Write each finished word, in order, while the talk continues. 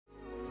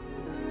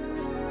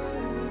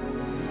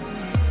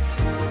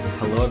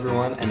Hello,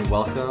 everyone, and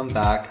welcome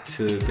back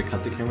to the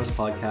Cut the Cameras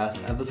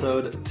podcast,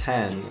 episode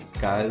 10.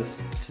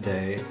 Guys,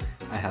 today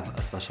I have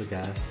a special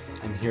guest.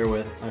 I'm here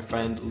with my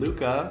friend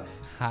Luca.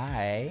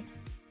 Hi.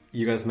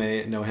 You guys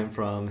may know him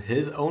from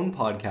his own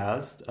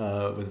podcast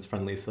with his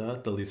friend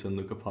Lisa, the Lisa and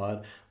Luca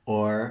pod,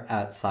 or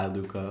at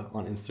SighLuca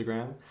on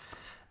Instagram.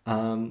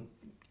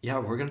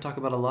 We're going to talk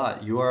about a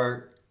lot. You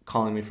are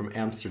calling me from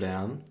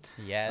Amsterdam.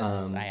 Yes,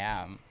 I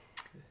am.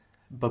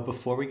 But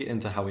before we get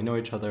into how we know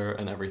each other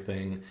and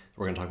everything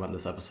we're going to talk about in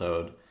this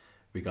episode,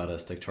 we got to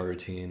stick to our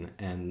routine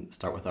and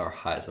start with our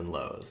highs and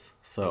lows.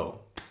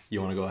 So, you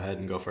want to go ahead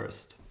and go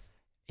first?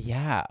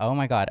 Yeah. Oh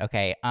my God.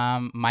 Okay.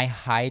 My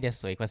high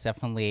this week was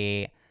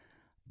definitely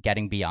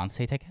getting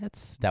Beyonce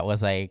tickets. That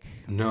was like...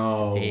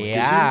 No.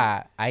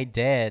 Yeah, I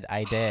did.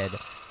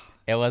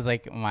 It was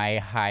like my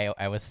high.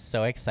 I was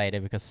so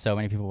excited because so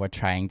many people were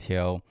trying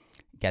to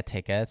get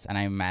tickets and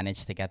I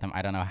managed to get them.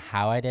 I don't know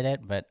how I did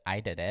it, but I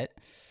did it.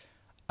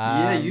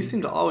 Yeah, you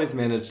seem to always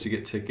manage to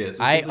get tickets.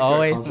 It I seems like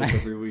always you're at concerts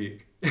every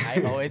week.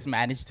 I always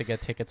manage to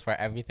get tickets for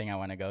everything I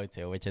want to go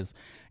to, which is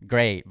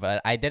great. But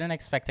I didn't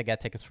expect to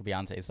get tickets for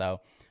Beyonce,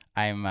 so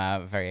I'm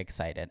very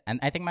excited. And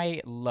I think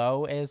my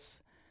low is,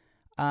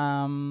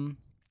 I don't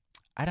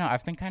know.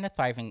 I've been kind of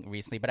thriving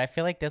recently, but I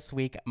feel like this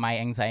week my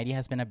anxiety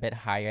has been a bit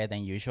higher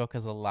than usual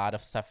because a lot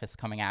of stuff is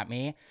coming at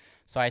me.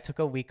 So I took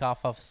a week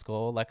off of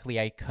school. Luckily,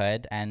 I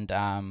could,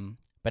 and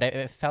but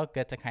it felt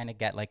good to kind of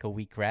get like a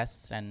week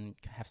rest and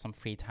have some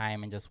free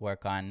time and just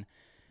work on,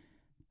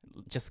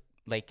 just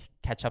like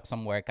catch up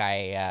some work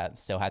I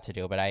still had to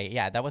do. But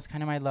that was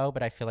kind of my low,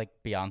 but I feel like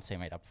Beyonce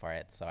made up for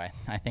it. So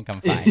I think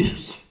I'm fine.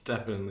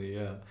 Definitely,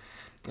 yeah.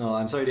 Oh,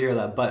 I'm sorry to hear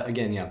that. But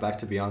again, yeah, back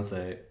to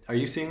Beyonce. Are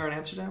you seeing her in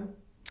Amsterdam?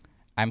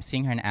 I'm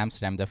seeing her in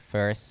Amsterdam, the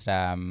first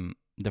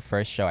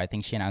show. I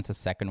think she announced the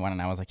second one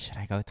and I was like, should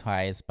I go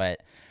twice? But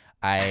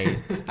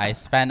I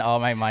spent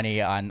all my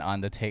money on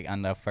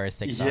the first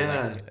six.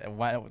 Yeah.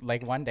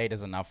 Like one date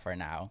is enough for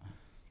now.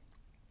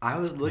 I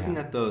was looking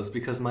at those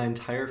because my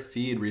entire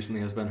feed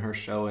recently has been her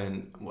show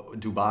in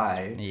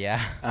Dubai.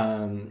 Yeah.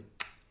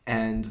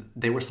 And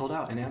they were sold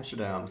out in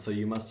Amsterdam, so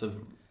you must have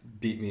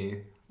beat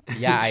me.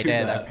 Yeah, I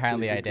did.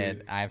 Apparently I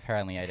did.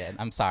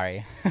 I'm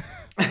sorry. No,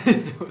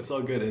 it's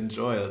all good.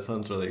 Enjoy. That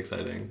sounds really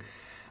exciting.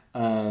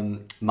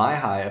 My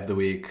high of the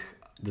week,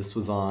 this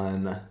was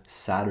on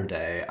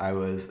Saturday. I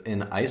was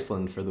in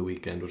Iceland for the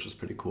weekend, which was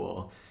pretty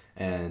cool.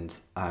 And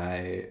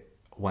I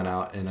went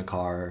out in a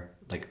car,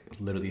 like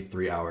literally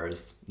 3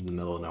 hours in the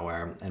middle of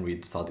nowhere, and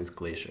we saw these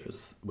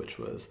glaciers, which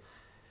was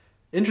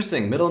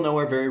interesting. Middle of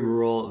nowhere, very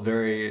rural,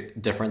 very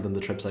different than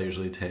the trips I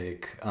usually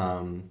take.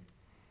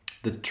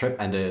 The trip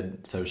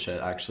ended so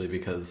shit, actually,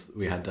 because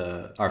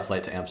our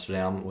flight to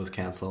Amsterdam was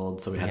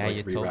canceled, so we had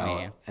to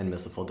reroute and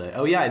miss a full day.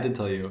 Oh yeah, I did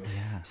tell you.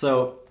 Yeah.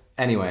 So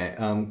anyway,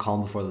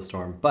 calm before the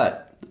storm.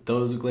 But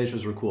those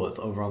glaciers were cool. It's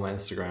over on my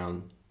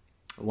Instagram.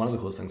 One of the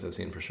coolest things I've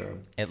seen for sure.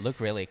 It looked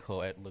really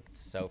cool. It looked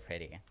so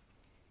pretty.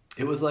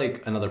 It was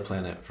like another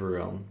planet for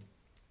real.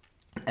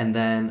 And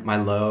then my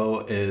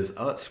low is,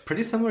 it's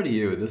pretty similar to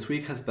you. This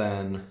week has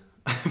been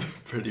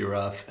pretty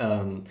rough.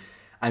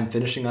 I'm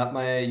finishing up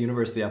my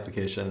university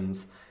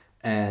applications,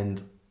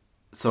 and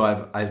so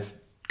I've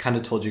kind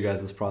of told you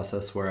guys this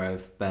process where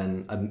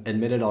I'm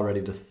admitted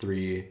already to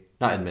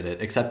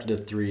accepted to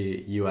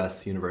 3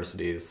 U.S.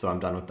 universities, so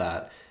I'm done with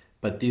that.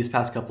 But these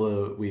past couple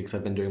of weeks,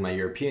 I've been doing my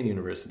European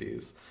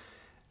universities,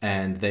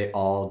 and they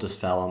all just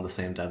fell on the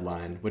same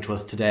deadline, which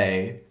was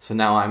today. So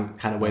now I'm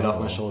kind of weight off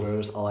my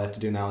shoulders. All I have to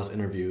do now is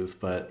interviews.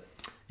 But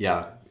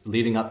yeah,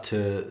 leading up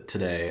to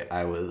today,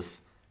 I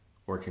was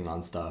working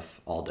on stuff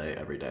all day,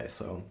 every day.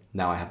 So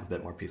now I have a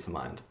bit more peace of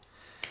mind.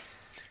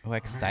 Oh,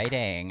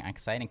 exciting. Right.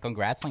 Exciting.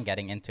 Congrats on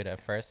getting into the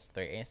first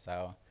 3.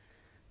 So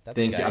that's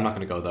Thank good. you. I'm not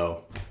going to go,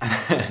 though.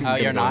 Oh,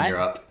 you're not?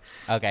 Europe.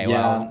 Okay,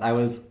 yeah,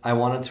 well. I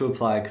wanted to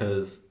apply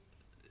because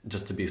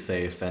just to be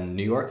safe. And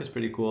New York is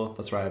pretty cool.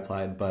 That's where I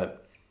applied.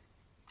 But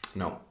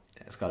no,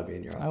 it's got to be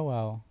in Europe. Oh,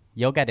 well.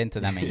 You'll get into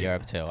them in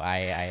Europe, too.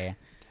 I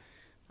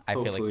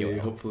feel like you will.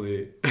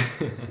 Hopefully.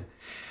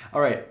 All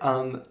right,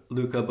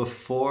 Luca,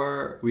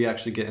 before we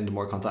actually get into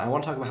more content, I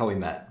want to talk about how we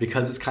met,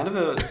 because it's kind of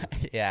a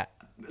yeah,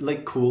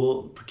 like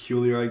cool,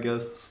 peculiar, I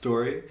guess,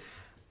 story.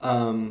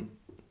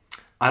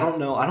 I don't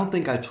know. I don't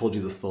think I told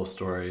you this full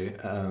story.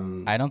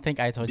 I don't think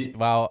I told you.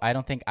 Well, I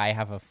don't think I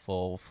have a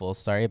full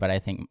story, but I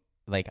think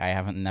like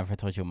I never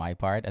told you my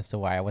part as to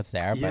why I was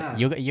there. Yeah.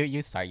 But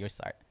you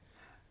start.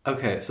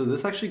 Okay, so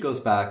this actually goes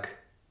back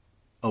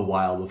a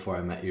while before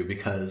I met you,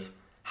 because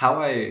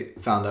how I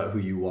found out who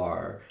you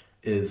are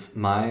is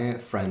my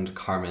friend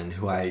Carmen,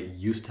 who I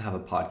used to have a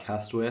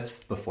podcast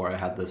with before I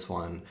had this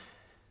one.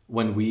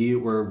 When we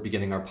were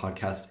beginning our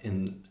podcast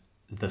in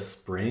the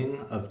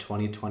spring of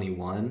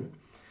 2021,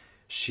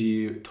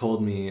 she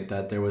told me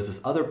that there was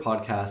this other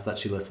podcast that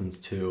she listens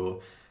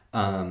to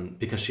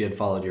because she had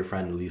followed your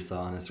friend Lisa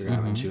on Instagram.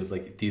 Mm-hmm. And she was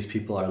like, these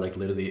people are like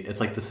literally, it's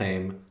like the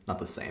same, not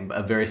the same, but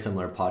a very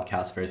similar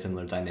podcast, very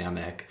similar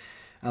dynamic.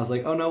 And I was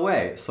like, oh, no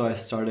way. So I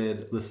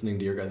started listening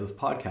to your guys'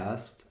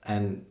 podcast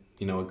and,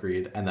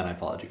 agreed. And then I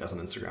followed you guys on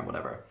Instagram,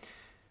 whatever.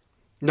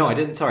 No, I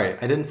didn't. Sorry,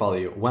 I didn't follow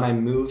you. When I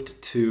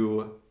moved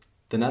to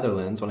the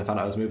Netherlands, when I found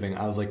out I was moving,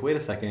 I was like, wait a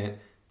second,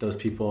 those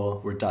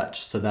people were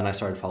Dutch. So then I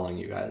started following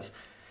you guys.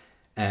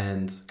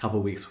 And a couple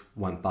weeks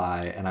went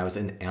by, and I was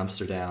in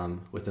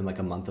Amsterdam within like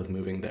a month of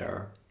moving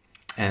there.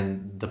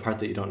 And the part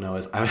that you don't know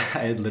is I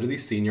had literally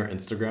seen your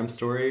Instagram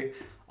story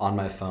on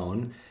my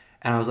phone.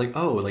 And I was like,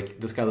 oh, like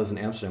this guy lives in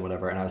Amsterdam,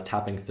 whatever. And I was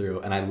tapping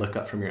through, and I look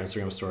up from your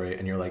Instagram story,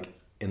 and you're like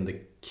in the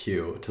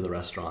queue to the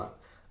restaurant.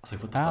 I was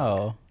like, what the fuck?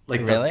 Oh,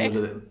 Like that's really?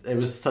 literally, it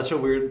was such a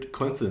weird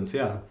coincidence,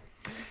 yeah.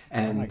 Oh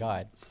my And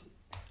God.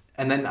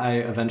 and then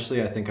I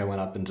think I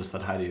went up and just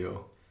said hi to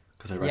you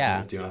because I Yeah.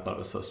 recognized you and I thought it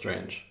was so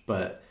strange.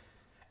 But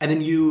and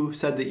then you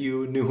said that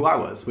you knew who I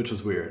was, which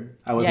was weird.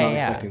 I was Yeah, not yeah.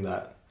 expecting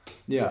that.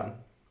 Yeah.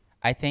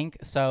 I think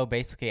so.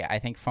 Basically, I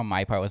think from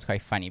my part it was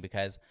quite funny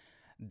because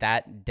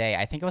that day,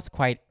 I think it was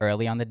quite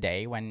early on the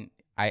day when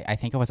I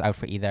think I was out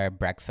for either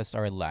breakfast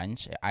or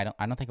lunch. I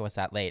don't think it was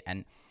that late.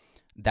 And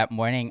that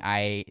morning,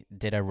 I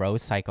did a row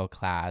cycle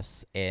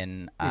class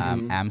in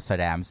Mm-hmm.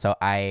 Amsterdam. So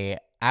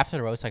after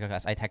the row cycle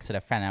class, I texted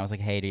a friend. And I was like,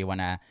 "Hey, do you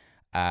want to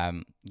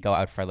go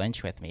out for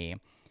lunch with me?"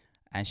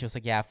 And she was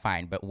like, "Yeah,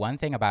 fine." But one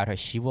thing about her,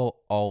 she will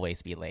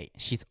always be late.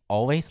 She's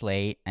always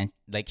late, and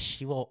like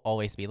she will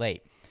always be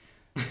late.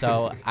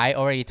 So I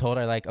already told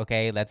her like,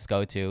 okay, let's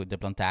go to the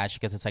Plantage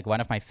because it's like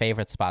one of my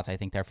favorite spots. I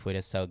think their food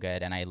is so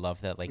good, and I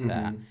love that like the,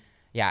 Mm-hmm.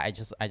 yeah, I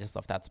just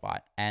love that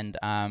spot. And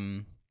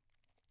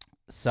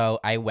so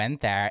I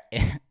went there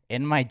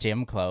in my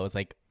gym clothes,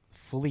 like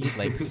fully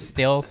like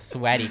still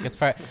sweaty because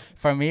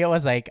for me it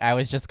was like I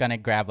was just gonna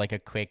grab like a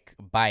quick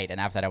bite, and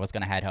after that I was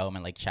gonna head home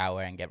and like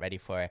shower and get ready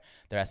for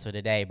the rest of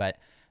the day. But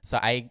so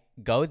I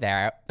go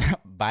there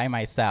by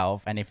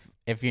myself, and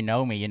if you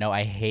know me, you know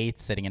I hate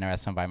sitting in a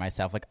restaurant by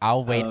myself. Like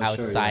I'll wait Oh,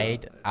 sure, yeah.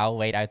 outside. I'll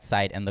wait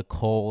outside in the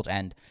cold.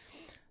 And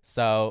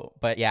so,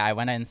 but yeah, I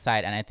went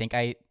inside, and I think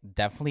I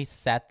definitely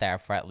sat there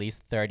for at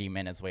least 30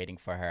 minutes waiting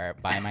for her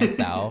by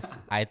myself.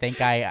 I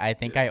think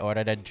I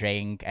ordered a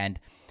drink, and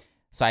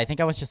so I think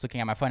I was just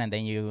looking at my phone, and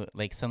then you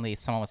like suddenly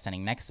someone was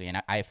standing next to me,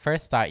 and I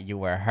first thought you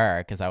were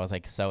her because I was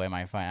like so in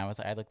my phone.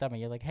 I looked up,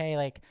 and you're like, "Hey,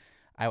 like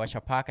I watch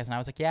your podcast," and I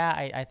was like, "Yeah,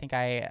 I think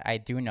I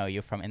do know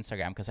you from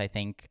Instagram because I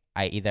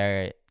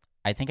either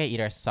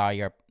saw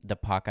the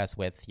podcast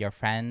with your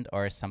friend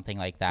or something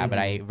like that, but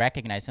I Mm-hmm.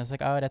 recognized it. I was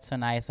like, oh, that's so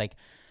nice. Like,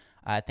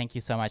 thank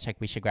you so much. Like,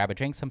 we should grab a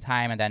drink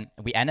sometime. And then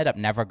we ended up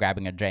never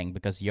grabbing a drink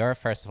because you're,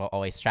 first of all,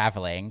 always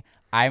traveling.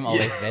 I'm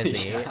always Yeah,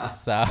 busy. yeah.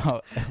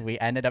 So we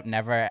ended up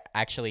never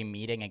actually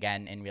meeting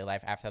again in real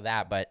life after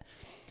that. But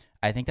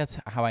I think that's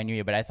how I knew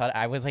you. But I thought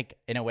I was like,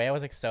 in a way, I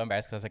was like so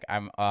embarrassed because I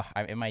was like,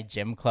 I'm in my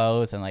gym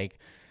clothes and like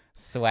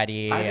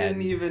sweaty I didn't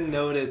and even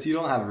notice. You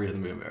don't have a reason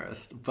to be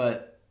embarrassed.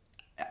 But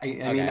I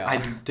okay. mean, I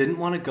Well, didn't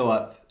want to go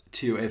up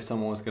to you if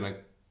someone was going to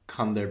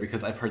come there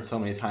because I've heard so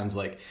many times,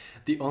 like,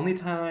 the only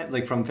time,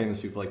 like, from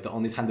famous people, like, the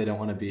only time they don't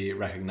want to be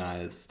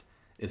recognized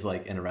is,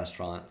 like, in a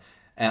restaurant.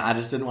 And I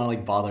just didn't want to,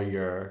 like, bother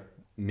your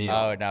oh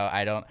meal. no,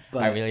 I don't. I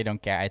But really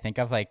don't care. I think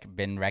I've like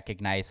been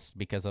recognized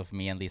because of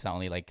me and Lisa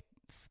only like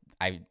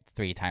I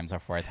 3 times or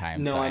 4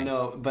 times. So no, I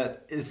know.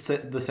 But it's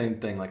the same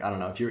thing. Like, I don't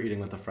know, if you're eating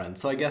with a friend.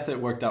 So I guess it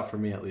worked out for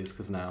me at least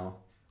because now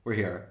we're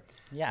here.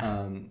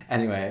 yeah,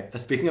 Anyway,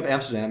 speaking of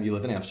Amsterdam, you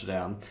live in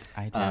Amsterdam.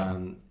 I do.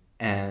 Um,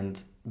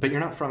 but you're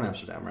not from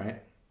Amsterdam,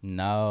 right?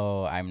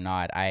 No, I'm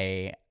not.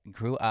 I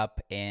grew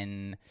up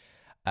in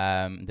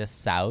the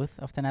south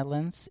of the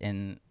Netherlands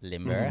in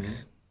Limburg. Mm-hmm.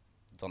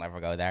 Don't ever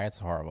go there. It's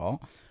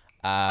horrible.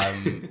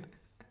 Um,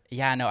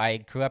 yeah, no, I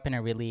grew up in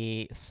a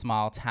really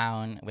small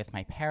town with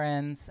my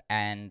parents,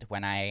 and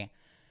when I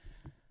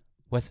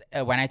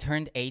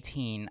turned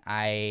 18,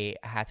 I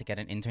had to get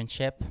an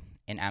internship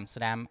in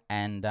Amsterdam,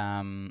 and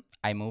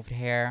I moved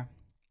here,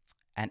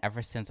 and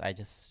ever since I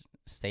just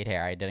stayed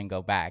here. I didn't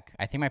go back.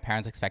 I think my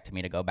parents expected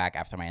me to go back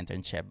after my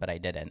internship, but I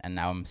didn't, and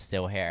now I'm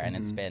still here, and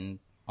it's Mm-hmm. been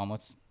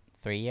almost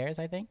 3 years,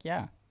 I think.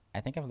 Yeah,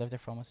 I think I've lived there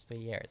for almost 3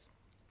 years,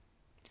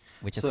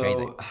 which is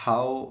crazy. So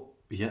how?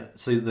 Yeah.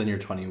 So then you're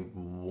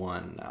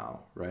 21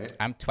 now, right?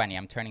 I'm 20.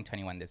 I'm turning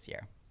 21 this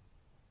year.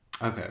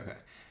 Okay. Okay.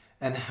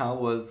 And how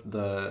was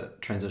the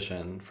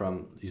transition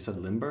from you said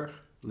Limburg,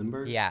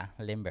 Limburg, Yeah,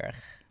 Limburg.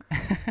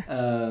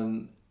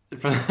 um,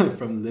 from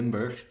from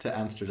Limburg to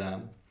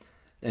Amsterdam?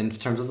 In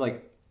terms of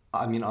like,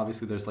 I mean,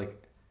 obviously there's like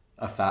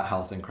a fat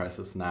housing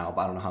crisis now,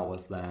 but I don't know how it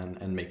was then,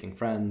 and making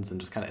friends and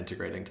just kind of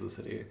integrating to the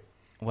city.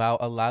 Well,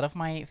 a lot of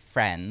my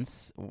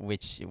friends,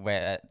 which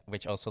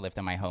also lived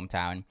in my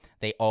hometown,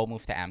 they all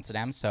moved to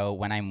Amsterdam. So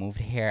when I moved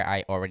here,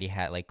 I already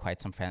had like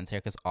quite some friends here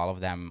because all of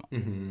them,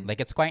 Mm-hmm.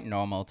 like, it's quite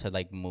normal to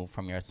like move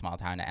from your small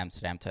town to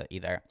Amsterdam to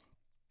either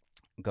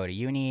go to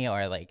uni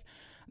or like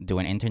do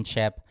an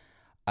internship.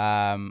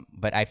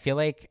 But I feel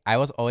like I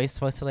was always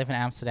supposed to live in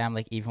Amsterdam.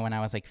 Like even when I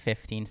was like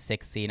 15,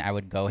 16, I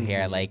would go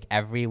here Mm-hmm. like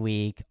every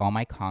week. All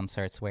my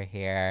concerts were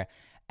here.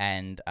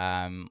 And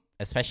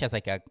especially as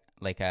like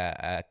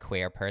a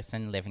queer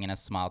person living in a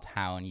small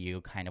town,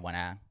 you kind of want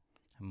to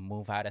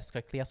move out as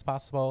quickly as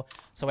possible.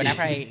 So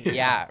whenever Yeah.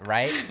 yeah,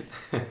 right.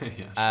 Yeah,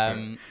 sure.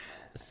 Um,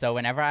 so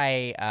whenever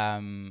I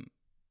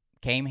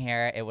came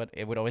here, it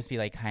would always be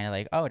like kind of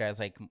like, oh, there's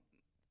like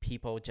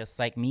people just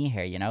like me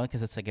here,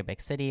 because it's like a big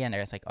city and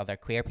there's like other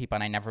queer people,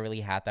 and I never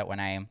really had that when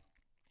I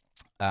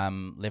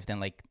lived in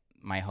like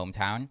my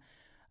hometown.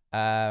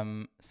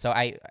 So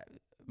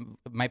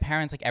my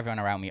parents, like everyone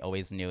around me,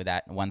 always knew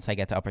that once I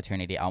get the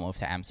opportunity, I'll move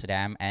to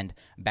Amsterdam. And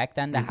back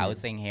then, the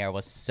housing here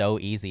was so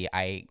easy.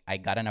 I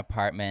got an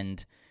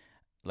apartment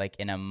like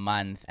in a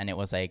month, and it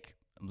was like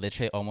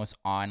literally almost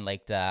on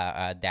like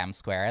the Dam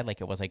Square.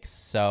 Like it was like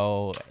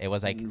it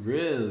was like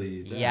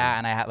Really? Damn. yeah,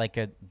 and I had like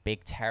a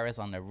big terrace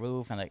on the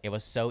roof, and like it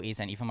was so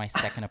easy. And even my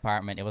second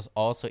apartment, it was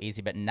also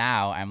easy. But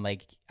now I'm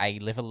like, I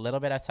live a little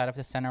bit outside of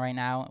the center right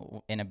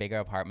now in a bigger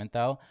apartment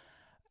though.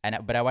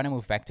 But I want to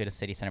move back to the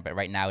city center. But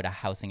right now the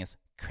housing is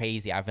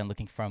crazy. I've been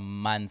looking for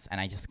months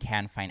and I just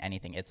can't find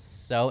anything. It's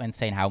so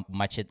insane how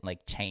much it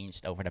like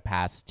changed over the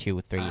past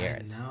 2-3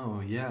 years.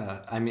 No,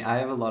 yeah. I mean, I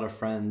have a lot of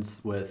friends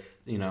with,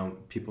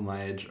 people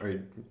my age,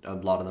 or a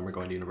lot of them are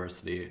going to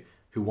university,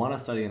 who want to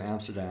study in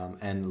Amsterdam,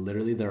 and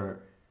literally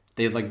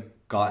they've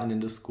like gotten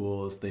into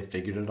schools, they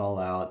figured it all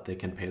out, they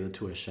can pay the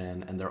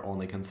tuition, and their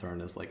only concern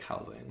is like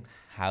housing.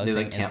 They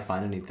like can't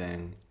find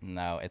anything.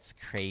 No, it's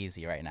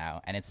crazy right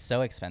now, and it's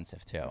so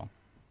expensive too.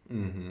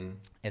 Mm-hmm.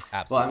 It's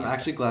absolutely. Well, I'm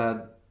actually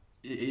glad.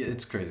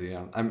 It's crazy.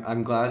 Yeah,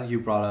 I'm glad you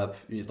brought up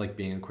like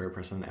being a queer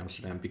person in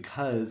Amsterdam,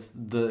 because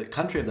the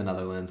country of the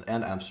Netherlands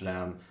and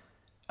Amsterdam,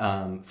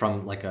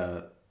 from like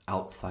a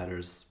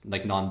outsider's,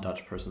 like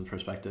non-Dutch person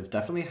perspective,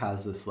 definitely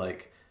has this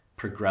like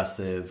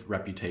progressive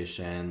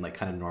reputation, like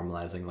kind of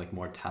normalizing like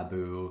more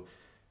taboo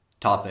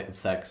topics,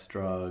 sex,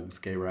 drugs,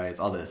 gay rights,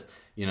 all this.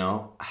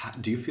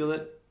 Do you feel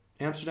that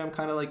Amsterdam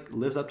kind of like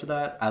lives up to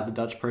that as a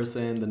Dutch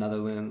person, the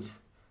Netherlands?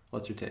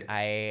 What's your take?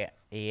 I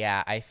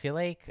feel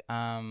like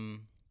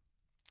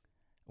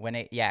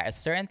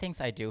certain things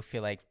I do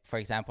feel like, for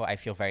example, I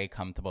feel very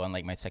comfortable in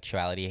like my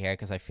sexuality here,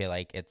 because I feel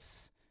like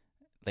it's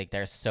like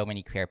there's so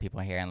many queer people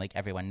here, and like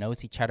everyone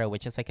knows each other,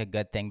 which is like a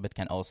good thing, but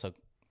can also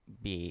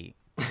be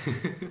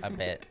a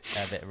bit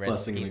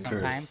risky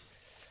sometimes.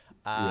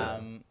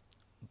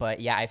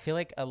 But yeah, I feel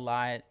like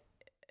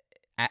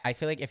I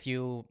feel like if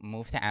you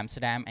move to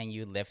Amsterdam and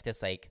you live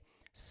this like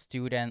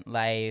student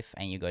life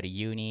and you go to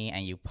uni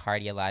and you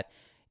party a lot,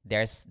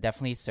 there's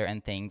definitely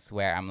certain things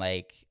where I'm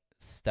like,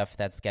 stuff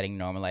that's getting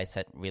normalized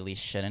that really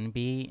shouldn't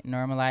be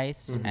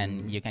normalized,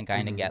 and you can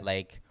kind of get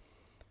like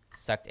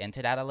sucked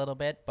into that a little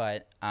bit.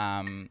 But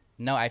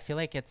no, I feel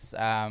like it's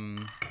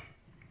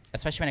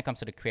especially when it comes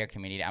to the queer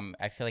community,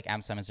 I feel like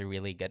Amsterdam is a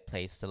really good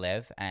place to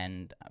live,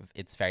 and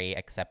it's very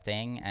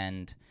accepting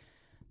and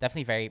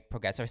definitely very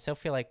progressive. I still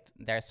feel like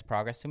there's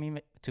progress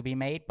to be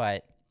made,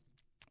 but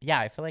yeah,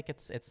 I feel like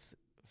it's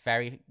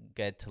very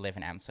good to live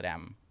in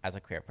Amsterdam as a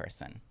queer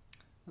person.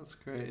 That's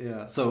great.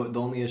 Yeah. So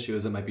the only issue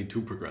is it might be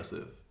too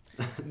progressive.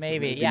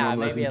 Maybe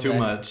too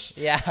much.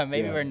 Yeah,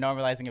 maybe we're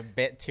normalizing a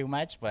bit too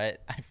much,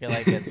 but I feel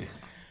like it's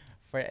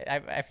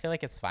I feel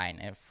like it's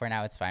fine. For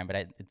now, it's fine,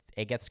 but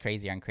it gets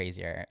crazier and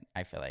crazier,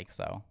 I feel like.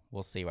 So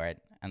we'll see where it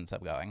ends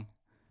up going.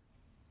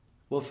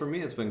 Well, for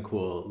me, it's been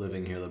cool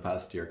living here the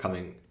past year,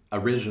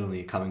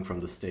 originally coming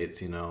from the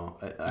States,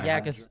 Yeah,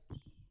 because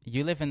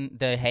you live in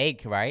The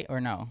Hague, right?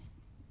 Or no?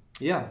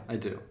 Yeah, I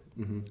do.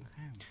 Mm-hmm.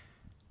 Okay.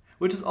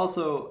 Which is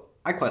also,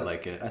 I quite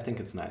like it. I think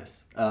it's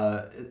nice.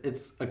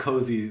 It's a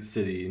cozy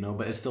city,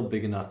 but it's still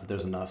big enough that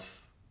there's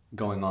enough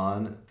going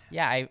on.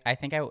 Yeah, I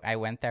think I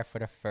went there for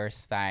the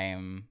first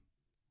time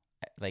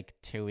like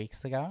 2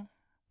 weeks ago.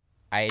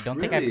 I don't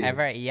think I've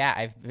ever,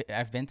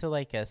 I've been to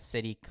like a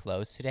city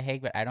close to The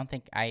Hague, but I don't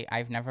think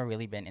I've never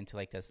really been into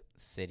like the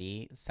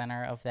city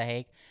center of The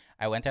Hague.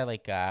 I went there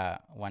like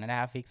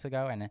 1.5 weeks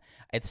ago, and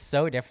it's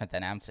so different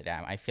than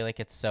Amsterdam. I feel like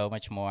it's so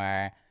much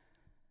more,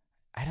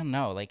 I don't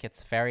know, like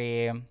it's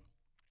very,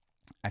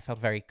 I felt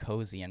very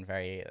cozy and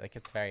very, like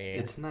it's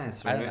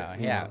nice, right? I don't know,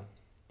 yeah.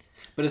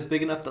 But it's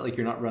big enough that like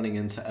you're not running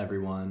into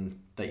everyone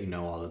that you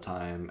know all the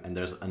time, and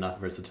there's enough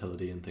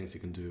versatility and things you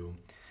can do.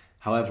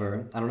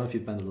 However, I don't know if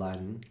you've been to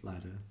Leiden.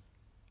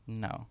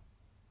 No,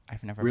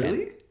 I've never been.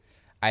 Really?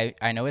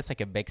 I know it's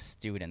like a big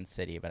student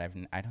city, but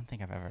I don't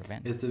think I've ever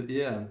been.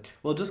 Yeah.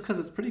 Well, just because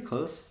it's pretty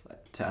close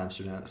to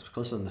Amsterdam. It's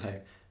closer than The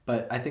Hague.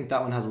 But I think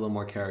that one has a little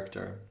more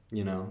character,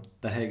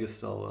 The Hague is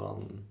still a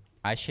little...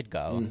 I should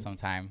go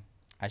sometime.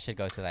 I should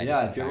go to Leiden.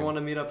 Yeah, if you ever want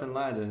to meet up in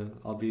Leiden,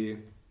 I'll be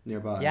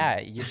nearby. Yeah,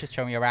 you should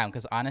show me around,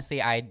 because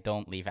honestly, I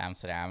don't leave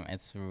Amsterdam.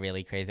 It's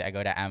really crazy. I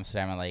go to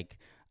Amsterdam and like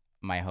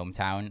my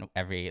hometown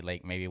every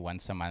like maybe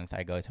once a month.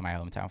 I go to my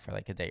hometown for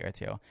like a day or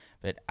two,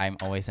 but I'm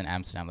always in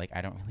Amsterdam. Like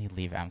I don't really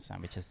leave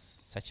Amsterdam, which is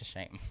such a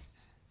shame.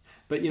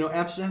 But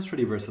Amsterdam's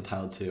pretty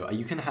versatile too.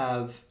 You can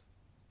have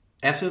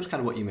Amsterdam's kind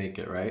of what you make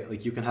it, right?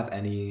 Like you can have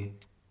any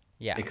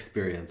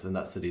experience in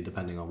that city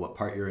depending on what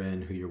part you're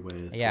in, who you're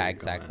with. Yeah,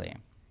 exactly.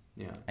 Going.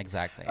 Yeah,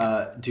 exactly.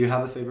 Do you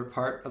have a favorite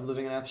part of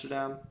living in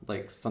Amsterdam?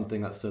 Like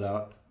something that stood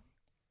out?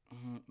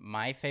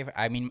 My favorite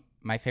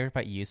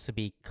part used to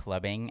be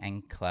clubbing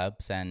and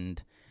clubs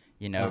and,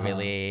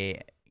 really,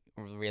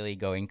 really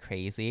going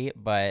crazy.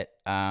 But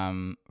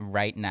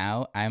right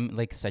now I'm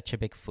like such a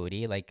big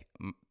foodie. Like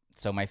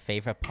so my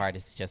favorite part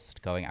is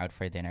just going out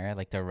for dinner.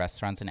 Like the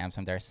restaurants in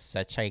Amsterdam, there's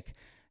such like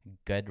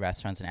good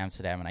restaurants in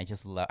Amsterdam, and I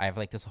just love. I have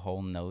like this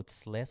whole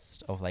notes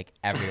list of like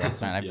every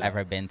restaurant I've Yeah,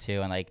 ever been to,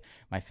 and like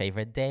my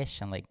favorite dish,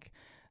 and like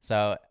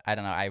so I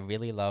don't know. I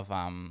really love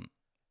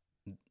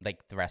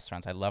like the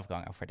restaurants. I love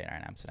going out for dinner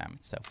in Amsterdam.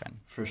 It's so fun.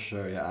 for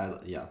sure. Yeah,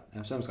 yeah.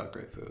 Amsterdam's got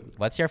great food.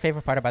 What's your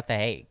favorite part about The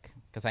Hague?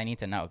 Because I need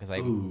to know, because I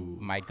Ooh.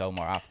 might go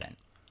more often.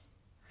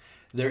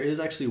 There is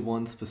actually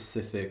one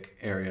specific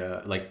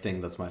area, like thing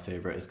that's my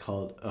favorite. It's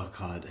called, oh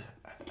God,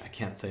 I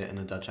can't say it in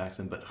a Dutch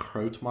accent, but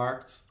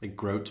Grootmarkt, like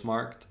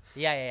Grootmarkt.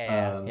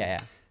 Um, Yeah.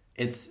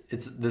 it's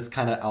this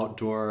kind of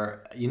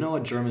outdoor, you know, a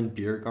German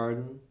beer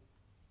garden.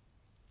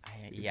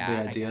 The I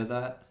idea of guess.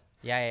 that.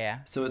 Yeah.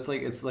 So it's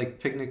like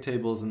picnic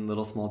tables and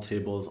little small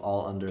tables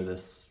all in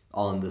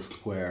this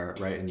square,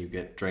 right? And you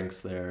get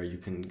drinks there. You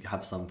can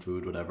have some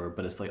food, whatever.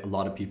 But it's like a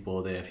lot of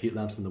people. They have heat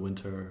lamps in the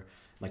winter,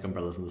 like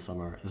umbrellas in the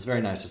summer. It's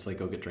very nice, just like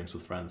go get drinks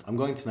with friends. I'm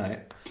going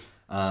tonight,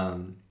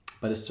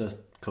 but it's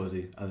just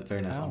cozy. A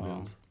very nice Oh,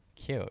 ambiance.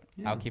 cute.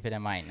 Yeah. I'll keep it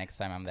in mind next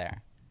time I'm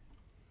there.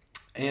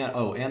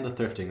 And the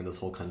thrifting in this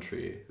whole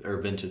country, or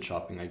vintage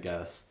shopping, I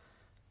guess,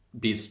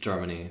 beats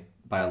Germany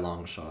by a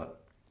long shot.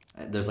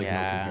 There's like no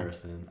Yeah.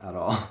 comparison at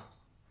all.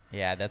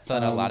 Yeah, that's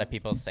what a lot Um, of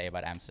people say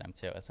about Amsterdam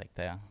too. It's like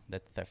the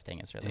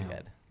thrifting is really yeah.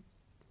 good.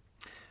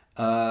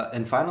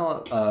 And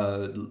final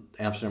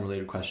Amsterdam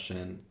related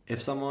question.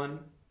 If someone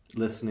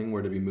listening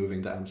were to be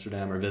moving to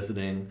Amsterdam or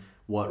visiting,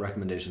 what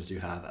recommendations do you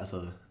have as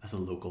a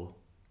local?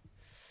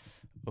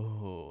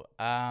 Ooh.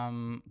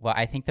 Well,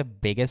 I think the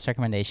biggest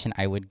recommendation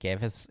I would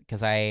give is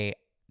because I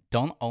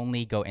don't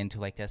only go into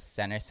like the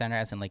center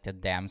as in like the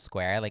Dam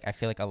Square. Like I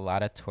feel like a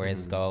lot of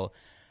tourists Mm-hmm. go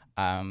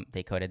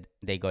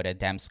they go to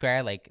Dam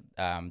Square, like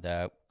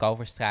the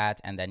Kalverstraat,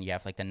 and then you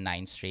have like the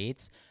Nine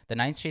Streets. The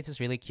Nine Streets is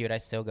really cute. I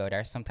still go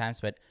there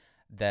sometimes, but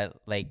the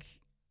like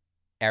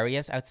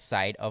areas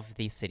outside of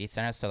the city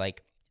center, so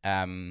like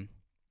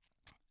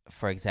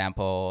for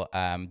example,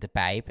 the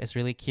Pipe is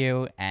really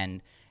cute,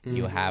 and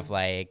you Mm-hmm. have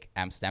like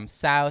Amsterdam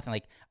South, and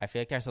like I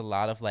feel like there's a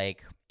lot of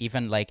like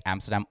even like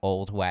Amsterdam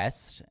Old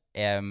West.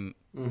 They're,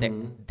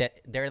 Mm-hmm.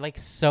 they're like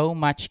so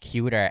much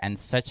cuter and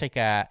such like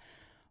a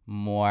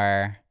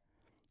more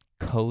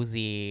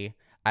cozy.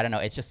 I don't know.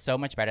 It's just so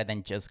much better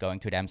than just going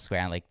to Dam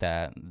Square and like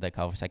the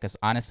Culver side. Because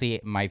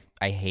honestly,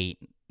 I hate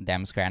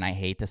Dam Square and I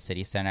hate the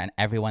city center, and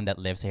everyone that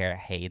lives here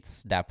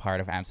hates that part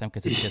of Amsterdam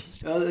because it's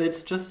just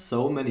It's just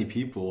so many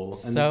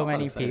people, and it's so not that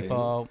many exciting.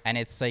 people, and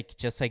it's like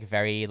just like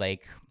very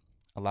like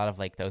a lot of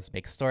like those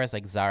big stores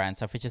like Zara and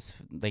stuff. It's just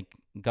like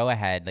go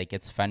ahead, like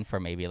it's fun for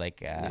maybe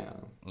Yeah.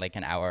 like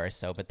an hour or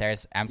so. But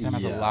there's Amsterdam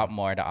has a Yeah. lot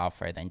more to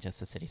offer than just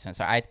the city center.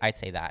 So I'd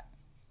say that.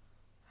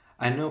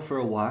 I know for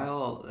a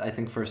while, I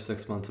think for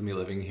 6 months of me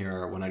living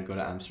here, when I'd go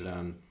to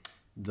Amsterdam,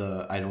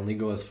 I'd only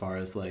go as far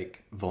as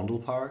like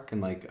Vondelpark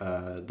and like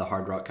the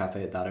Hard Rock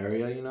Cafe at that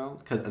area, you know,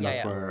 and Yeah, that's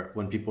yeah, where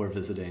when people were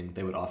visiting,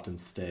 they would often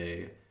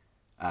stay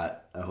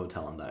at a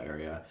hotel in that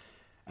area.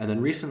 And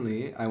then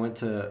recently, I went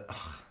to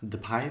De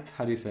Pipe.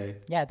 How do you say?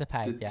 yeah. The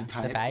Pipe, De yeah,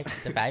 Pipe.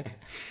 the Pipe.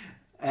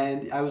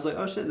 And I was like,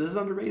 oh shit, this is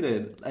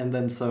underrated. And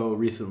then so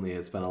recently,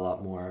 it's been a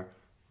lot more,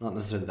 not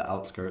necessarily the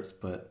outskirts,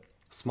 but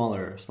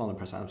smaller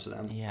parts of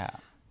Amsterdam. Yeah.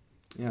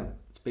 Yeah,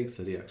 it's a big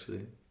city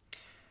actually.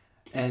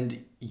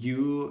 And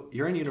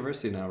you're in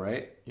university now,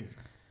 right?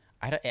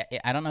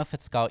 I don't know if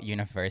it's called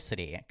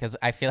university because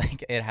I feel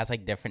like it has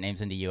like different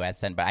names in the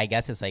US, and but I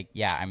guess it's like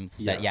Yeah, I'm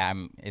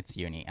it's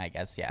uni, I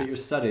guess. but Yeah. you're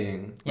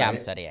studying, Yeah, I'm right?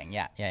 studying.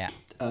 Yeah.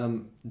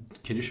 Um,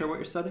 can you share what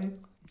you're studying?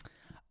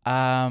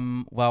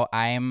 Well,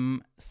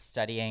 I'm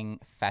studying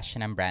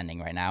fashion and branding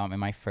right now. I'm in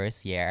my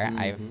first year.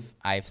 Mm-hmm.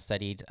 I've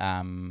studied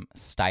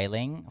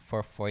styling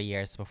for 4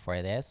 years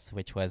before this,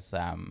 which was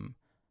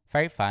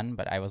very fun,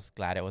 but I was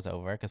glad it was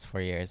over because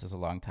 4 years is a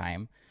long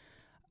time.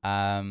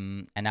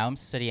 And now I'm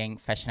studying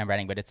fashion and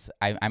branding, but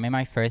I'm in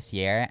my first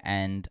year,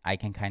 and I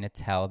can kind of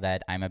tell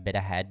that I'm a bit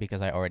ahead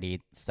because I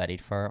already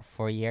studied for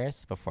 4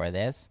 years before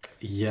this.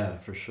 Yeah,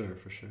 for sure,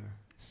 for sure.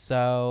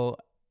 So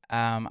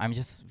I'm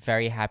just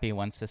very happy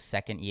once the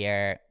second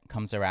year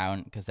comes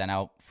around because then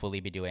I'll fully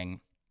be doing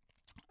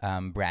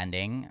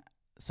branding.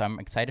 So I'm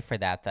excited for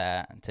that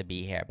to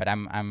be here. But I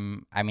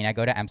mean I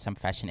go to Amsterdam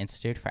Fashion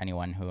Institute for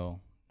anyone who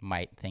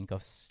might think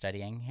of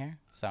studying here.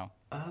 So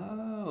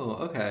Oh,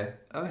 okay,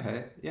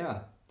 okay,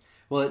 yeah.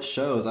 Well, it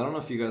shows. I don't know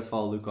if you guys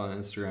follow Luke on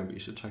Instagram, but you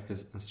should check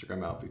his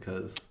Instagram out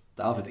because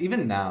the outfits,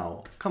 even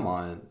now, come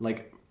on,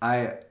 like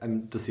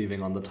I'm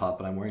deceiving on the top,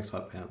 but I'm wearing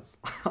sweatpants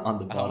on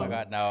the oh my bottom.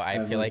 god, no, I I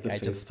have feel like like the I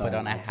just put FaceTime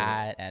on a outfit.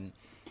 hat and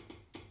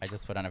I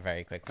just put on a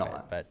very quick Come fit.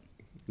 on. But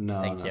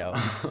No, thank you. no.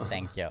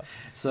 Thank you.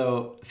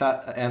 So,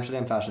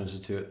 Amsterdam Fashion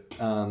Institute.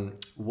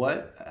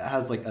 What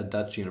has like a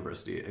Dutch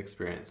university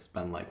experience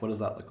been like? What does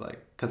that look like?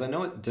 Because I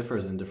know it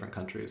differs in different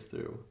countries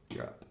through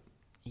Europe.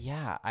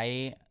 Yeah,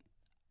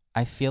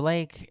 I feel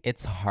like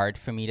it's hard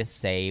for me to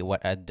say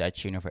what a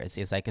Dutch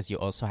university is like because you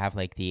also have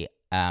like the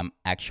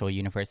actual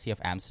University of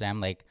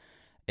Amsterdam, like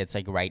it's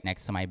like right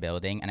next to my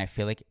building, and I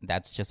feel like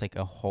that's just like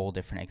a whole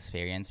different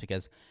experience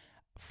because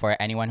for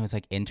anyone who's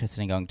like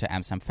interested in going to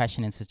Amsterdam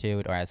Fashion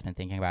Institute or has been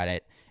thinking about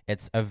it,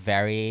 it's a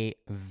very,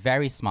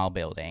 very small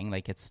building.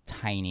 Like it's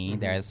tiny.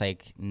 There's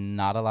like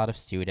not a lot of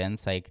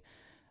students. Like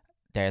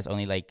there's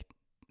only like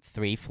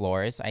 3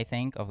 floors, I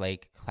think, of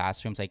like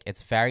classrooms. Like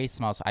it's very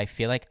small. So I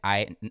feel like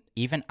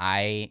even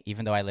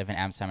though I live in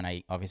Amsterdam and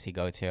I obviously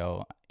go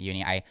to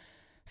uni, I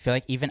feel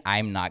like even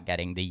I'm not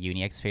getting the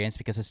uni experience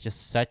because it's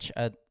just such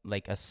a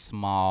like a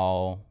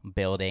small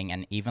building,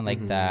 and even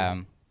like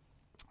the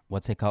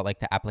what's it called, like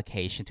the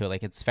application to it,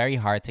 like it's very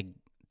hard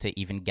to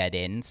even get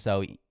in.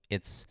 So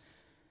it's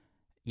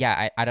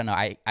I don't know.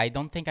 I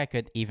don't think I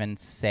could even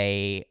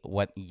say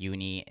what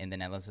uni in the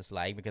Netherlands is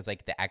like, because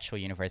like the actual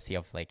University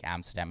of like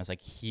Amsterdam is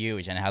like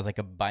huge and it has like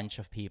a bunch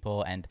of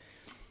people, and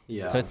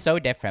so it's so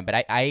different.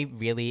 But I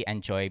really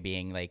enjoy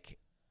being like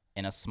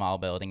in a small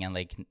building and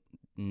like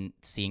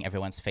seeing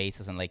everyone's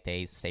faces, and like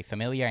they stay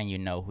familiar and you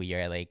know who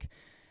you're like.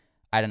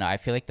 I don't know. I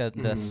feel like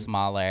the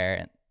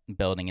smaller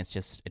building is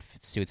just, it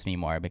suits me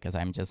more because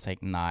I'm just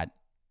like not,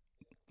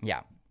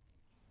 yeah.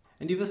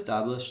 And you've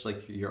established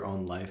like your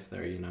own life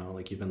there, you know,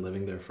 like you've been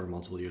living there for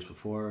multiple years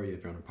before, you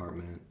have your own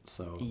apartment.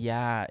 So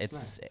yeah,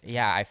 it's nice.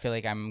 Yeah, I feel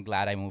like I'm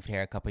glad I moved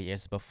here a couple of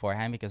years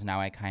beforehand, because now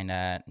I kind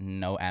of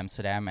know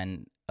Amsterdam,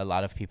 and a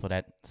lot of people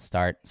that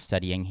start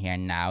studying here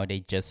now, they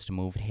just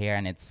moved here,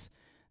 and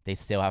they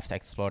still have to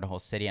explore the whole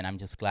city, and I'm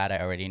just glad I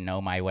already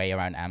know my way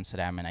around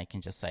Amsterdam, and I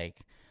can just like,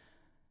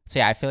 so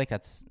yeah, I feel like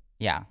that's,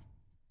 yeah.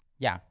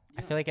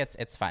 I feel like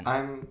it's fun.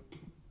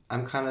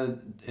 I'm kind of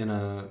in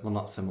a, well,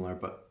 not similar,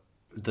 but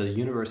the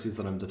universities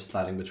that I'm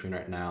deciding between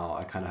right now,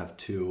 I kind of have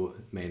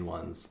 2 main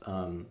ones.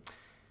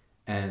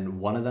 And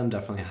one of them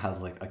definitely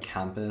has like a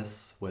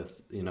campus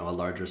with, you know, a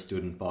larger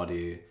student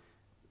body,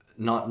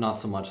 not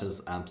so much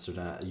as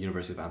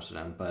University of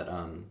Amsterdam, but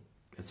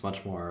it's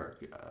much more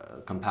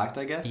compact,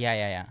 I guess.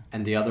 Yeah.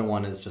 And the other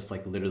one is just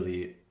like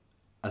literally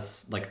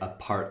like a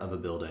part of a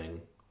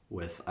building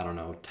with, I don't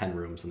know, 10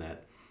 rooms in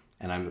it.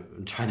 And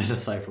I'm trying to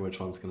decipher which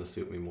one's going to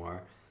suit me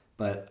more.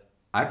 But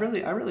I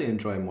really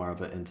enjoy more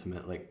of an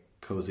intimate, like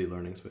cozy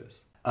learning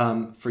space.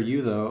 For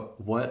you though,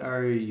 what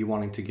are you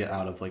wanting to get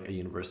out of like a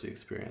university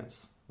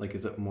experience? Like,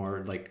 is it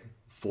more like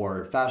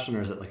for fashion,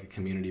 or is it like a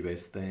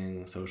community-based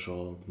thing,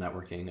 social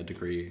networking, a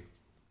degree?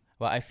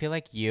 Well, I feel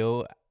like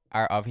you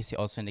are obviously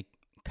also in the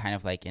kind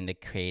of like in the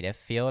creative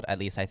field. At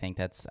least I think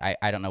that's,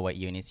 I don't know what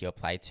unis you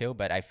apply to,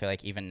 but I feel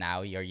like even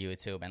now your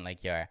YouTube and like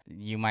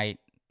you might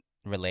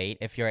relate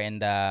if you're in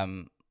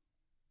the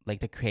like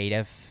the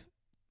creative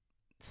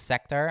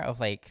sector of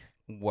like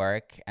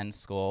work and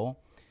school.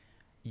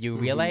 You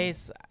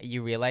realize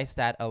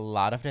that a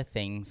lot of the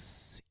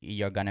things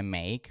you're gonna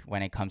make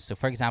when it comes to,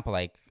 for example,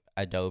 like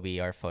Adobe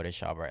or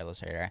Photoshop or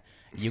Illustrator,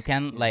 you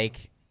can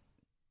like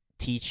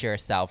teach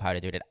yourself how to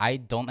do it. I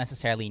don't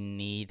necessarily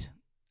need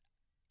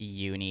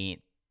uni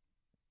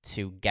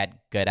to get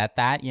good at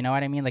that, you know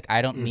what I mean? Like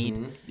I don't need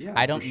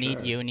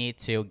uni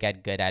to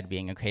get good at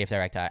being a creative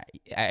director.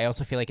 I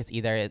also feel like it's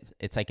either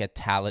it's like a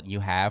talent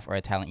you have or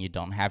a talent you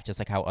don't have, just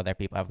like how other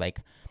people have like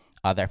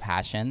other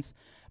passions.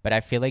 But I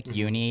feel like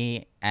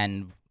uni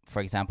and,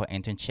 for example,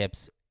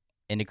 internships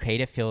in the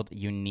creative field,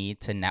 you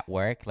need to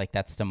network. Like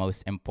that's the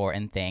most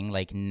important thing.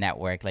 Like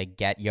network, like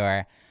get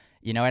your,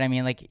 you know what I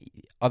mean? Like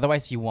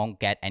otherwise you won't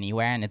get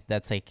anywhere, and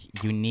that's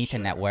like you need to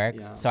network.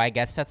 Yeah. So I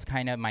guess that's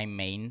kind of my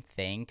main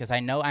thing, because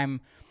I know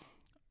I'm,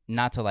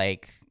 not to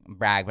like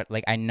brag, but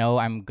like I know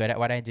I'm good at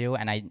what I do,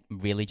 and I'm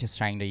really just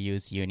trying to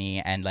use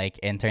uni and like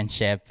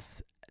internship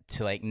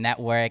to like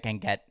network and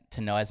get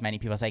to know as many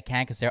people as I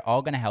can, because they're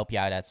all going to help you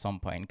out at some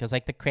point. Because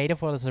like the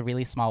creative world is a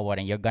really small world,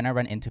 and you're going to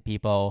run into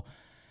people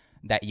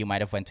that you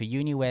might have went to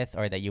uni with,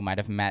 or that you might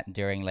have met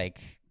during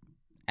like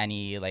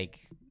any like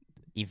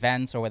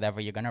events or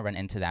whatever. You're going to run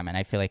into them, and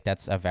I feel like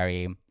that's a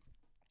very,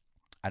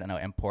 I don't know,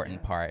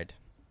 important part.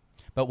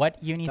 But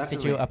what unis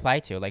did you apply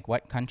to? Like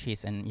what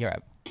countries in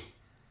Europe?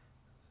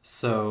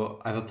 So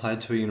I've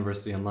applied to a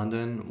university in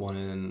London, one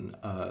in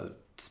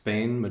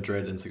Spain,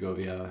 Madrid and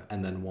Segovia,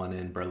 and then one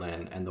in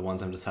Berlin. And the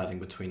ones I'm deciding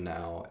between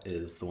now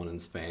is the one in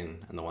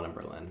Spain and the one in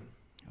Berlin.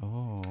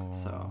 Oh.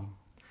 So,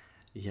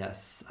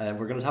 yes.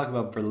 We're going to talk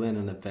about Berlin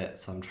in a bit,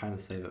 so I'm trying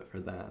to save it for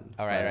then.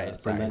 All right,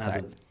 right. Berlin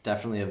has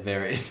definitely a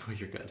very, oh,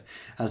 you're good,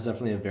 has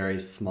definitely a very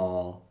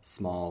small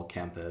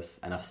campus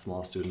and a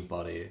small student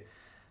body.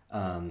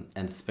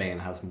 And Spain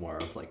has more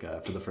of like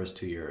for the first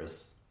 2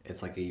 years,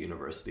 it's like a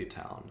university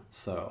town.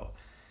 So,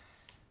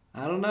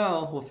 I don't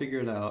know. We'll figure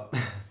it out.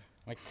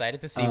 I'm excited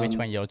to see which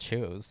one you'll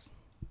choose.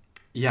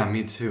 Yeah,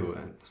 me too.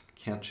 I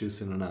can't choose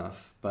soon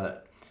enough.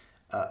 But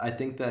I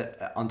think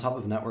that on top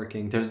of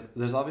networking,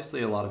 there's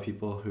obviously a lot of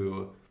people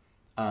who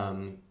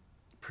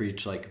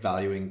preach like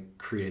valuing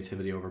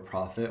creativity over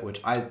profit, which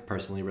I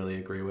personally really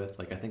agree with.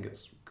 Like I think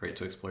it's great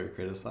to explore your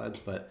creative sides,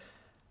 but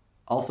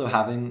also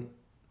having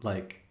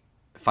like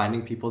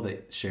finding people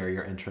that share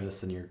your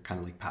interests and your kind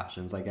of like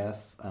passions, I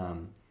guess.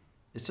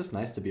 It's just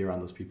nice to be around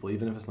those people,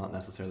 even if it's not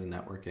necessarily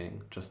networking,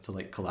 just to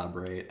like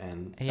collaborate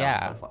and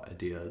bounce off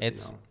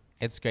ideas.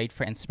 It's great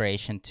for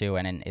inspiration too,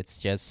 and it's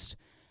just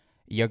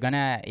you're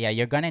gonna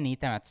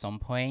need them at some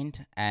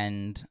point,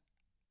 and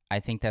I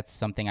think that's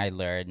something I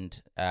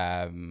learned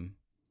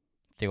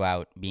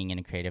throughout being in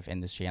a creative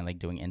industry and like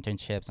doing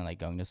internships and like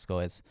going to school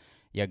is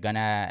you're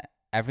gonna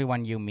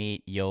everyone you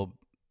meet you'll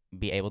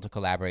be able to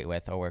collaborate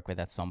with or work with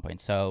at some point.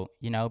 So,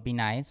 be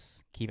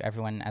nice, keep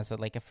everyone as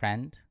like a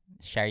friend,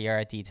 share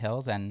your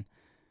details, and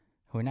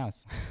who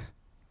knows?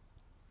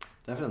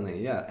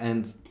 Definitely, yeah.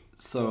 And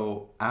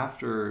so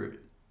after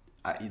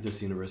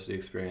this university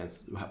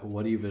experience,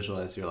 what do you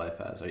visualize your life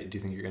as? Do you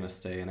think you're going to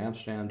stay in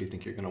Amsterdam? Do you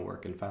think you're going to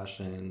work in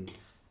fashion?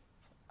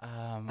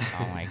 Oh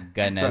my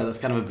goodness. Sorry, that's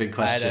kind of a big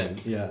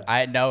question. Yeah.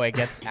 I know it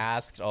gets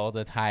asked all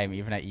the time,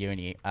 even at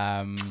uni.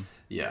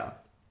 Yeah.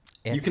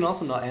 You can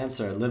also not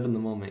answer. Live in the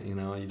moment, you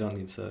don't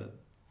need to.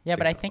 Yeah,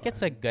 but I think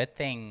it's a good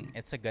thing.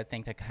 It's a good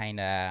thing to kind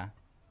of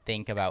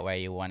think about where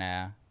you want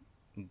to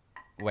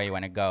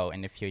go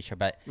in the future.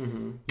 But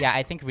yeah,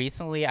 I think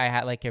recently I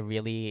had like a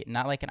really,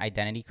 not like an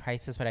identity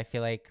crisis, but I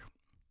feel like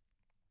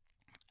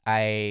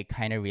I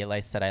kind of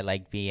realized that I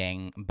like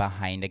being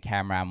behind a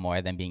camera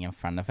more than being in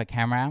front of a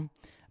camera.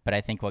 But I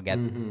think we'll get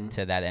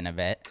to that in a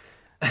bit.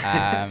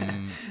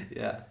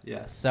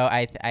 Yeah. So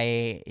I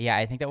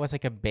think that was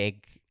like a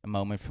big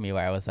moment for me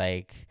where I was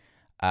like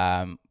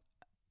I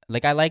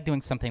like doing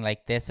something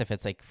like this if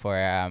it's like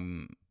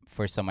for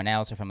someone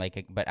else or from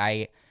like but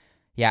I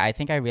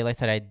think I realized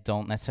that I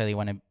don't necessarily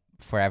want to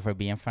forever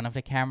be in front of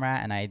the camera,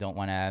 and I don't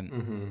want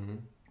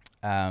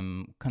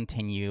to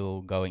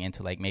continue going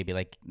into like maybe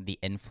like the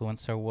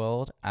influencer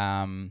world.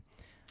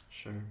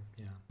 Sure,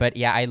 yeah. But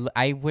yeah,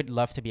 I would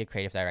love to be a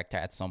creative director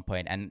at some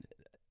point, and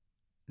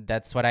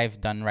that's what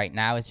I've done right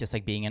now, is just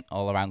like being an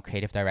all-around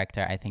creative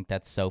director. I think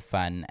that's so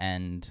fun,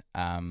 and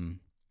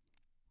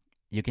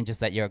you can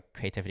just let your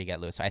creativity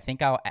get loose. So I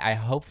think I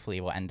hopefully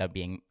will end up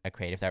being a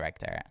creative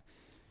director.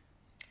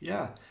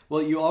 Yeah.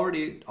 Well, you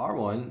already are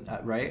one,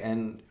 right?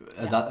 And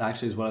that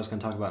actually is what I was going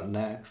to talk about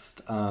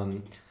next.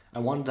 I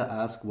wanted to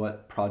ask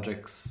what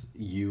projects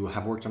you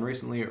have worked on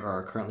recently or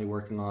are currently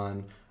working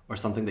on, or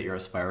something that you're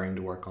aspiring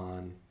to work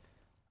on.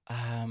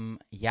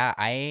 Yeah,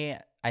 I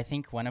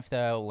think one of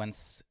the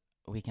ones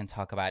we can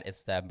talk about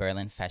is the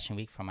Berlin Fashion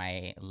Week for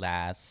my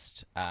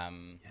last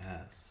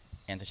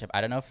internship.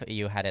 I don't know if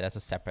you had it as a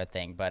separate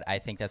thing, but I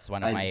think that's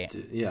one of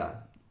yeah.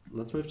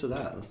 Let's move to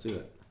that. Let's do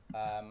it.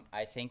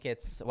 I think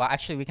it's, well,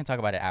 actually we can talk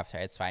about it after.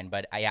 It's fine.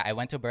 But I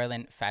went to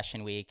Berlin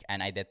Fashion Week,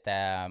 and I did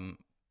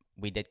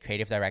we did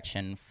creative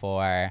direction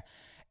for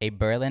a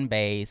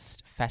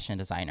Berlin-based fashion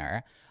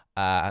designer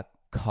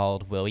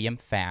called William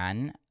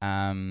Fan.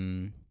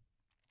 And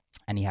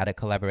he had a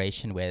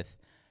collaboration with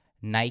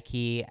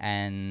Nike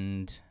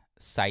and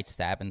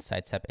Sidestep, and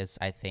Sidestep is,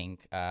 I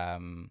think,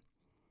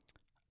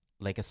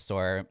 like a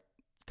store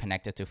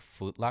connected to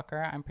Foot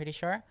Locker, I'm pretty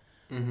sure.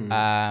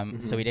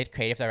 So we did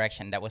creative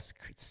direction. That was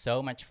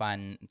so much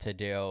fun to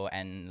do,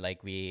 and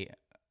like we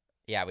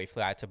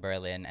flew out to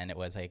Berlin, and it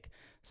was like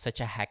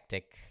such a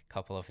hectic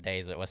couple of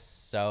days, but it was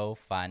so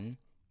fun.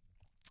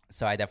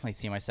 So I definitely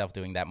see myself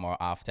doing that more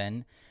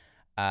often.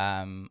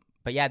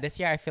 But yeah, this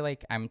year I feel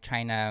like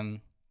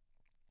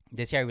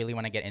this year I really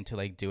want to get into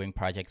like doing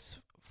projects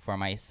for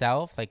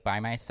myself, like by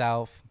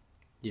myself.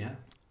 Yeah.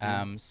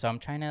 So I'm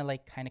trying to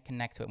like kind of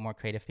connect with more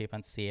creative people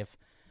and see if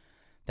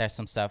there's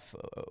some stuff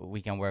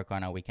we can work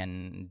on or we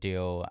can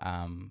do.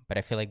 But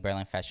I feel like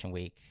Berlin Fashion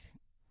Week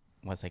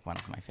was like one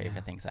of my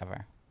favorite things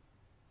ever.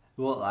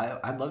 Well,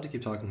 I'd love to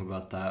keep talking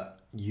about that.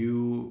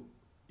 You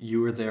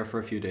were there for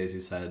a few days, you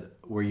said.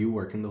 Were you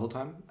working the whole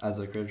time as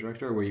a creative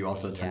director, or were you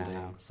also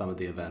attending some of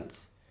the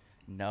events?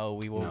 No,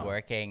 we were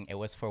working. It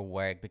was for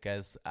work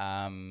because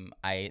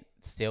I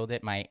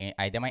did my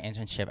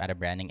internship at a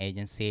branding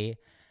agency,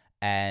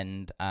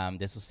 and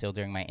this was still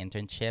during my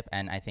internship,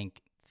 and I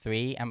think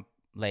 3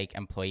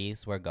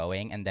 employees were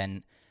going, and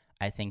then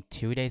I think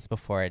 2 days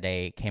before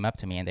they came up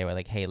to me and they were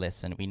like, "Hey,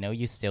 listen, we know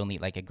you still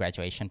need like a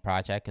graduation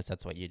project because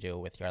that's what you do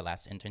with your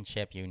last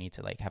internship. You need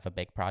to like have a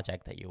big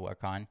project that you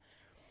work on.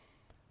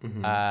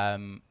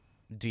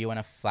 Do you want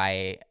to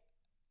fly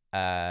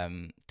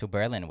to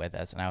Berlin with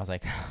us?" And I was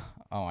like,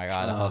 "Oh my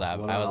god, hold up!"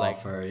 I was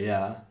offer,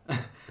 yeah.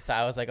 So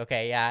I was like,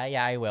 "Okay,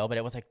 yeah, I will." But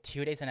it was like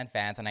 2 days in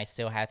advance, and I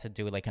still had to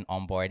do like an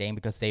onboarding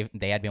because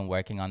they had been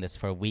working on this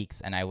for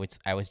weeks, and I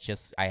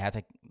had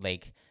to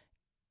like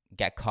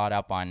get caught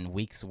up on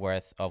weeks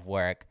worth of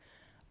work.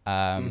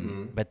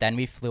 But then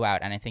we flew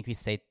out, and I think we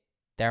stayed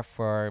there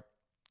for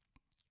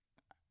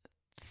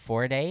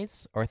 4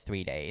 days or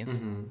 3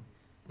 days.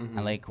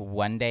 And like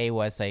one day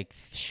was like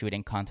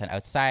shooting content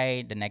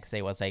outside. The next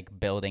day was like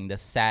building the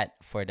set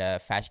for the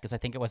fashion, because I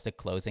think it was the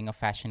closing of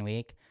Fashion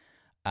Week.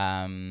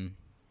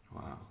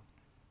 Wow.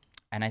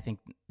 And I think,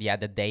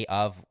 the day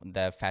of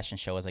the fashion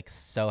show was like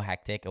so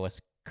hectic. It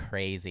was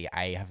crazy.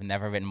 I have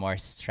never been more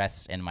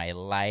stressed in my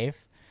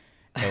life.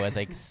 It was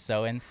like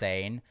so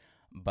insane,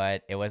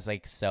 but it was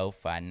like so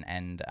fun.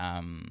 And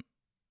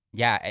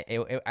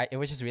it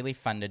was just really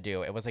fun to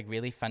do. It was like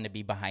really fun to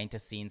be behind the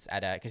scenes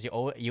because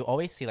you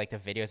always see like the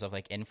videos of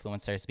like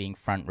influencers being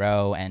front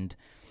row and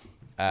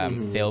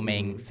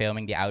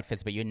filming the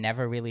outfits, but you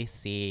never really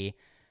see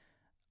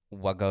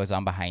what goes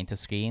on behind the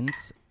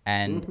screens.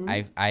 And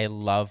Mm-hmm. I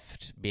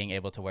loved being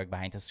able to work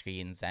behind the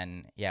screens,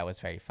 and yeah, it was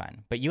very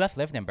fun. But you have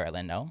lived in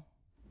Berlin, no?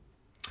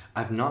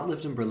 I've not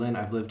lived in Berlin.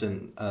 I've lived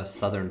in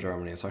southern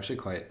Germany. It's actually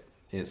quite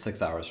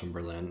 6 hours from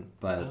Berlin. Oh,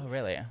 But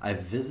really? I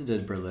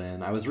visited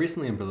Berlin. I was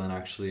recently in Berlin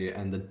actually,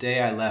 and the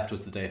day I left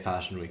was the day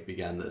Fashion Week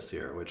began this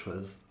year, which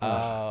was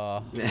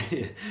Oh,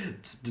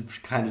 it's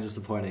kind of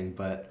disappointing.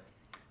 But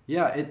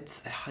yeah, it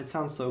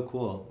sounds so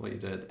cool what you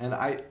did, and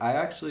I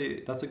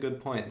actually that's a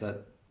good point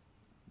that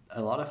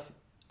a lot of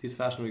these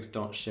fashion weeks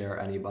don't share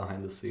any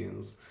behind the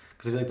scenes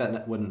because I feel like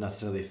that wouldn't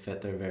necessarily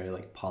fit their very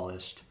like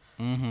polished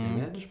mm-hmm.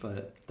 image,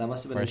 but that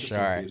must have been For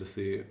interesting for sure. you to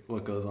see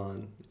what goes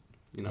on,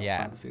 Yeah.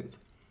 behind the scenes.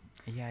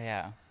 Yeah,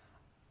 yeah.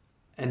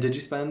 And did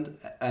you spend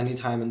any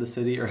time in the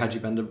city, or had you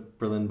been to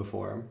Berlin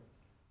before?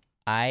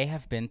 I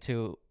have been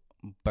to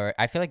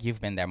I feel like you've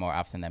been there more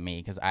often than me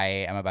because I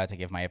am about to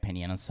give my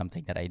opinion on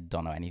something that I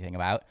don't know anything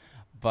about.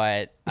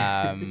 But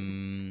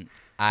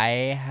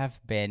I have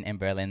been in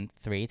Berlin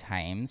 3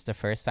 times. The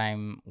first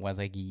time was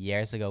like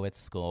years ago with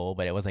school,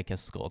 but it was like a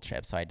school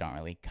trip, so I don't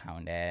really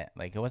count it.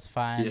 Like it was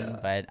fun, Yeah.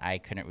 but I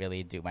couldn't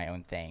really do my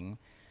own thing.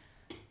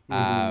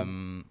 Mm-hmm.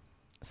 Um,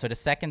 so the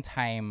second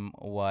time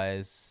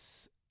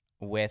was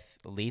with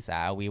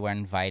Lisa. We were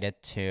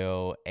invited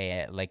to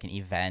a like an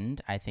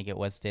event. I think it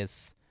was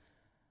this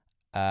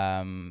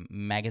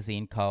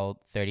magazine called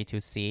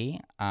 32C.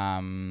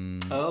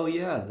 Oh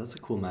yeah, that's a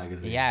cool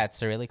magazine. Yeah,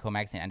 it's a really cool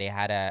magazine, and they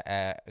had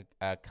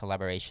a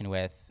collaboration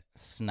with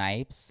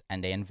Snipes,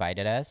 and they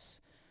invited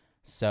us.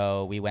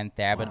 So we went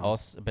there, Wow.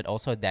 but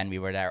also then we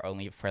were there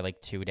only for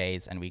like 2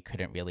 days, and we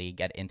couldn't really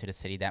get into the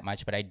city that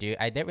much. But I did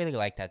really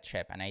like that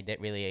trip, and I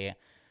did really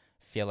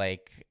feel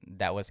like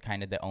that was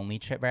kind of the only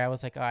trip where I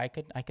was like, oh, I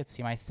could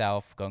see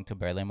myself going to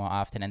Berlin more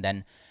often. And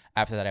then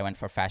after that, I went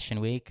for Fashion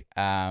Week,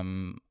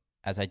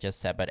 as I just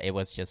said, but it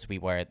was just we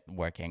were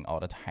working all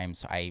the time,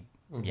 so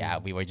Mm-hmm. yeah,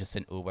 we were just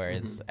in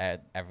Ubers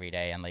Mm-hmm. every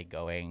day and like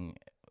going.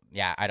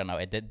 Yeah, I don't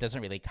know.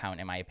 Doesn't really count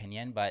in my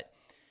opinion, but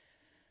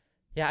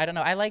yeah, I don't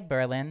know. I like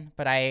Berlin,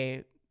 but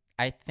I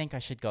think I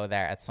should go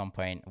there at some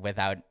point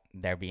without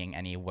there being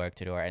any work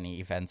to do or any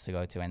events to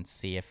go to and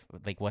see if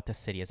like what the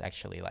city is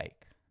actually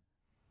like.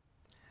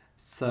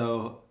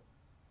 So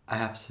I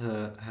have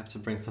to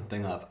bring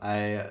something up.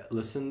 I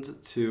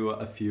listened to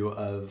a few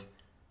of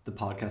the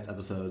podcast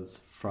episodes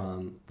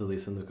from the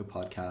Lisa and Luca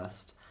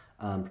podcast,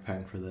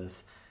 preparing for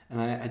this,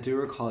 and I do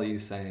recall you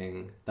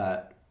saying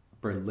that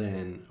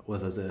Berlin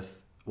was as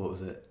if what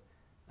was it?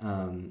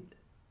 Um,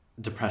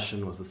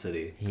 Depression was the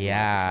city in one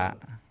Yeah,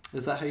 episode.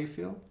 Is that how you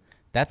feel?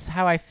 that's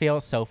how I feel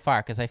so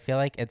far because I feel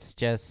like it's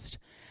just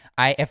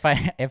I if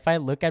I if I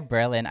look at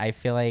Berlin, I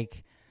feel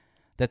like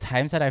the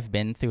times that I've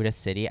been through the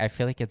city, I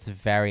feel like it's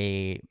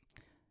very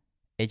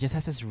it just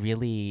has this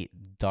really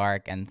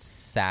dark and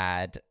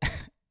sad.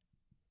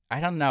 I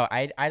don't know.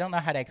 I don't know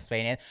how to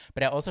explain it,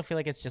 but I also feel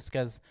like it's just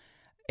because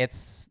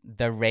it's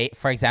the rave.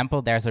 For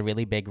example, there's a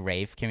really big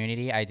rave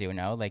community. I do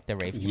know, like the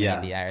rave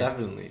community Yeah, there is,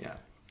 definitely. Yeah.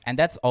 and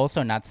that's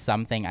also not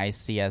something I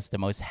see as the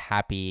most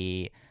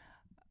happy,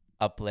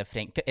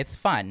 uplifting. It's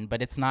fun,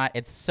 but it's not.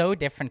 It's so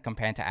different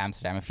compared to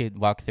Amsterdam. If you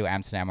walk through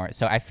Amsterdam, or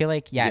so, I feel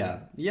like Yeah.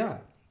 Yeah.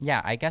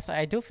 yeah. I guess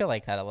I do feel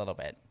like that a little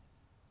bit.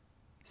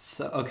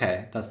 So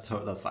okay, that's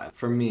fine.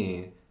 For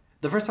me,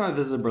 the first time I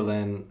visited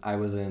Berlin, I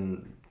was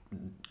in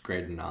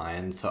grade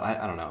 9, so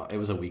I don't know. It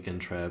was a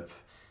weekend trip,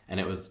 and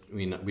it was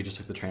we just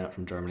took the train up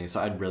from Germany, so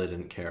I really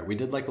didn't care. We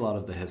did like a lot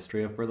of the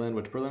history of Berlin,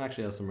 which Berlin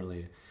actually has some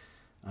really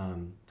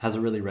has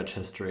a really rich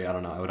history. I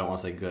don't know. I don't want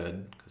to say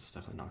good because it's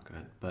definitely not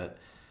good, but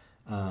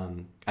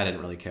I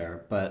didn't really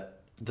care.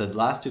 But the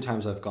last 2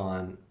 times I've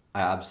gone,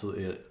 I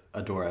absolutely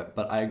adore it.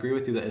 But I agree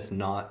with you that it's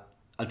not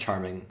a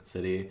charming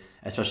city,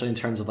 especially in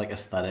terms of like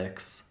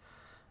aesthetics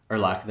or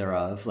lack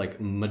thereof. Like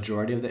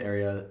majority of the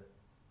area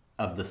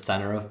of the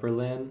center of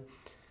Berlin,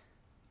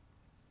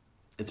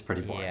 it's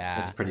pretty boring.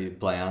 It's Yeah, pretty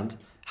bland.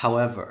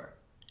 However,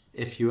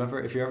 if you're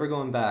ever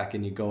going back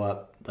and you go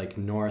up like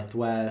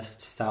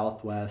northwest,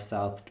 southwest,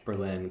 South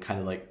Berlin, kind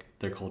of like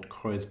they're called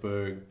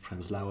Kreuzberg,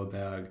 Prenzlauer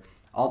Berg,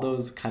 all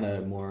those kind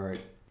of more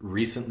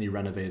recently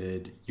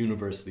renovated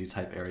university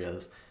type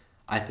areas,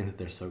 I think that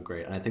they're so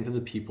great, and I think that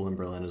the people in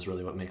Berlin is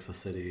really what makes the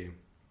city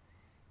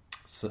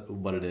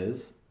what it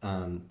is.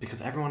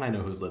 Because everyone I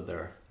know who's lived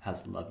there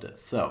has loved it.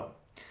 So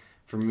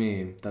for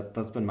me, that's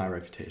been my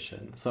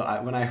reputation. So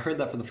when I heard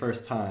that for the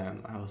first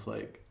time, I was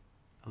like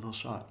a little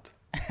shocked.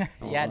 I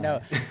won't yeah.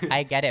 No, lie.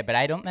 I get it, but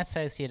I don't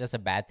necessarily see it as a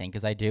bad thing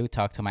because I do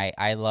talk to my.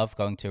 I love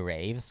going to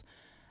raves,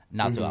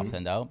 not too Mm-hmm.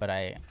 often though, but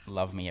I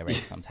love me a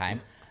rave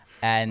sometime.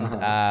 And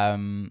Uh-huh.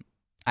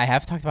 I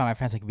have talked about my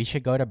friends like we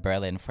should go to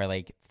Berlin for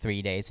like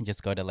 3 days and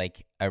just go to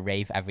like a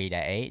rave every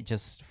day,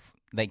 just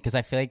like because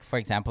I feel like for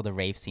example the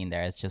rave scene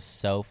there is just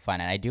so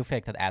fun, and I do feel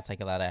like that adds like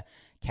a lot of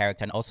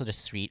character, and also the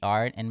street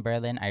art in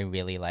Berlin I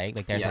really like.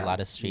 Like there's a Yeah. lot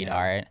of street Yeah.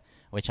 art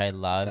which I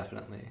love,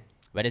 Definitely.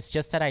 but it's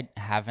just that I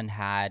haven't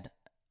had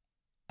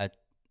a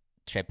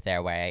trip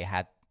there where I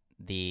had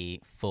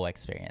the full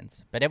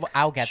experience. But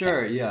I'll get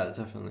Sure. there. Yeah.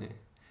 Definitely.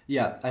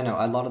 Yeah, I know.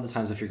 A lot of the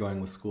times, if you're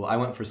going with school, I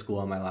went for school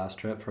on my last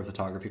trip for a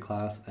photography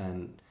class, and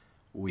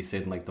we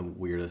stayed in like the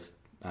weirdest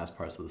ass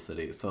parts of the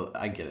city. So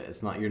I get it.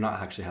 It's not, you're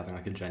not actually having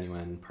like a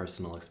genuine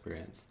personal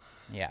experience.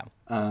 Yeah.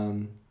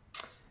 Um,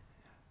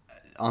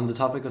 on the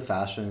topic of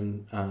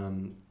fashion,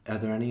 are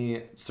there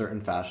any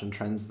certain fashion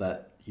trends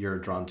that you're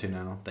drawn to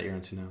now, that you're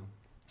into now?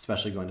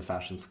 Especially going to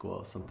fashion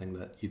school, something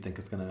that you think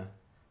is gonna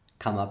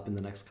come up in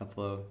the next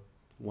couple of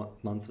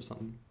months or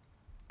something?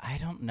 I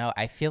don't know.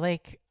 I feel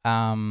like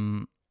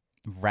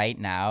right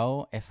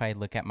now, if I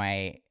look at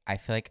I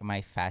feel like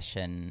my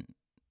fashion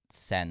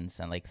sense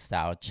and like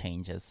style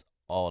changes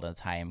all the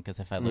time. Because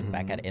if I look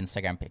back Mm-hmm. at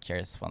Instagram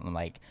pictures from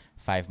like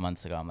 5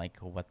 months ago, I'm like,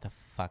 what the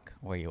fuck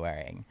were you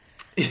wearing?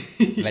 But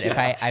if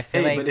Yeah. I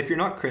feel Hey, like, but if you're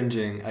not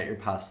cringing at your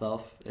past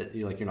self,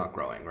 you're not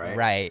growing, right?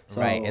 right,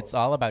 right, it's So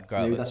all about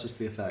maybe growth. that's just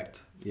the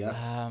effect.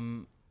 Yeah.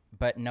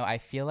 But no, I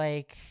feel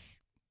like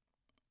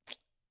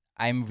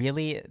I'm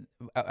really,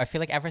 I feel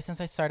like ever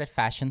since I started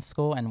fashion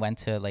school and went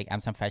to like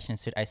Amsterdam Fashion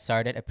Institute, I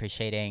started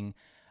appreciating,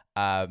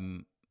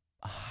 um,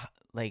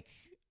 like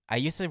I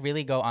used to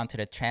really go onto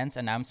the trends,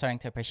 and now I'm starting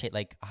to appreciate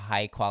like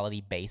high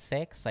quality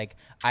basics. Like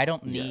I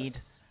don't need,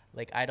 Yes.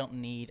 I don't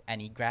need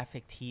any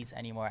graphic tees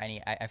anymore.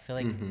 I feel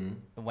like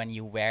Mm-hmm. when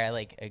you wear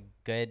like a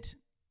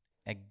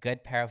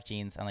good pair of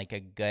jeans and like a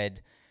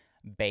good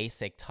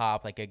basic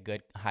top, like a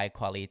good high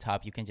quality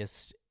top, you can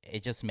just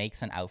it just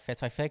makes an outfit.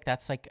 So I feel like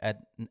that's like a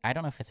I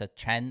don't know if it's a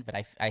trend, but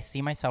I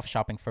see myself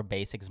shopping for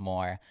basics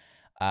more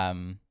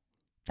um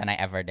than I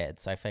ever did.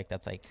 So I feel like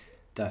that's like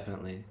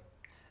Definitely.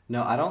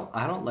 No, I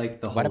don't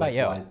like the what whole about like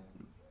you?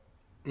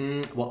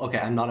 wide. Well, okay,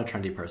 I'm not a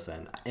trendy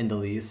person in the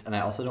least, and I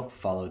also don't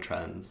follow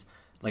trends.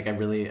 Like,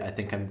 I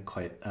think I'm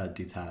quite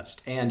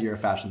detached. And you're a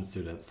fashion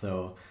student,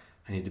 so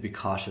I need to be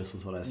cautious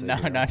with what I say No,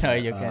 here. no, no,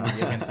 But you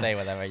can say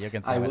whatever. You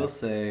can say I will whatever.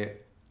 say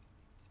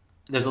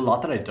there's a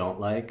lot that I don't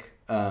like.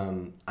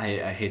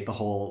 I hate the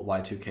whole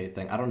Y2K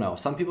thing. I don't know.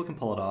 Some people can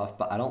pull it off,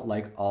 but I don't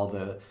like all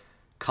the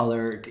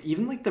color,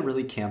 even like the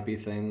really campy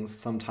things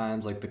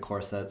sometimes, like the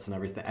corsets and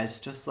everything. It's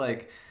just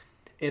like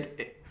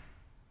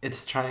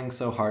it's trying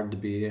so hard to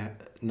be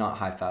not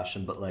high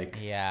fashion, but like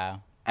Yeah.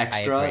 I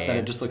extra that agree.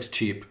 it just looks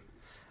cheap.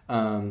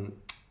 Um,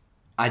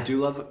 I do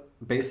love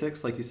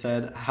basics, like you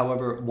said.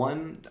 However,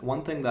 one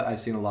thing that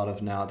I've seen a lot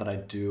of now that I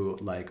do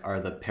like are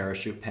the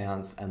parachute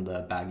pants and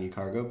the baggy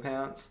cargo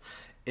pants.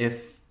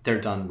 If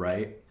they're done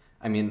right,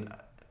 I mean,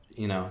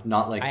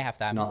 I have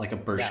that. not like a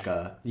Yeah.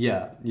 Bershka.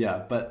 Yeah,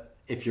 yeah. But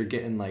if you're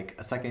getting like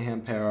a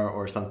secondhand pair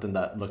or something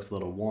that looks a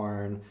little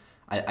worn,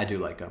 I do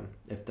like them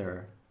if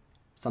they're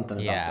something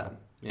about Yeah. them.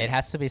 It Yeah,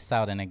 has to be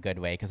styled in a good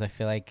way because I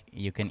feel like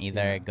you can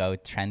either yeah, go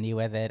trendy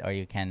with it or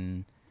you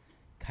can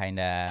kind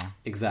of.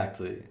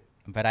 exactly.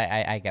 But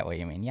I get what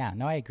you mean. Yeah.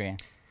 No, I agree.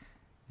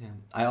 Yeah.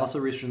 I also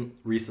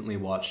recently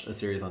watched a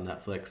series on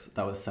Netflix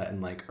that was set in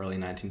like early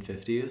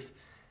 1950s,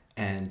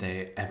 and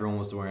everyone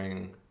was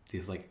wearing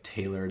these like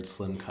tailored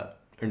slim cut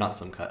or not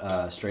slim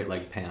cut straight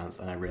leg pants,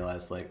 and I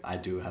realized like I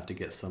do have to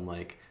get some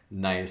like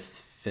nice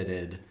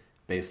fitted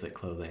basic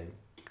clothing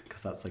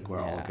because that's like where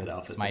all Yeah. good It's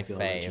outfits I my feel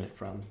fave. originate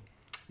from.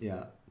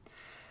 Yeah.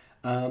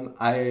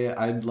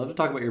 I'd love to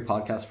talk about your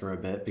podcast for a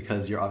bit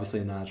because you're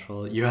obviously a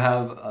natural. You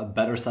have a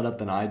better setup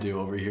than I do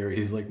over here.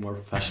 He's like more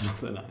professional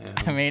than I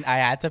I am. mean, I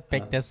had to Uh,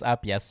 pick this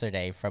up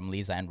yesterday from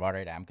Lisa in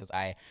Rotterdam because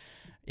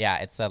yeah,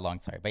 it's a long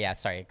story. But yeah,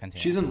 sorry,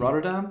 continue. she's in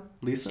Rotterdam,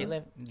 She Lisa.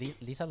 live.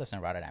 Lisa lives in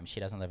Rotterdam. She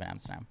doesn't live in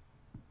Amsterdam.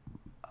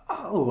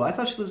 Oh, I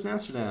thought she lives in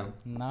Amsterdam.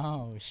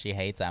 No, she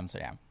hates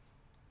Amsterdam.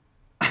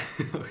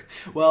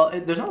 Well,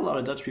 there's not a lot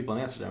of Dutch people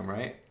in Amsterdam,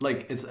 right?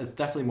 Like, it's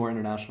definitely more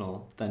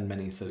international than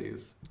many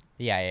cities.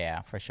 Yeah, yeah,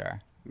 yeah, for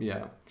sure.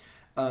 Yeah.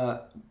 Uh,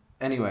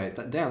 anyway,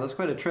 damn, that's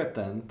quite a trip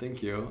then.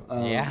 Thank you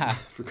Yeah.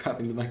 for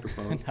grabbing the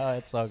microphone. No,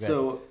 it's so good.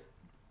 So,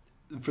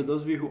 for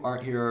those of you who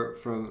aren't here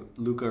from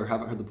Luca or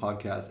haven't heard the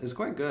podcast, it's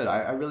quite good.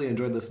 I really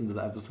enjoyed listening to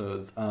the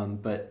episodes.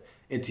 But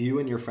it's you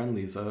and your friend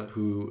Lisa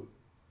who,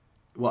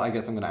 well, I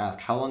guess I'm going to ask,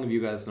 how long have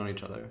you guys known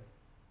each other?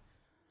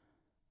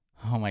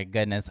 Oh my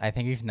goodness. I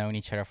think we've known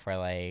each other for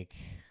like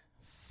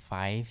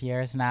 5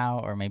 years now,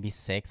 or maybe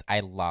 6.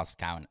 I lost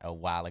count a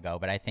while ago,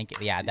 but I think,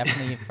 yeah,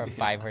 definitely for Yeah.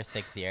 5 or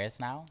 6 years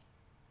now.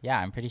 Yeah,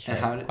 I'm pretty And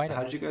sure. Quite a.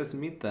 how did you guys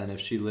meet then? If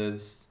she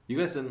lives, you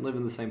guys didn't live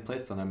in the same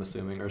place then, I'm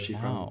assuming, or is she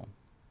from? No.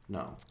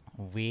 No.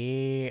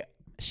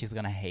 She's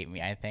gonna hate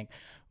me, I think.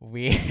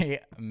 We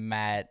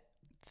met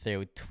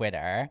through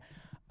Twitter.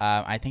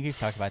 I think we've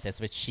talked about this,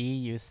 but she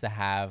used to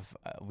have,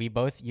 we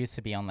both used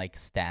to be on like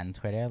Stan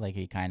Twitter. Like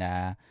we kind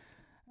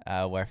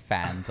of were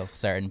fans of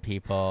certain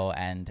people,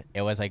 and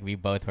it was like we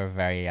both were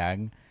very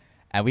young.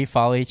 And we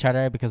follow each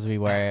other because we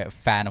were a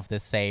fan of the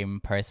same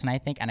person, I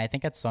think. And I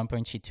think at some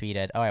point she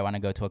tweeted, "Oh, I want to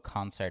go to a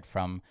concert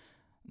from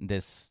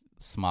this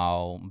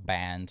small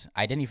band."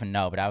 I didn't even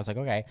know, but I was like,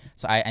 okay.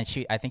 So I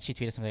think she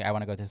tweeted something, "I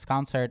want to go to this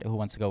concert. Who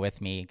wants to go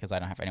with me? Because I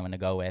don't have anyone to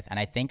go with." And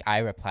I think I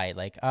replied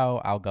like, "Oh,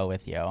 I'll go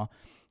with you."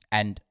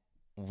 And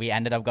we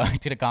ended up going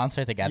to the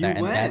concert together. You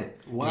And that,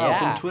 went. Wow,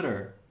 from yeah,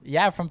 Twitter.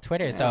 yeah, from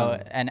Twitter. So,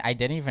 Damn. and I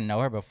didn't even know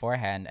her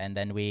beforehand. And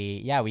then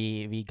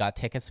we got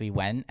tickets. We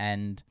went,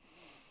 and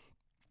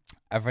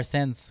ever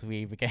since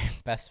we became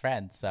best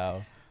friends.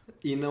 So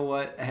You know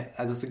what?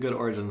 That's a good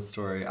origin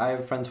story. I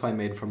have friends who I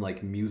made from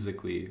like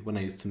Musically when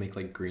I used to make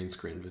like green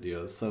screen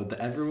videos. So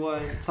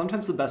everyone,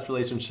 sometimes the best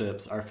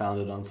relationships are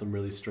founded on some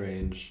really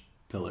strange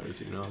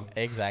pillars, you know?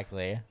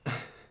 exactly.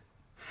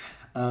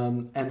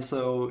 And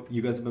so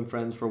you guys have been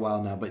friends for a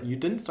while now, but you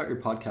didn't start your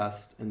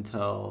podcast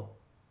until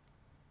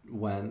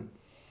when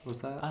was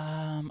that?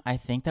 I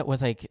think that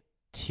was like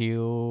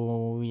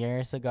 2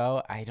 years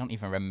ago. I don't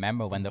even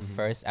remember when the Mm-hmm.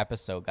 first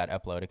episode got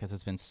uploaded because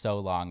it's been so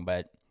long,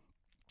 but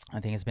I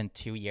think it's been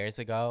 2 years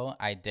ago.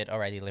 I did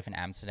already live in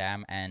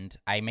Amsterdam, and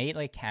I made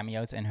like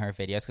cameos in her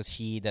videos because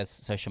she does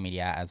social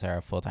media as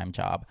her full-time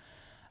job.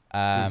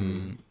 Mm-hmm.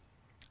 Um,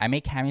 I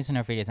made cameos in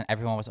her videos, and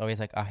everyone was always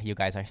like, "Oh, you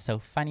guys are so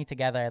funny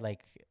together.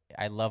 Like,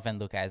 I love and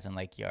look as in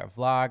like your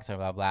vlogs or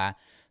blah blah."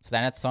 So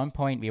then at some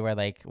point we were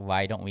like,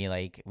 "Why don't we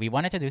like?" We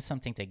wanted to do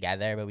something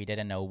together, but we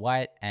didn't know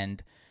what.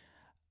 And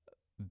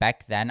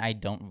back then, I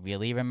don't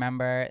really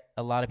remember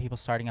a lot of people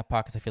starting a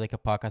podcast. I feel like a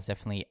podcast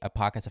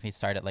definitely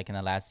started like in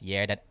the last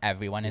year that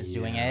everyone is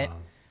doing it.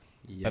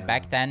 Yeah. But Yeah.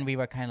 back then we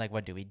were kind of like,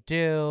 what do we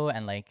do?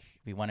 And like,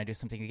 we want to do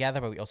something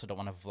together, but we also don't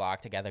want to vlog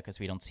together because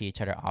we don't see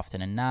each other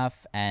often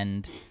enough.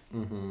 And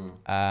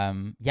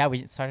Mm-hmm. yeah,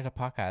 we started a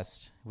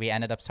podcast. We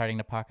ended up starting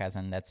the podcast,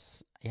 and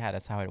that's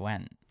how it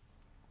went.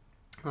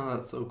 Oh,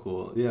 that's so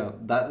cool. Yeah,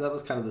 that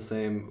was kind of the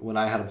same when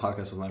I had a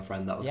podcast with my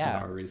friend. That was kind of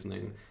Yeah. our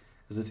reasoning,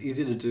 because it's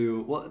easy to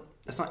do. Well,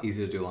 it's not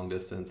easy to do long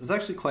distance. It's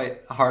actually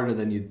quite harder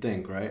than you'd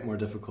think, right? More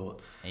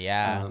difficult.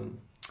 Yeah. Um,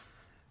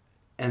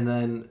 and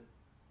then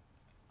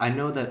I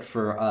know that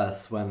for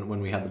us, when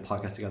we had the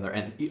podcast together,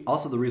 and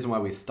also the reason why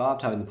we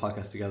stopped having the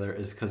podcast together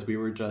is because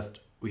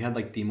we had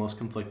like the most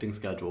conflicting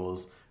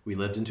schedules. We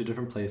lived in two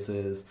different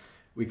places.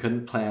 We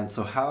couldn't plan.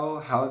 So how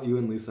have you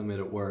and Lisa made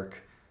it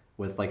work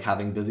with like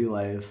having busy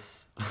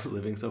lives,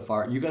 living so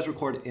far? You guys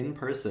record in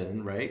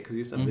person, right? Because you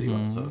used to have video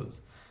Mm-hmm.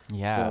 episodes.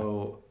 Yeah.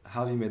 So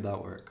how have you made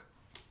that work?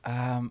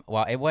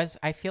 Well, it was,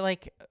 I feel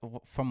like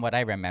from what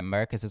I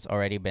remember, because it's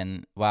already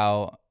been,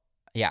 well,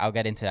 yeah, I'll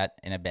get into that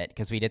in a bit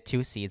because we did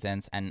 2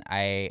 seasons, and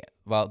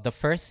well, the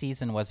first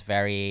season was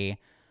very,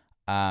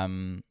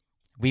 um,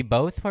 we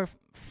both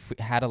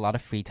had a lot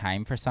of free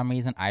time for some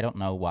reason. I don't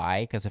know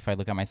why, because if I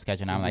look at my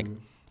schedule now, I'm like, Mm-hmm.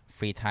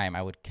 free time,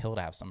 I would kill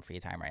to have some free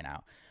time right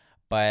now.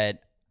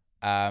 But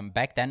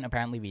back then,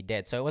 apparently we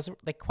did. So it was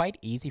like quite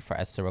easy for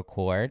us to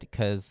record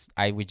because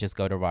I would just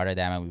go to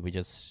Rotterdam and we would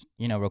just,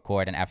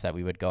 record. And after that,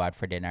 we would go out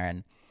for dinner.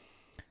 And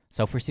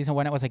so for season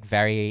one, it was like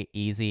very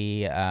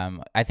easy.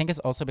 I think it's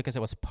also because it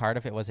was part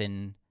of it was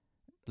in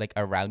like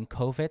around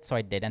COVID. So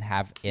I didn't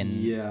have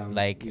in Yeah,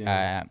 like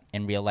yeah.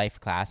 in real life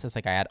classes,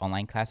 like I had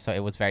online class. So it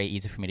was very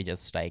easy for me to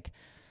just like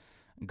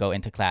go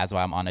into class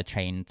while I'm on a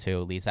train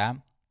to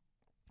Lisa.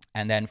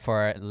 And then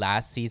for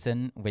last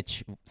season,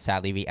 which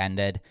sadly we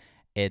ended,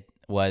 it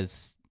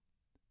was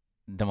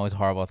the most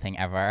horrible thing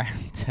ever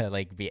to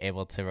like be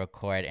able to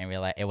record and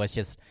realize it was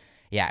just,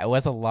 yeah, it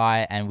was a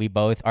lot. And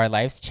our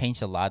lives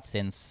changed a lot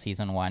since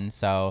season one.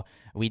 So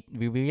we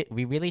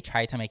really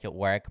tried to make it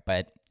work,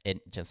 but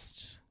it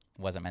just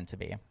wasn't meant to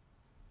be.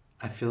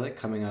 I feel like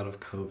coming out of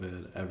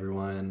COVID,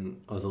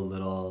 everyone was a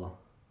little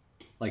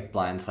like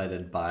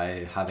blindsided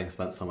by having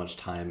spent so much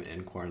time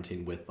in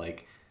quarantine with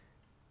like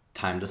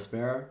time to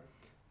spare,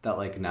 that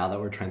like now that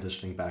we're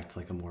transitioning back to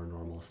like a more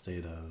normal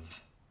state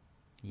of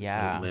like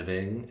Yeah.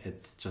 living,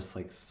 it's just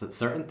like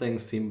certain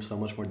things seem so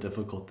much more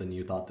difficult than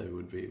you thought they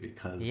would be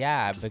because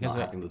Yeah. just Because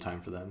not having the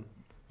time for them.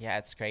 yeah,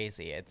 it's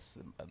crazy. It's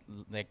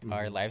like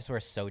our Hmm. lives were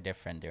so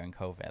different during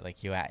COVID.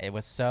 Like it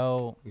was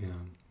so, Yeah.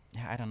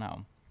 yeah, I don't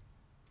know.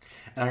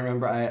 And I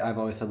remember I've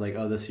always said like,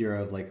 oh, this year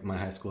of like my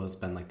high school has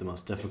been like the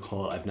most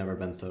difficult. I've never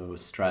been so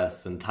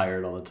stressed and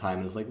tired all the time.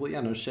 And it's like, well,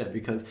 yeah, no shit,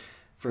 because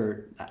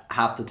for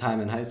half the time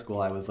in high school,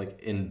 I was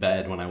like in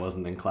bed when I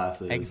wasn't in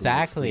classes and like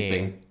Exactly.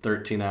 sleeping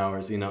 13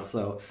 hours, you know?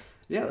 So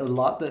yeah, a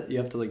lot that you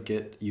have to like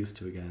get used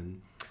to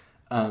again.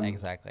 Um,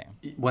 Exactly.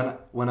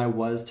 when I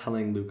was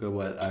telling Luca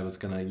what I was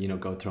gonna,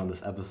 go through on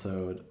this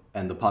episode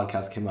and the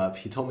podcast came up,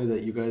 he told me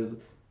that you guys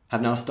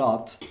have now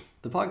stopped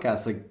the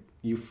podcast. Like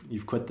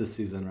you've quit this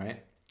season,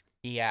 right?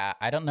 Yeah,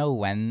 I don't know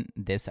when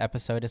this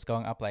episode is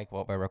going up, like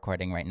what we're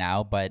recording right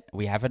now, but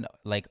we haven't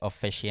like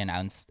officially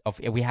announced.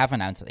 We have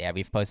announced it. Yeah,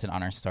 we've posted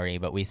on our story,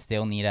 but we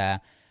still need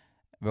to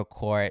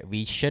record.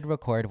 We should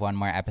record one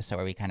more episode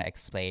where we kind of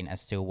explain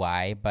as to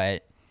why.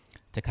 But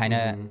to kind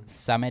of Mm-hmm.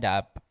 sum it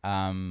up,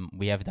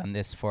 we have done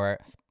this for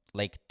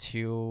like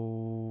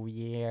 2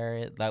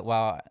 years. Like,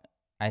 well,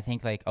 I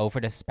think like over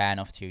the span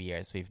of 2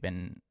 years, we've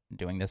been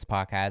doing this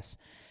podcast.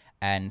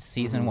 And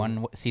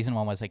Mm-hmm. season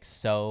one was like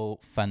so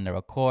fun to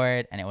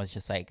record, and it was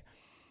just like,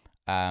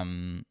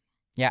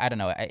 yeah, I don't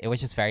know, it was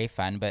just very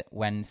fun. But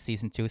when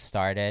season two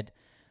started,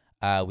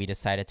 we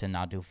decided to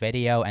not do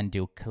video and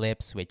do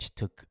clips, which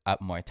took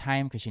up more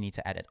time because you need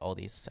to edit all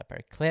these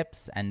separate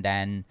clips. And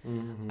then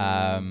Mm-hmm.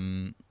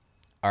 um,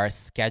 our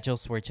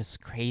schedules were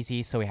just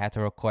crazy, so we had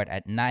to record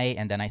at night,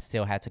 and then I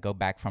still had to go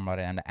back from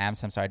Rotterdam to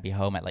Amsterdam, so I'd be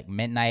home at like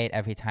midnight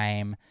every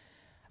time.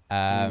 Um,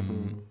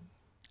 Mm-hmm.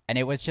 And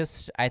it was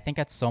just, I think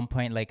at some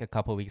point, like a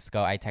couple weeks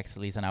ago, I texted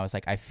Lisa and I was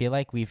like, I feel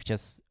like we've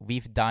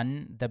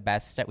done the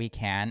best that we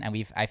can.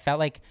 And I felt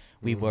like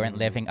we weren't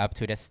living up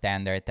to the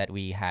standard that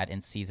we had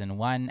in season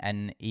 1.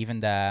 And even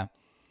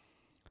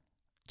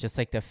just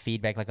like the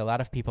feedback, like a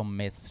lot of people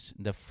missed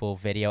the full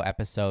video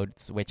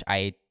episodes, which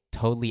I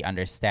totally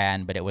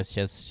understand, but it was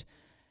just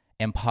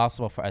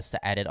impossible for us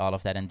to edit all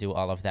of that and do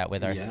all of that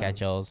with our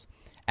schedules.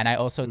 And I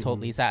also told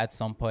Lisa at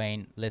some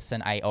point,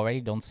 listen, I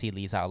already don't see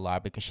Lisa a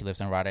lot because she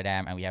lives in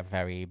Rotterdam and we have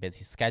very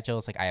busy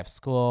schedules. Like I have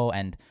school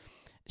and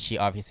she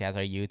obviously has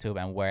her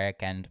YouTube and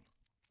work. And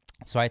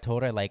so I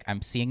told her, like,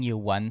 I'm seeing you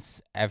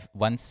once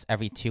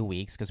every 2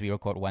 weeks, because we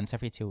record once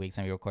every 2 weeks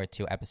and we record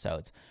 2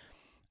 episodes.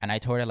 And I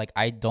told her, like,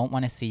 I don't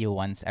want to see you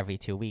once every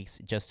 2 weeks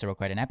just to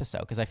record an episode,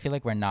 because I feel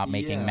like we're not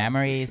making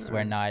memories. Sure.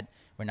 We're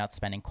not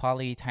spending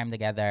quality time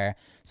together.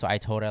 So I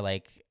told her,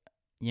 like,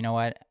 you know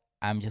what?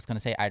 I'm just going to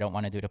say I don't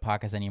want to do the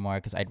podcast anymore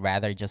because I'd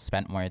rather just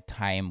spend more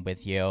time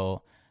with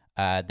you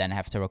than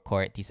have to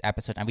record these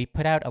episodes. And we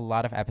put out a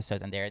lot of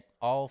episodes and they're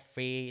all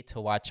free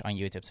to watch on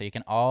YouTube. So you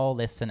can all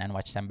listen and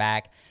watch them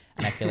back.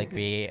 And I feel like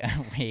we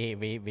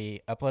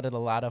uploaded a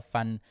lot of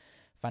fun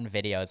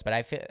videos, but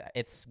I feel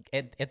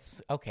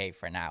it's okay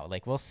for now.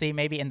 Like we'll see,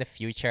 maybe in the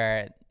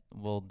future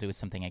we'll do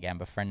something again.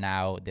 But for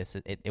now,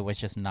 it was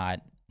just not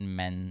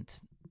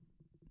meant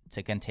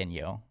to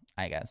continue,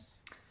 I guess.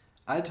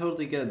 I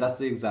totally get it. That's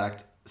the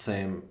exact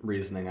same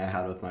reasoning I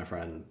had with my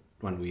friend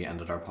when we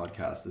ended our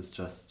podcast. It's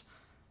just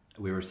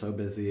we were so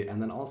busy,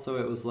 and then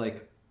also it was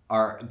like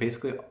our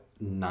basically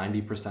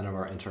 90% of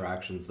our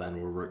interactions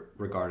then were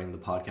regarding the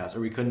podcast,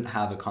 or we couldn't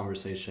have a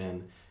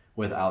conversation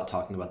without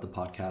talking about the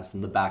podcast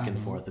and the back and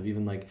forth of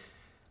even like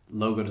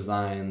logo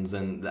designs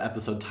and the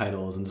episode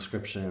titles and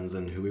descriptions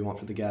and who we want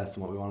for the guests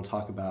and what we want to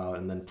talk about,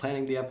 and then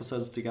planning the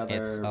episodes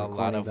together. It's a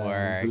lot of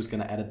work. Who's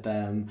going to edit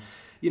them,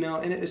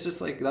 and it's just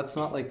like that's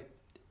not like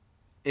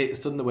it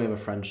stood in the way of a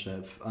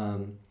friendship.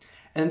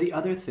 And the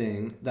other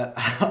thing that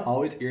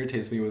always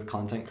irritates me with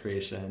content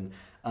creation,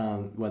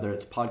 whether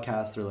it's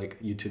podcasts or like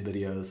YouTube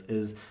videos,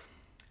 is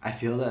I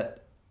feel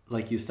that,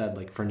 like you said,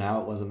 like for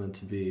now it wasn't meant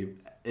to be.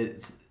 How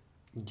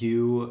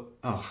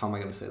am I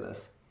going to say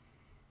this?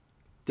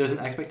 There's an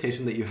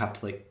expectation that you have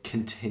to like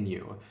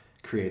continue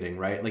creating,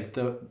 right? Like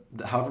the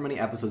however many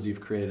episodes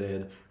you've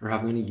created or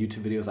however many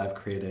YouTube videos I've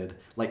created,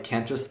 like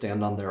can't just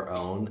stand on their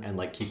own and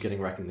like keep getting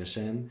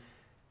recognition.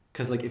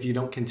 Because like if you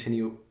don't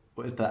continue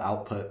with the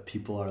output,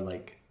 people are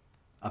like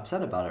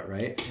upset about it,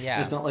 right?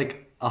 Yeah. It's not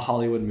like a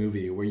Hollywood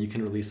movie where you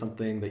can release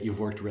something that you've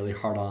worked really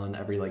hard on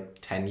every like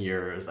 10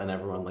 years and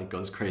everyone like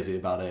goes crazy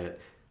about it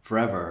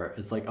forever.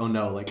 It's like, oh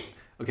no, like,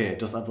 okay, I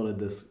just uploaded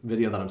this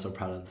video that I'm so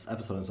proud of, this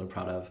episode I'm so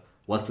proud of.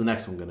 What's the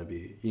next one going to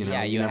be?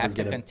 Yeah, you have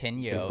to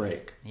continue. Get a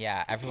break.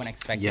 Yeah, everyone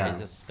expects you to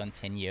just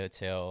continue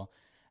to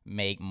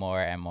make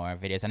more and more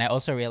videos. And I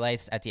also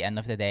realized at the end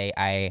of the day,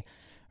 I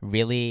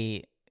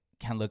really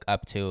can look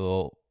up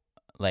to,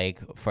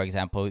 like, for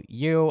example,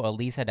 you or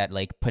Lisa that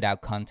like put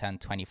out content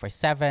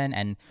 24/7,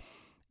 and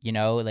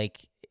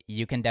like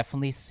you can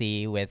definitely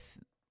see with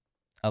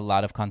a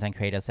lot of content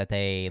creators that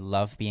they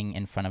love being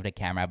in front of the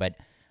camera. But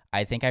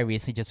I think I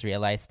recently just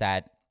realized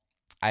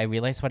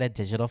what a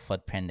digital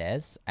footprint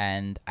is,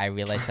 and I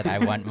realized that I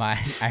want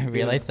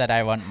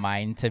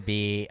mine to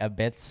be a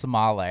bit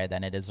smaller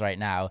than it is right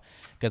now,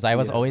 because I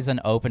was always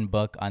an open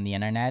book on the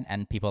internet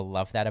and people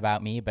love that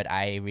about me. But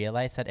I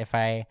realized that if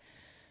I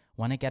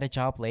want to get a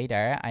job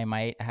later, I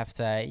might have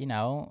to,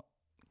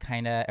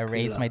 kind of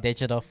erase my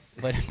digital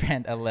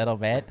footprint a little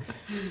bit.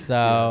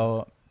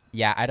 So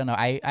yeah, I don't know.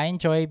 I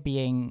enjoy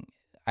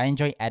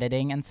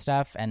editing and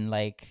stuff, and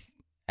like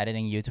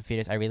editing YouTube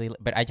videos.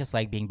 But I just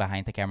like being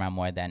behind the camera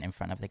more than in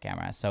front of the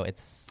camera. So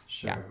it's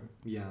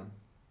yeah.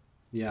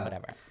 So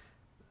whatever.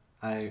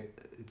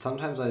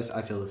 Sometimes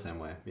I feel the same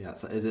way. Yeah.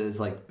 So it's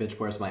like, bitch,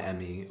 where's my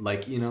Emmy?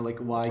 Like,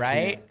 like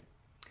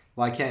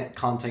why can't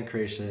content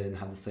creation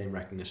have the same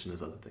recognition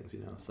as other things?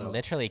 So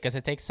literally, because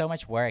it takes so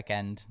much work,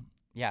 and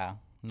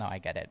no, I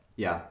get it.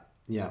 Yeah.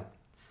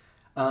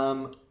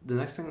 The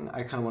next thing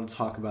I kind of want to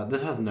talk about,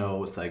 this has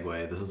no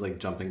segue. This is like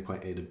jumping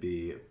point A to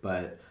B,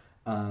 but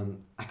I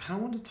kind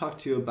of want to talk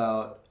to you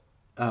about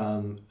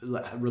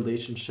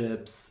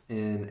relationships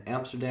in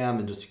Amsterdam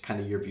and just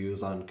kind of your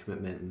views on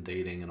commitment and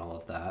dating and all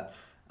of that.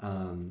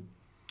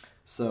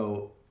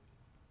 So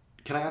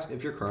can I ask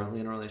if you're currently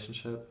in a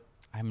relationship?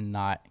 I'm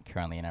not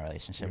currently in a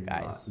relationship,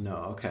 guys. No,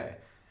 okay.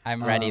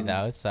 I'm ready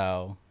though,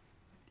 so.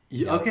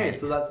 Yeah, okay,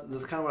 so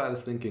that's kind of what I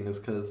was thinking, is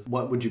because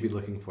what would you be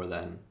looking for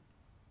then?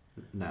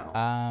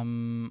 Now.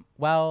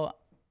 Well,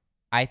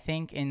 I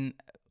feel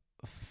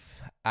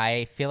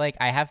like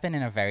I have been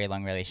in a very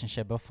long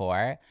relationship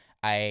before.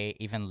 I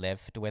even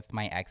lived with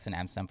my ex in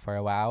Amsterdam for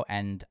a while,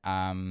 and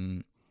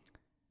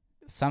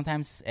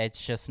sometimes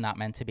it's just not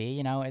meant to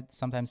be,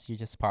 sometimes you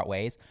just part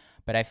ways.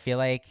 But I feel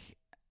like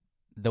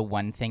the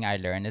one thing I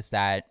learned is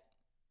that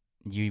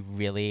you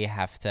really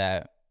have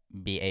to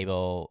be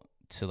able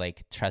to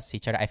like trust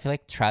each other. I feel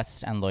like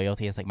trust and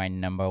loyalty is like my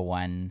number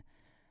one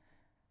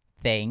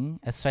thing,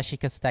 especially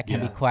because that can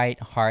be Yeah. quite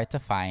hard to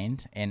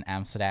find in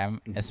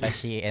Amsterdam,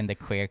 especially in the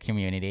queer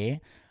community.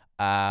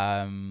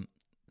 Um,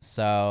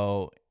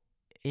 so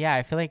yeah,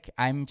 I feel like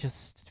I'm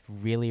just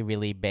really,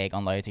 really big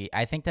on loyalty.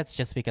 I think that's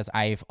just because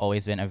I've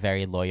always been a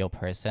very loyal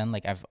person.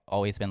 Like I've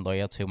always been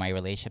loyal to my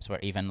relationships, or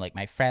even like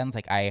my friends.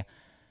 Like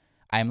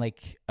I'm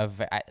like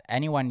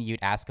anyone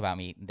you'd ask about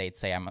me, they'd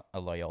say I'm a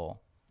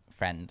loyal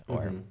friend.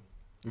 Or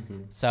Mm-hmm.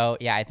 Mm-hmm. so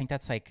yeah, I think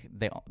that's like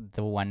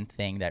the one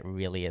thing that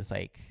really is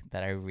like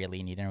that I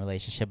really need in a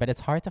relationship. But it's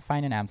hard to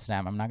find in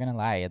Amsterdam. I'm not gonna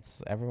lie.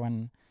 It's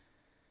everyone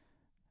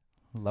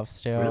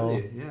loves to,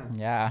 Really? Yeah.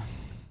 yeah.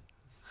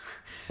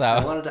 I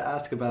So. wanted to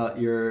ask about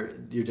your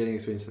dating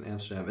experience in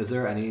Amsterdam. Is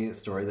there any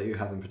story that you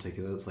have in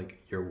particular that's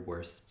like your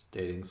worst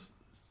dating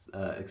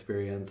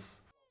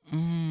experience?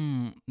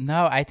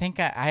 No, I think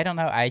I don't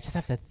know. I just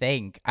have to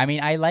think. I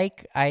mean,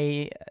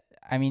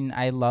 I mean,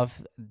 I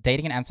love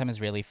dating in Amsterdam is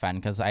really fun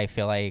because I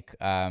feel like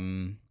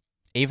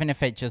even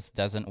if it just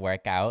doesn't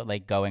work out,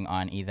 like going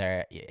on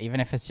either, even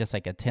if it's just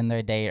like a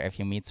Tinder date or if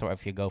you meet or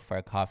if you go for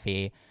a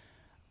coffee,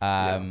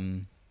 Yeah.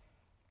 um,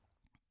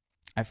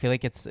 I feel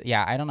like it's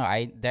yeah. I don't know.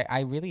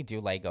 I really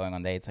do like going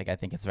on dates. Like I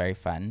think it's very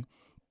fun.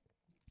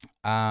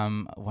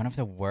 One of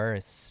the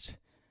worst.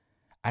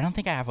 I don't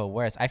think I have a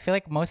worst. I feel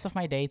like most of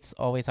my dates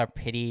always are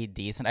pretty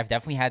decent. I've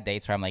definitely had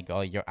dates where I'm like,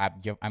 oh,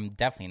 I'm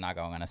definitely not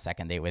going on a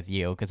second date with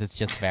you because it's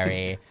just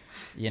very,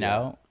 you Yeah.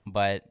 know.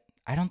 But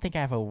I don't think I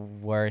have a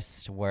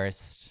worst.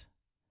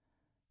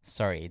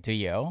 Sorry, do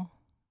you?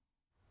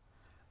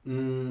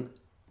 Mm,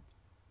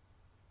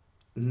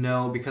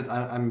 no, because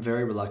I'm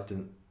very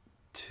reluctant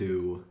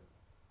to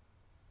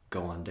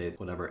go on dates,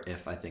 whatever,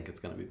 if I think it's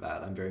going to be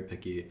bad. I'm very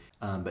picky.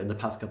 But in the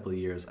past couple of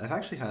years, I've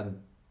actually had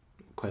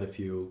quite a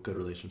few good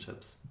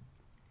relationships.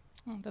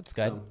 Oh, that's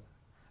good. So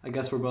I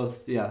guess we're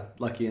both, yeah,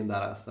 lucky in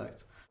that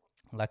aspect.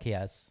 Lucky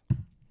us.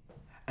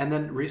 And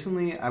then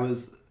recently, I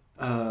was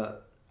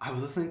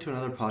listening to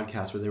another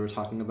podcast where they were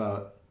talking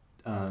about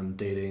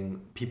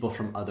dating people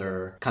from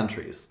other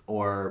countries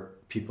or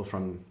people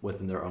from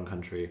within their own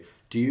country.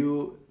 Do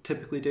you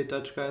typically date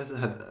Dutch guys?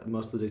 Have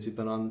most of the dates you've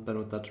been on been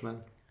with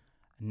Dutchmen?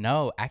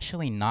 No,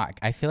 actually not.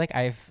 I feel like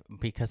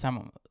because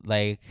I'm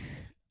like,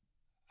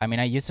 I mean,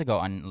 I used to go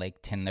on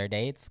like Tinder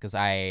dates because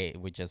I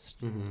would just,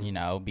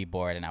 Mm-hmm. be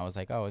bored and I was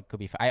like, oh, it could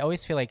be fun. I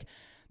always feel like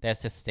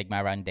there's this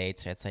stigma around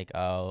dates where it's like,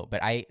 oh,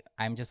 but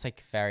I'm just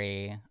like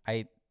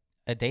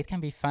a date can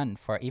be fun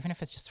for, even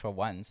if it's just for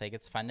once, like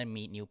it's fun to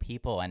meet new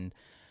people. And,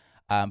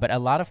 but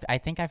I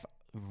think I've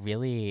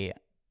really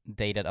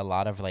dated a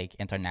lot of like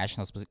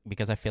internationals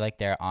because I feel like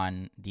they're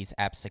on these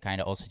apps to kind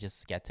of also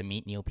just get to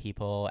meet new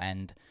people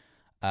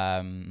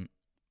um,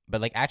 but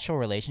like actual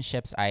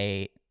relationships,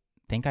 I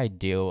think I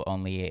did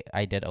only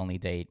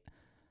date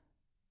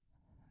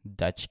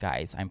Dutch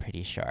guys. I'm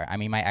pretty sure. I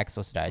mean, my ex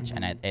was Dutch,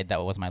 and Mm-hmm.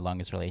 that was my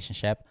longest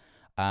relationship.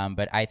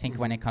 But I think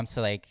when it Mm-hmm. comes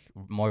to like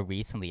more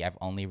recently, I've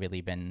only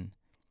really been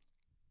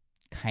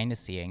kind of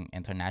seeing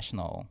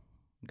international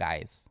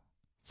guys.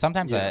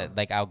 Sometimes, Yeah.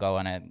 like I'll go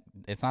on a.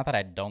 It's not that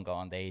I don't go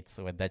on dates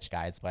with Dutch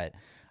guys, but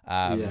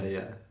Yeah, um,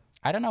 yeah.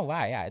 I don't know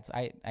why. Yeah,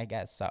 I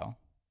guess so.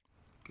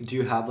 Do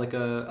you have like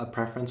a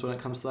preference when it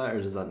comes to that, or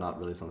is that not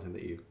really something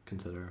that you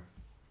consider?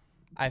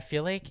 I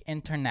feel like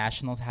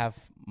internationals have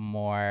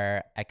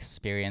more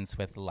experience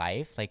with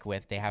life, like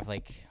they have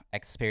like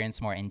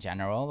experience more in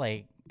general,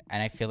 like,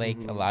 and I feel like a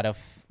Mm-hmm. lot of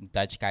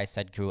Dutch guys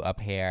that grew up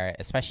here,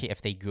 especially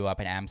if they grew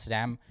up in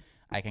Amsterdam,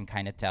 I can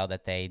kind of tell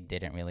that they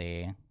didn't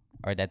really,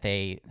 or that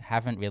they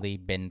haven't really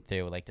been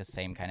through like the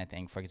same kind of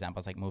thing. For example,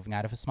 it's like moving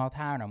out of a small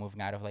town or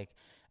moving out of like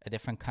a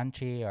different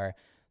country, or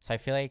so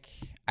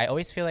I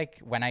always feel like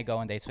when I go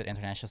on dates with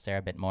internationals, they're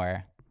a bit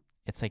more.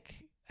 It's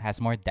like has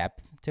more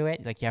depth to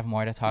it. Like you have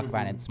more to talk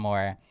about. And Mm-hmm. it's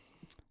more.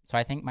 So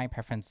I think my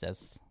preference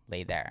is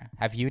lay there.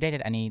 Have you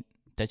dated any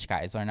Dutch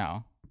guys or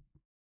no?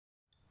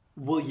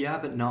 Well, yeah,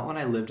 but not when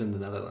I lived in the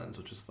Netherlands,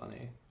 which is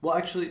funny. Well,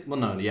 actually, well,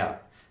 no, yeah.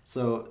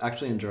 So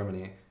actually in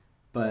Germany,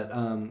 but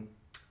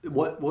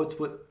what?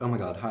 Oh my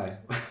God, hi.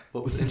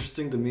 What was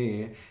interesting to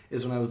me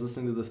is when I was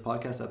listening to this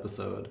podcast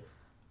episode,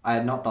 I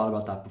had not thought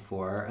about that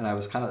before, and I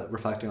was kind of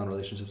reflecting on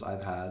relationships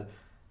I've had,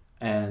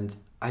 and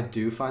I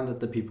do find that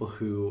the people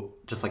who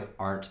just like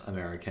aren't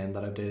American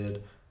that I've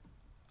dated,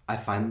 I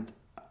find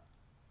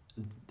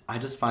I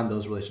just find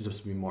those relationships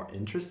to be more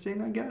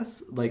interesting, I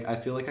guess. Like I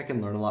feel like I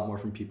can learn a lot more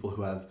from people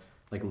who have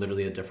like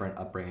literally a different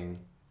upbringing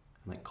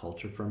and like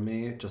culture from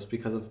me just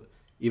because of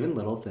even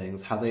little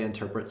things, how they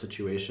interpret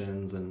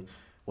situations and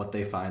what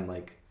they find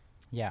like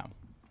Yeah.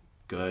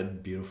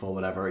 good, beautiful,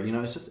 whatever.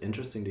 It's just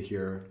interesting to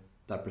hear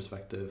that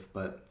perspective.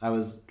 But I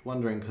was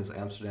wondering because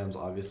Amsterdam's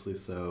obviously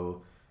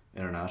so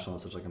international,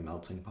 it's such like a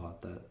melting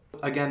pot that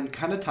again,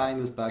 kind of tying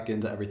this back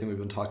into everything we've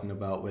been talking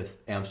about with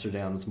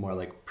Amsterdam's more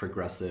like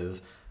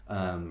progressive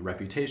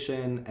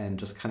reputation and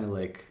just kind of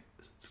like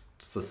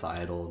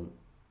societal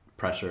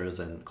pressures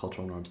and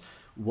cultural norms.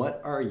 What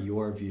are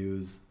your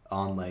views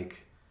on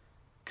like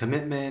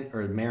commitment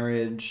or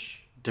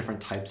marriage,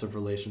 different types of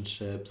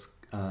relationships,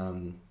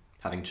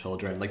 having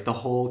children, like the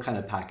whole kind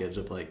of package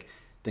of like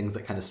things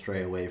that kind of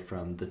stray away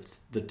from the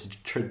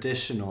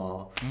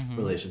traditional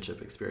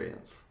relationship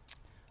experience?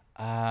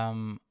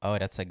 Oh,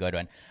 that's a good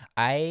one.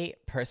 I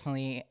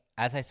personally,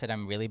 as I said,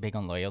 I'm really big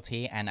on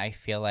loyalty, and I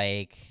feel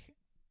like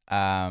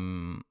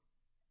um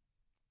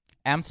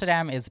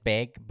Amsterdam is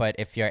big, but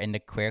if you're in the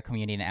queer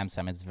community in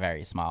Amsterdam, it's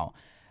very small.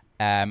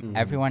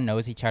 Everyone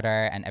knows each other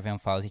and everyone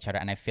follows each other,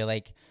 and I feel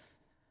like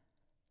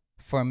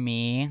for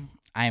me,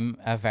 I'm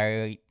a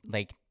very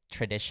like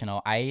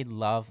traditional. I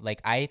love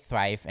like I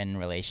thrive in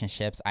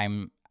relationships.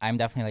 I'm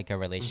definitely like a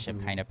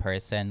relationship kind of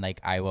person.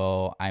 Like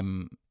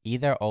I'm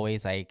either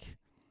always like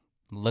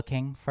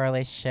looking for a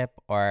relationship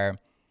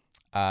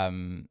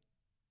um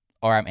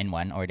or I'm in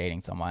one or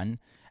dating someone.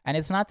 And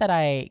it's not that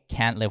I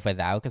can't live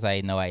without, because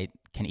I know I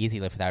can easily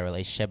live without a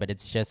relationship, but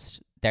it's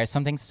just there's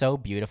something so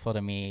beautiful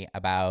to me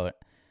about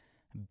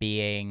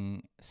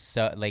being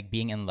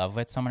in love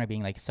with someone, or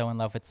being like so in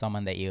love with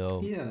someone that you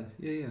Yeah,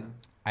 yeah, yeah.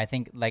 I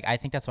think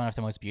that's one of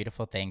the most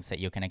beautiful things that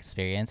you can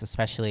experience,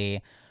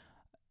 especially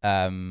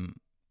um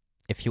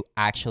if you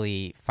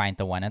actually find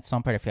the one at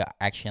some point, if you're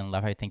actually in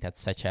love. I think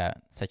that's such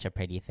a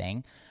pretty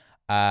thing.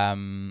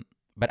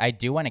 But I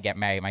do want to get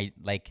married.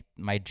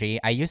 My dream,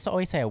 I used to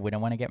always say I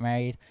wouldn't want to get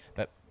married,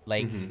 but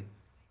like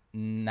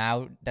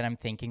now that I'm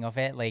thinking of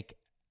it, like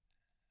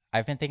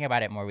I've been thinking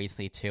about it more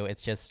recently too.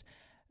 It's just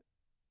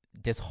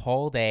this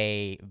whole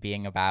day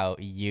being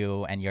about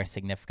you and your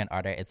significant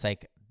other. It's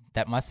like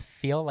that must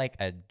feel like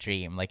a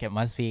dream. Like it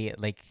must be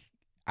like,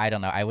 I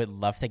don't know. I would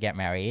love to get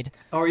married.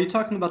 Oh, are you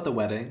talking about the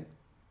wedding?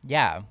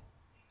 Yeah.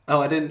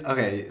 Oh, I didn't.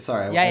 Okay,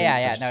 sorry.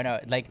 Yeah. No.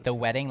 Like the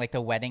wedding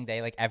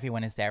day, like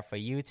everyone is there for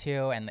you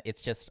too, and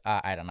it's just,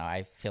 I don't know.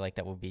 I feel like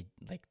that would be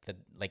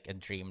like a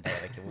dream day.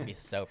 Like it would be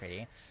so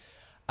pretty.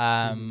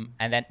 And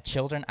then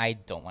children. I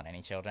don't want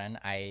any children.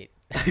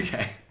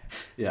 Okay.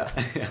 Yeah.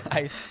 Yeah.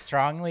 I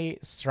strongly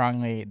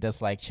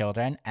dislike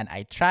children, and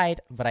I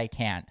tried, but I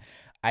can't.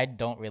 I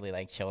don't really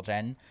like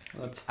children.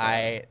 That's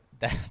fine.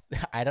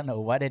 I don't know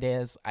what it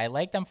is. I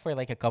like them for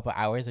like a couple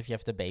hours if you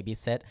have to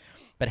babysit,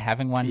 but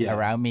having one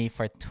around me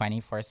for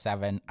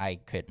 24/7, I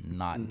could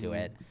not do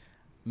it.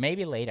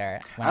 Maybe later.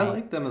 I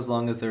like them as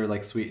long as they're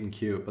like sweet and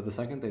cute, but the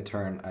second they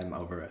turn, I'm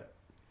over it.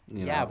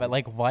 You know? But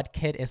like what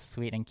kid is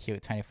sweet and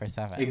cute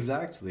 24/7?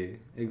 Exactly.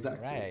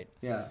 Right.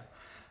 Yeah.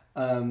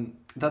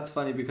 That's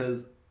funny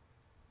because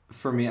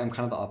for me, I'm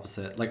kind of the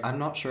opposite. Like, I'm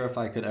not sure if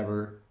I could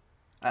ever.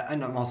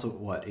 And I'm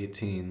also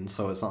 18,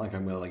 so it's not like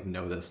I'm gonna like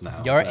know this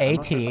now. You're but I'm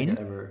not sure if I 18? could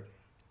ever.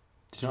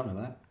 Did you not know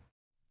that?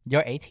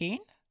 You're 18?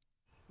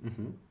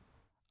 Mm-hmm.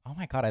 Oh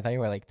my God, I thought you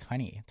were like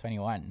 20,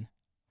 21.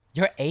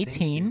 You're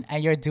 18 you.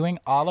 and you're doing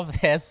all of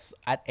this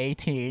at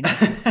 18.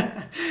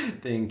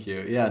 Thank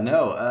you. Yeah,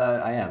 no,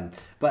 I am.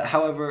 But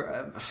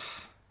however,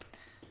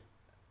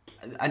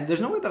 there's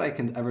no way that I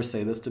can ever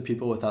say this to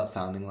people without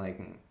sounding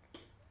like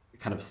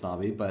kind of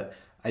snobby, but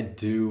I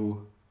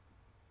do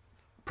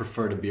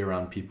prefer to be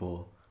around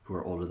people who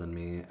are older than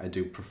me. I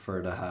do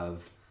prefer to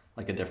have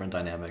like a different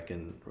dynamic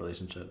in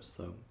relationships.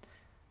 So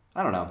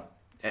I don't know,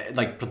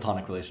 like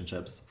platonic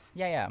relationships.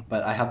 Yeah.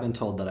 But I have been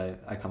told that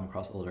I come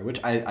across older,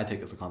 which I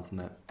take as a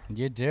compliment.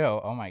 You do?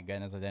 Oh my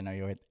goodness, I didn't know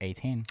you were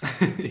 18.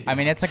 Yeah. I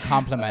mean, it's a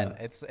compliment.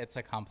 It's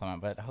a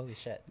compliment, but holy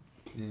shit.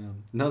 Yeah.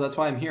 No, that's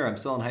why I'm here. I'm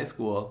still in high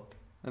school.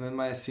 I'm in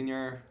my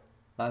senior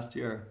last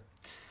year.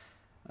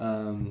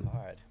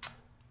 God.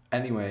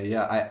 Anyway,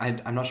 yeah,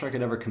 I'm not sure I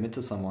could ever commit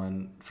to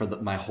someone for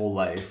my whole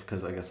life,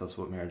 because I guess that's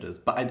what marriage is.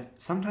 But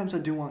sometimes I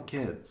do want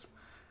kids.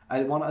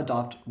 I want to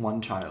adopt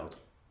one child.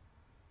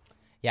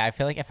 Yeah, I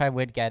feel like if I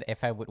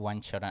would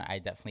want children, I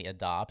definitely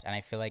adopt. And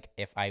I feel like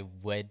if I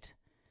would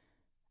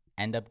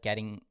end up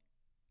getting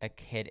a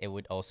kid, it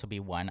would also be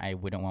one. I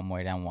wouldn't want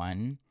more than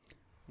one.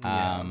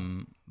 Yeah.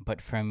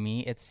 But for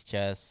me, it's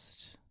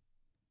just,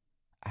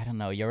 I don't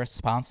know. You're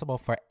responsible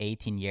for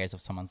 18 years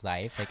of someone's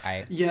life.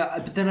 Yeah,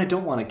 but then I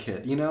don't want a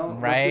kid, you know?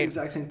 Right? That's the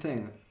exact same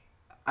thing.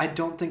 I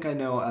don't think I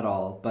know at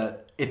all,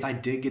 but if I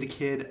did get a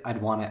kid,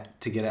 I'd want it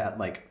to get it at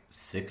like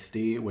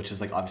 60, which is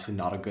like obviously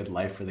not a good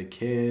life for the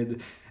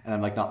kid, and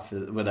I'm like not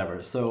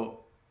whatever.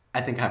 So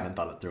I think I haven't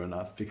thought it through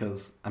enough,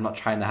 because I'm not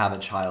trying to have a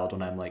child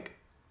when I'm like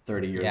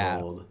 30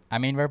 years old. I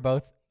mean, we're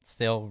both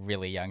still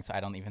really young, so I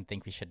don't even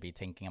think we should be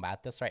thinking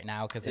about this right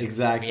now, because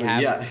exactly. We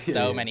have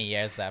so many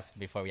years left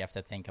before we have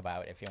to think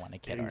about if you want a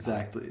kid or not.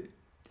 Exactly.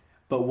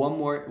 But one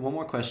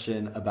more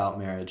question about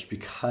marriage,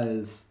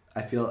 because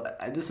I feel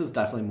this is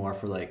definitely more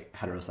for like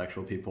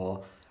heterosexual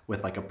people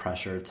with like a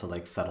pressure to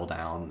like settle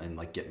down and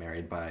like get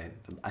married by,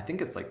 I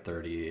think it's like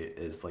 30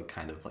 is like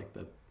kind of like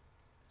the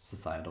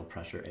societal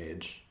pressure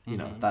age, you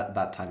know,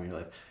 that time in your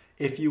life.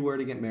 If you were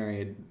to get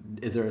married,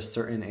 is there a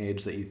certain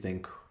age that you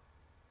think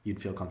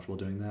you'd feel comfortable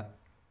doing that?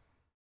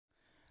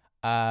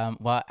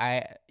 Well,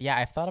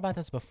 I've thought about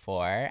this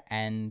before,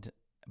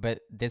 but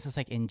this is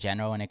like in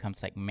general when it comes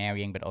to like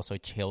marrying, but also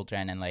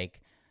children, and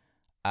like,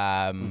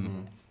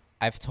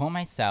 I've told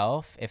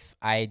myself if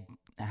I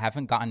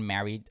haven't gotten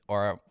married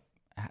or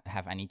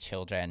have any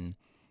children,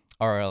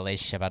 or a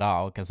relationship at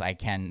all, because I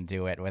can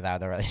do it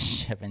without a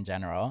relationship in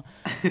general.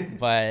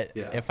 But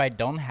Yeah. if I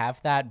don't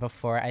have that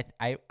before,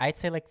 I'd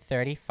say like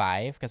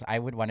 35, because I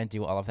would want to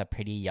do all of that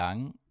pretty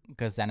young,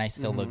 because then I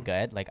still look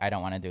good. Like I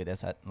don't want to do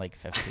this at like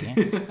 50.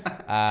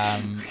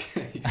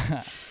 Okay.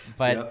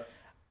 But Yep.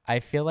 I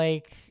feel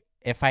like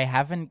if I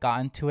haven't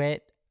gotten to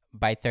it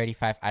by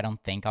 35, I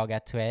don't think I'll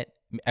get to it.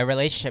 A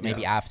relationship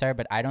maybe Yeah. after,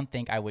 but I don't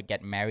think I would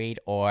get married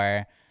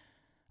or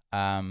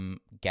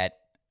get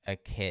a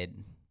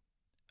kid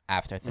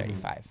after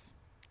 35,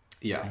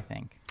 Yeah. I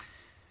think.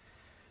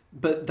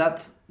 But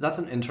that's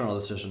an internal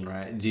decision,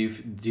 right? Do you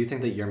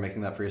think that you're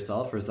making that for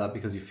yourself, or is that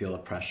because you feel a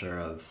pressure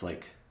of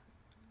like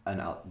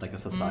like a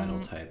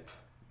societal type?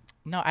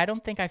 No, I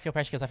don't think I feel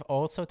pressure, because I've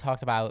also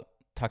talked about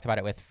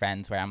it with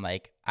friends, where I'm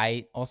like,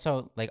 I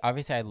also like,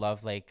 obviously I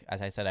love, like,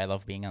 as I said, I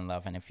love being in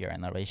love and if you're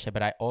in a relationship,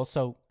 but I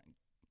also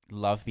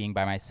love being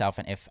by myself.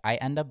 And if I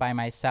end up by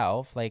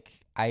myself, like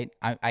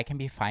I can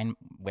be fine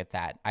with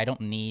that. I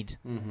don't need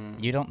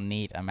You don't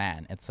need a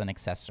man. It's an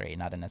accessory,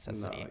 not a No,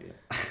 necessity.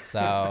 yeah.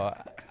 So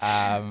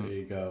There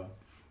you go.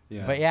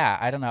 Yeah. but yeah,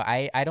 I don't know.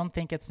 I don't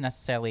think it's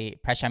necessarily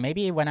pressure.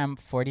 Maybe when I'm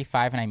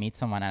 45 and I meet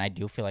someone and I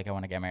do feel like I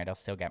want to get married, I'll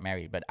still get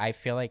married. But I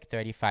feel like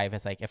 35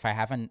 is like, if I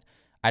haven't,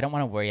 I don't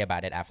want to worry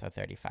about it after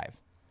 35.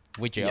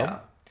 Would you? Yeah.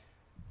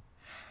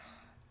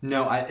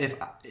 No,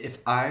 if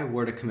I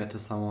were to commit to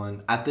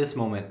someone at this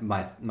moment,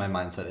 my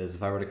mindset is,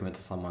 if I were to commit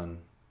to someone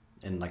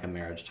in like a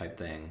marriage type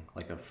thing,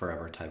 like a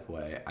forever type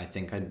way, I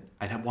think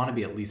I'd want to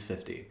be at least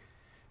 50,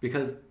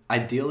 because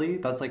ideally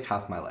that's like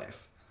half my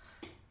life.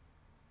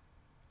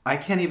 I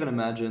can't even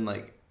imagine,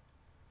 like,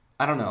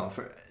 I don't know,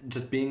 for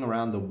just being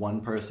around the one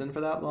person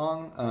for that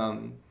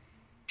long.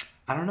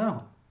 I don't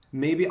know.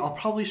 Maybe I'll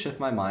probably shift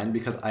my mind,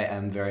 because I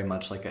am very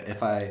much like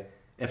if I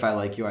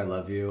like you, I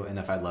love you, and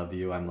if I love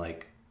you, I'm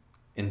like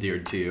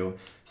endeared to you.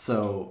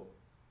 So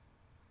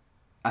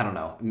I don't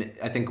know.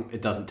 I think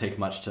it doesn't take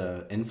much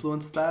to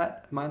influence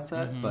that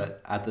mindset,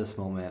 but at this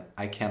moment,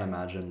 I can't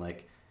imagine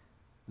like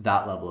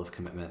that level of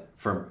commitment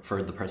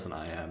for the person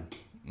I am.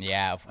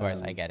 Yeah, of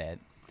course, I get it.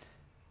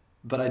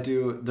 But I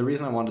do. The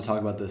reason I wanted to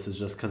talk about this is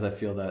just because I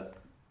feel that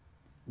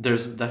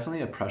there's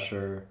definitely a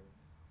pressure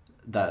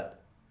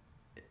that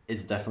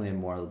is definitely a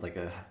more like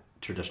a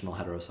traditional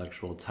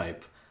heterosexual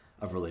type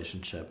of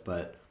relationship.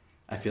 But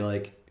I feel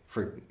like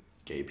for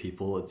gay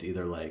people, it's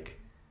either like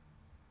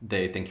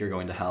they think you're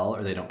going to hell,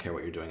 or they don't care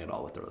what you're doing at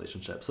all with the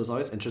relationship. So it's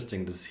always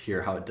interesting to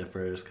hear how it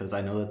differs, because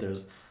I know that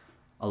there's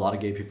a lot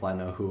of gay people I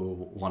know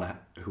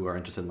who are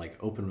interested in like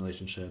open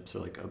relationships, or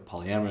like a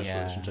polyamorous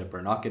relationship,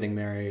 or not getting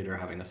married, or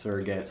having a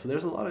surrogate. So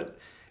there's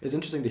it's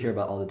interesting to hear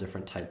about all the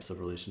different types of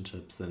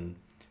relationships and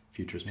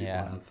futures people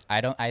have.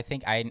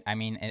 I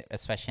mean,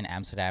 especially in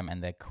Amsterdam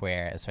and the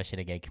queer, especially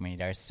the gay community,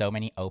 there are so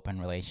many open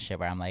relationships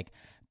where I'm like,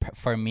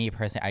 for me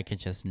personally, I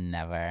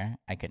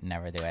could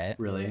never do it.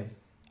 Really?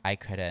 I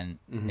couldn't.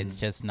 It's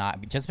just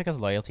not, just because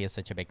loyalty is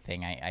such a big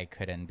thing. I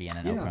couldn't be in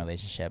an open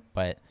relationship.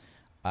 But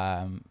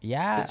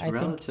yeah, it's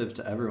relative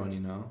to everyone, you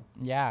know.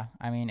 Yeah,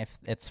 I mean, if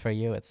it's for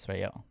you, it's for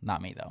you.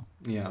 Not me though.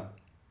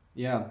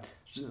 Yeah,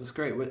 it's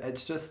great.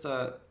 It's just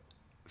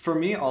for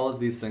me, all of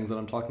these things that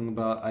I'm talking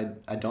about,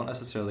 I don't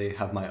necessarily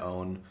have my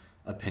own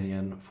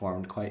opinion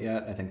formed quite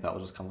yet. I think that will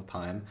just come with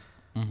time.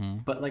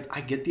 But like, I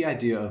get the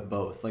idea of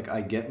both. Like,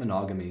 I get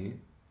monogamy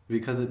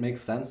because it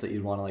makes sense that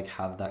you'd want to like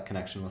have that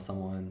connection with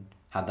someone,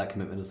 have that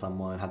commitment to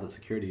someone, have that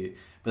security.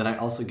 But then I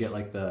also get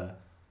like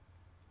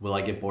will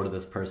I get bored of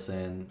this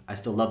person? I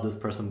still love this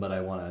person, but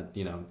I want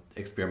to,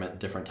 experiment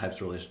different types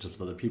of relationships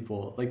with other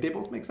people. Like, they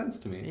both make sense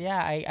to me.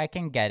 Yeah, I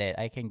can get it.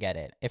 I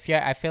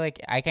feel like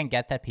I can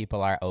get that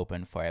people are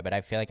open for it, but I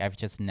feel like I've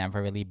just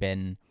never really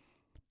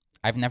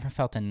I've never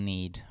felt a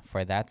need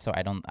for that. So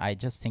I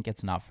just think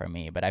it's not for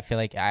me. But I feel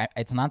like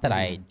it's not that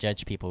I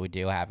judge people who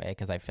do have it,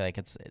 because I feel like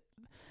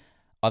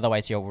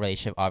otherwise your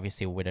relationship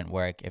obviously wouldn't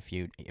work if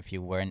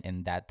you weren't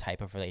in that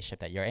type of relationship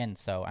that you're in.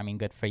 So I mean,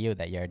 good for you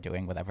that you're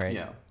doing whatever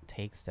it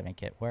takes to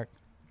make it work.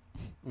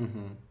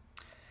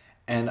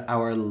 And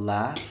our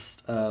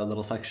last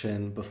little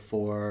section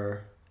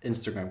before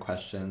Instagram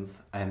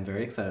questions, I am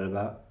very excited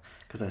about,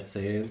 because I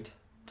saved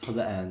till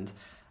the end.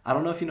 I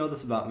don't know if you know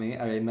this about me.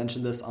 I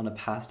mentioned this on a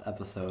past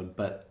episode,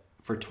 but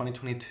for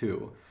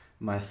 2022,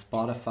 my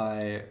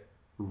Spotify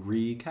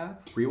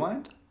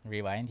rewind,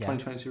 yeah.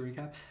 2022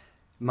 recap,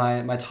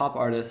 my top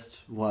artist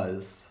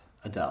was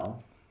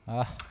Adele.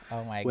 Oh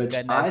my which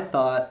goodness. I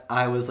thought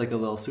I was like a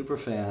little super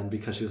fan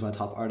because she was my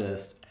top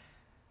artist.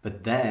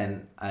 But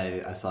then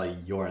I saw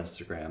your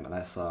Instagram, and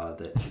I saw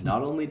that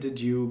not only did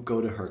you go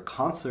to her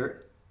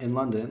concert in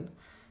London,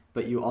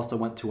 but you also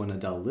went to an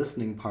Adele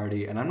listening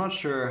party, and I'm not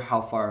sure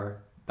how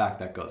far back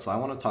that goes, so I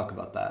want to talk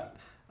about that.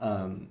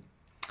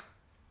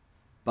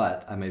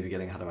 But I may be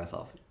getting ahead of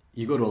myself.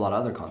 You go to a lot of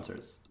other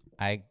concerts.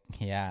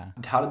 Yeah.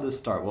 How did this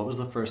start? What was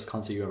the first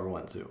concert you ever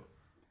went to?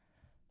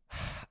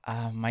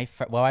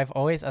 Well, I've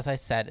always, as I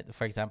said,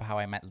 for example, how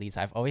I met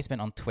Lisa, I've always been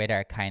on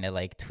Twitter kind of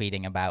like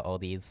tweeting about all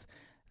these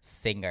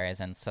singers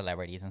and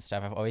celebrities and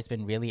stuff. I've always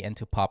been really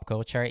into pop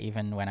culture,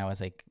 even when I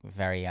was like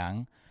very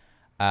young.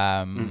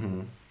 Um,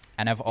 Mm-hmm.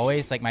 and I've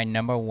always like my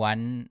number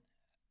one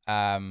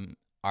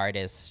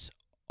artist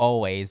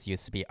always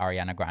used to be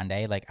Ariana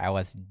Grande. Like I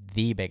was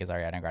the biggest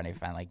Ariana Grande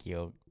fan. Like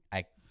you,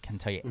 I can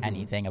tell you Mm-hmm.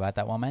 anything about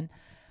that woman.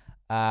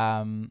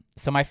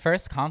 So my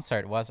first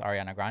concert was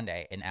Ariana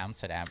Grande in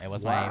Amsterdam. It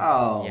was my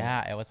Wow.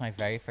 yeah, it was my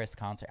very first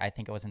concert. I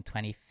think it was in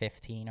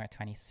 2015 or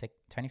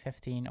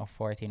 2015 or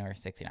 14 or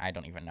 16. I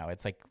don't even know.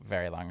 It's like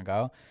very long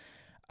ago.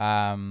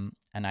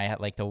 And I had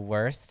like the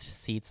worst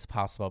seats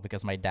possible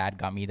because my dad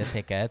got me the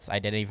tickets. I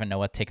didn't even know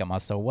what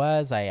Ticketmaster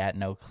was. I had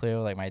no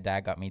clue. Like my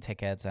dad got me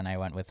tickets and I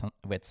went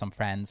with some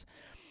friends.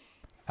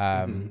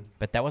 Mm-hmm.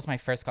 But that was my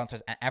first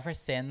concert, and ever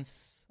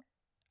since,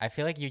 I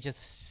feel like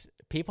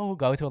people who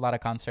go to a lot of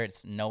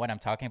concerts know what I'm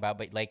talking about,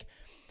 but like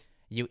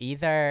you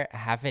either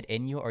have it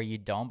in you or you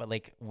don't. But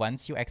like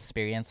once you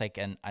experience like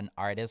an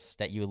artist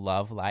that you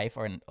love live,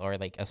 or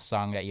like a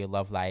song that you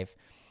love live,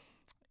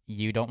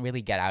 you don't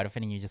really get out of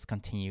it and you just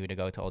continue to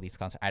go to all these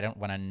concerts. I don't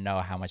want to know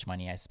how much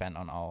money I spent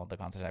on all the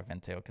concerts I've been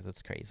to because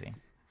it's crazy.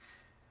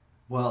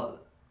 Well,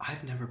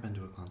 I've never been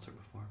to a concert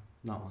before.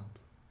 Not once.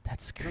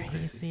 That's Isn't that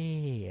crazy?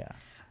 crazy.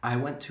 I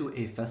went to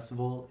a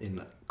festival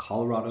in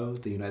Colorado,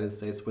 the United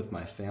States, with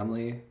my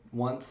family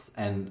once,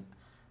 and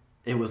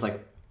it was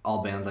like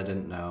all bands I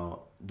didn't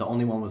know. The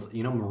only one was,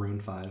 Maroon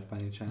 5 by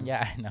any chance?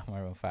 Yeah, I know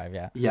Maroon 5,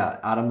 yeah. Yeah,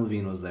 Adam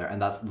Levine was there,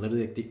 and that's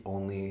literally like the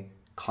only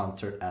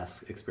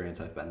concert-esque experience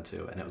I've been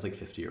to, and it was like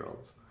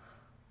 50-year-olds. Oh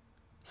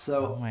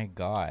So my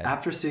God.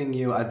 after seeing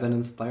you, I've been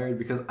inspired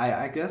because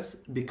I guess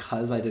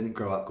because I didn't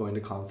grow up going to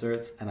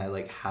concerts and I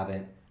like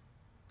haven't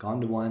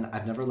gone to one,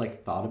 I've never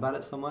like thought about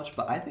it so much,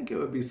 but I think it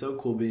would be so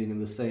cool being in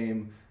the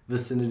same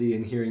vicinity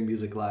and hearing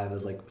music live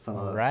as like some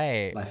of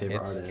Right. my favorite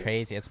It's artists.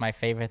 crazy. It's my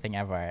favorite thing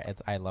ever.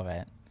 I love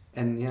it.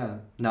 And yeah,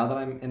 now that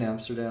I'm in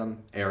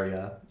Amsterdam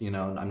area,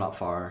 I'm not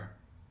far.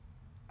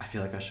 I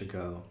feel like I should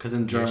go because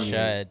in You Germany,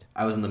 should.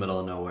 I was in the middle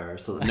of nowhere,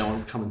 so no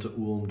one's coming to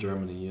Ulm,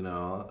 Germany.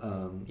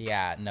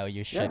 Yeah, no, you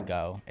Yeah. should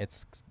go.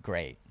 It's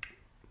great.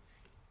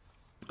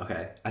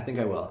 Okay, I think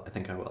I will. I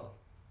think I will.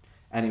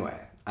 Anyway,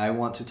 I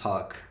want to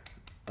talk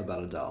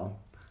about Adele.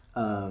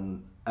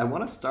 I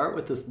want to start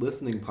with this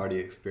listening party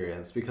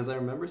experience because I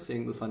remember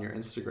seeing this on your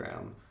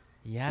Instagram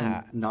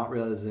Yeah. and not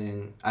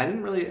realizing I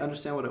didn't really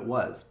understand what it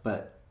was,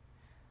 but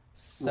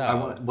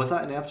So was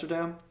that in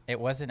Amsterdam? it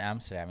was in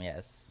Amsterdam,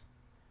 yes.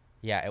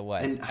 Yeah, it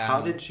was. And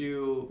how did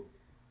you?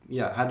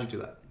 Yeah, how did you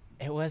do that?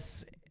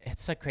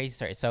 It's a crazy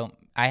story. So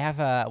I have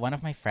one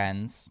of my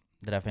friends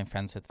that I've been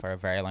friends with for a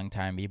very long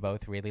time. We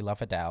both really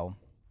love Adele.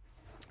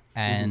 Mm-hmm.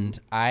 And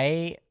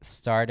I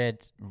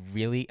started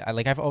really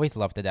like I've always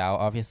loved Adele,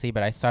 obviously,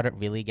 but I started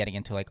really getting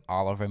into like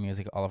all of her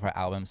music, all of her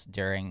albums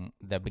during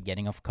the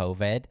beginning of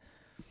COVID.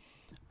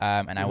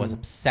 And I was Mm-hmm.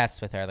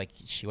 obsessed with her. Like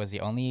she's like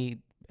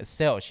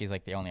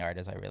the only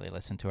artist I really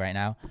listen to right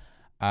now.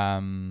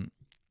 Um,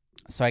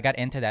 so I got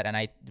into that, and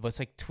I was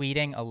like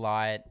tweeting a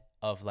lot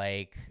of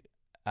like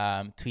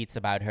tweets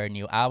about her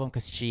new album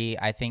because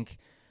I think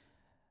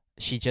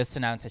she just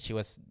announced that she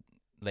was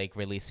like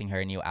releasing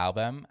her new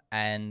album,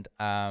 and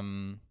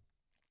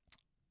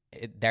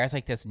there's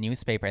like this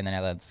newspaper in the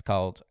Netherlands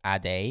called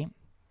Adele.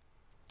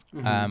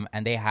 Mm-hmm.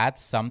 And they had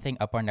something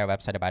up on their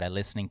website about a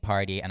listening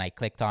party, and I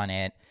clicked on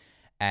it,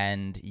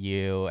 and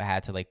you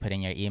had to like put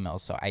in your email.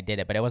 So I did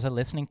it, but it was a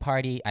listening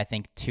party. I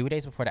think 2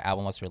 days before the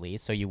album was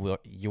released. So you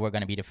were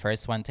going to be the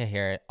first one to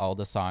hear all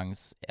the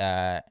songs,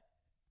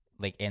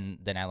 like in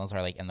the Netherlands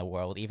or like in the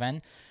world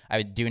even.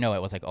 I do know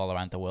it was like all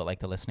around the world, like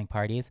the listening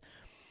parties.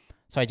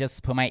 So I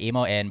just put my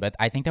email in, but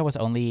I think there were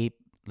only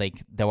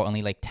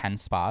like 10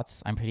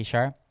 spots. I'm pretty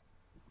sure.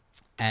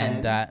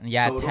 And 10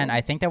 yeah, 10. total? I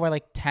think there were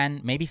like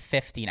 10, maybe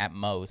 15 at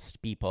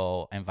most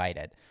people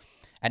invited.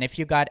 And if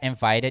you got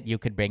invited, you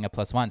could bring a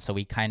plus one. So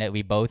we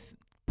both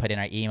put in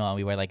our email and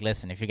we were like,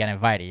 listen, if you get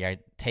invited, you're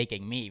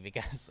taking me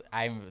because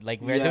I'm like,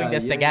 we're doing Yeah,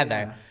 this yeah,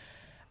 together.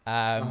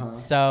 yeah. Uh-huh.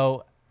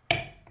 So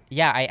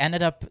yeah,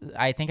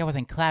 I think I was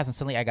in class and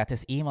suddenly I got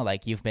this email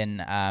like, you've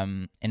been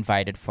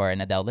invited for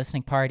an Adele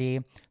listening party.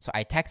 So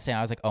I texted him.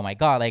 I was like, oh my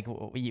God, like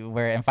we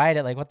were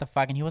invited. Like, what the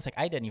fuck? And he was like,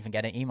 I didn't even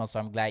get an email. So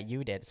I'm glad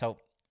you did. So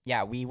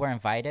yeah, we were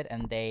invited,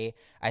 and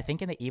I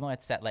think in the email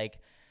it said like,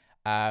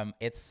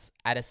 it's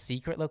at a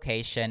secret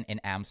location in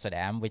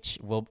Amsterdam, which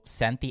will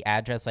send the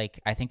address.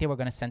 Like, I think they were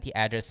going to send the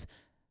address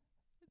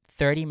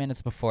 30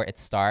 minutes before it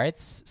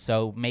starts.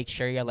 So make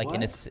sure you're like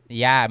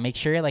What? make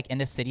sure you're like in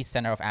the city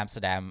center of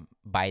Amsterdam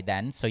by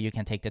then, so you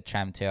can take the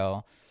tram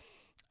to,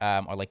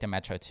 or like the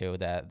metro to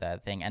the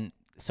thing. And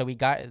so we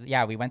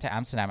went to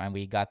Amsterdam and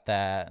we got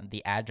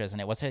the address, and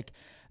it was like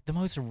the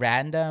most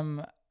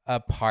random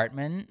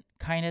apartment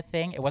kind of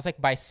thing. It was like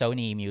by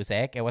Sony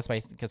Music. It was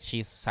because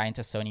she's signed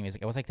to Sony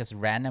Music. It was like this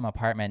random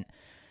apartment.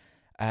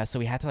 So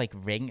we had to like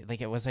ring,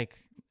 like it was like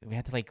we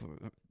had to like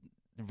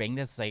ring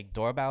this like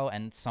doorbell,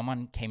 and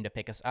someone came to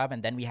pick us up,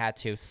 and then we had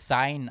to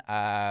sign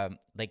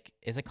like,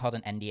 is it called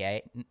an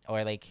NDA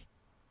or like,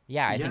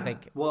 yeah, I think Yeah.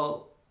 like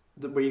Well,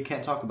 where you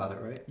can't talk about it,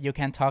 right? you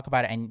can talk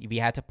about it, and we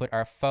had to put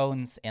our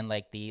phones in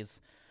like these.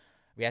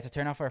 We had to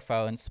turn off our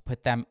phones,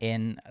 put them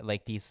in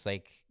like these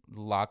like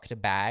lock the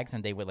bags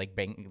and they would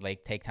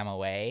like take them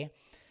away.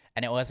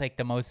 And it was like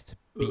the most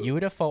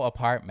beautiful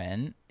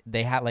apartment.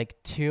 They had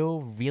like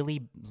two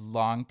really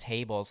long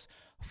tables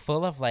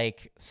full of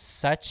like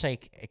such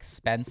like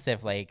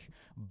expensive like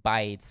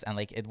bites, and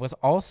like it was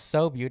all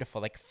so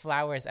beautiful, like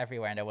flowers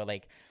everywhere, and they were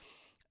like,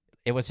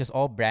 it was just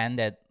all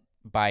branded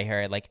by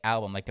her like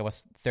album. Like there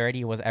was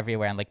 30 was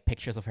everywhere, and like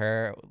pictures of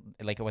her,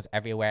 like it was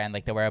everywhere, and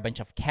like there were a bunch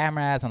of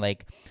cameras and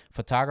like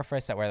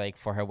photographers that were like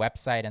for her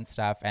website and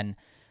stuff. And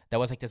there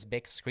was like this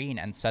big screen,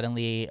 and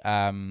suddenly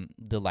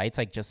the lights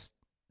like just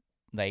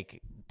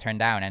like turned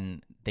down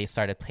and they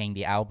started playing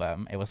the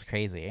album. It was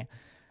crazy.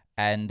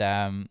 And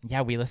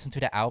yeah, we listened to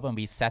the album.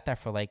 We sat there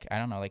for like, I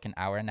don't know, like an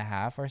hour and a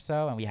half or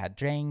so, and we had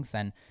drinks,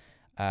 and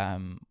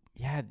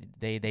yeah,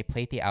 they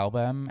played the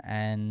album.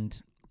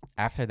 And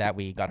after that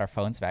we got our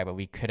phones back, but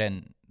we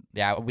couldn't.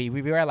 Yeah, we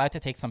were allowed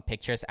to take some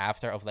pictures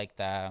after of like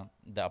the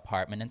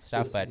apartment and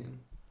stuff, but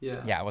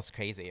yeah, it was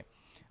crazy. It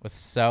was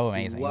so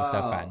amazing. Wow. It was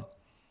so fun.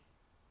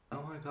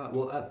 Oh my god.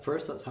 Well, at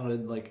first that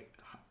sounded like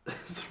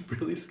it's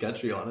really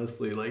sketchy,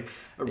 honestly, like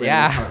a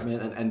random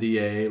apartment, an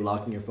NDA,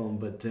 locking your phone,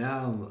 but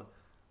damn,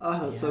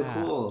 oh, that's so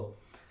cool.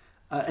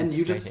 And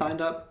you just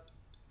signed up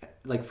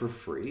like for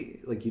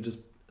free, like you just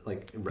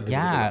like it was like a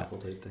raffle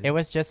type thing. It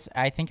was just,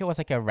 I think it was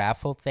like a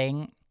raffle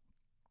thing.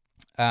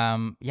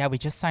 Yeah, we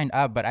just signed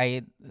up, but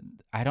I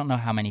don't know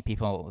how many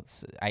people.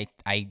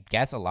 I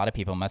guess a lot of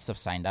people must have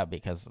signed up,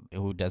 because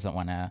who doesn't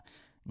want to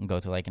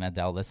go to like an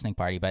Adele listening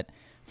party? But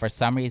for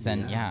some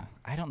reason, yeah,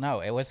 I don't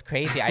know. It was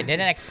crazy. I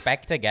didn't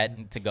expect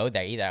to go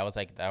there either. I was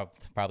like,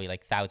 probably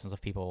like thousands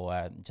of people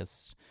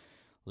just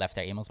left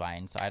their emails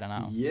behind. So I don't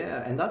know.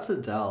 Yeah, and that's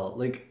Adele.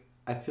 Like,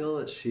 I feel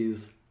that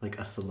she's like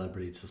a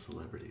celebrity to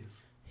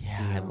celebrities.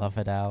 Yeah, I love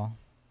Adele.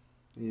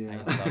 Yeah. I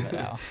love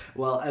Adele.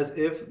 Well, as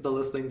if the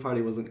listening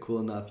party wasn't cool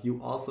enough,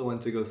 you also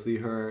went to go see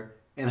her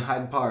in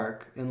Hyde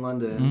Park in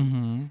London.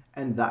 Mm-hmm.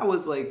 And that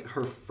was like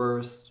her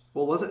first.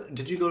 Well, was it?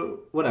 Did you go?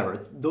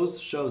 Whatever.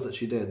 Those shows that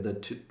she did,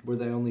 were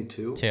they only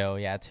two? Two.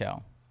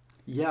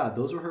 Yeah,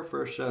 those were her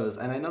first shows.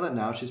 And I know that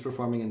now she's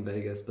performing in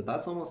Vegas, but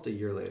that's almost a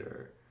year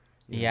later.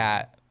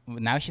 Yeah,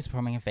 now she's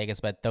performing in Vegas,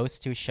 but those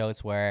two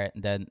shows were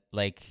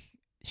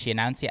she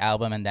announced the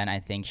album, and then I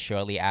think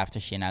shortly after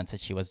she announced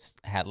that she was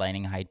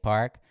headlining Hyde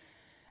Park.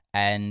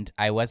 And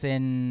I was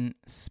in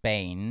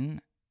Spain,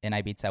 in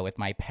Ibiza, with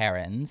my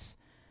parents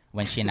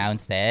when she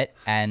announced it.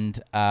 And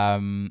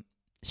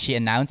she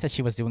announced that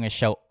she was doing a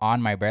show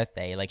on my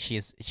birthday. Like she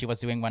was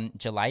doing one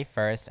July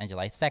 1st and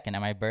July 2nd,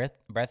 and my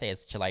birthday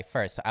is July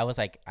 1st. So I was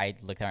like, I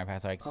looked at my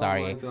parents, like,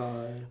 sorry,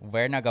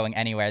 we're not going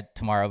anywhere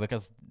tomorrow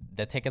because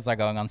the tickets are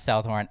going on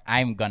sale tomorrow, and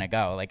I'm gonna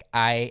go. Like,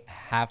 I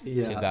have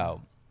to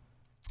go.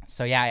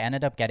 So yeah, I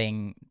ended up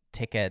getting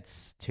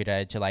tickets to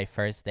the July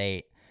 1st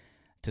date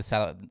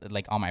to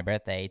like on my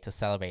birthday to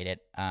celebrate it.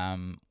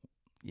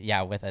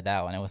 Yeah, with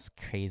Adele, and it was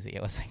crazy.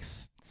 It was like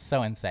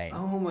so insane.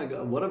 Oh my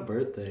god, what a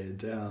birthday,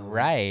 Adele.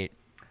 Right.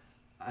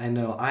 I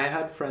know. I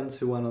had friends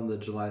who went on the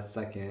July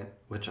 2nd,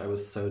 which I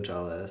was so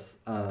jealous.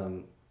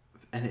 And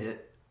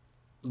it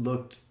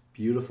looked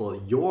beautiful.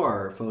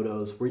 Your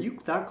photos, were you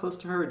that close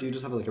to her, or do you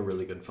just have like a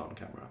really good phone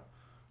camera?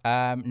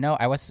 No,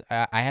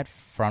 I had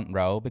front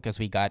row because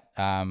we got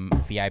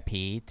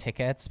VIP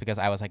tickets, because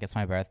I was like, it's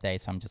my birthday,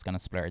 so I'm just gonna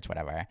splurge,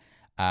 whatever.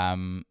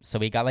 So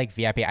we got like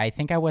VIP. I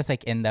think I was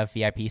like in the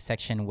VIP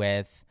section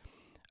with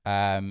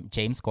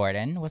James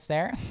Corden was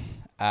there.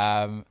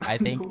 I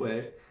think no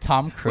way.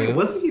 Tom Cruise. Wait,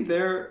 wasn't he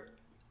there?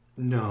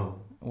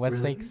 No. Was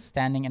really? Like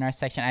standing in our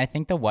section. I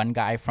think the one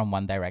guy from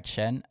One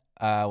Direction,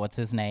 what's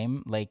his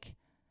name? Like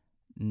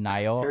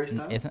Niall.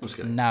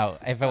 No,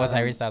 if it was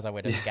Harry Styles, I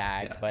would have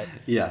gagged. But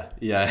yeah.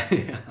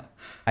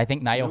 I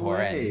think Niall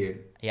Horan.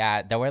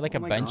 Yeah, there were like a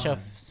bunch of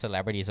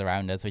celebrities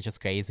around us, which was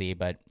crazy.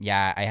 But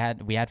yeah,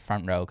 we had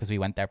front row because we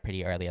went there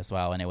pretty early as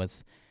well, and it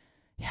was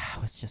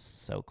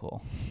just so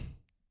cool.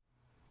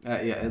 Yeah,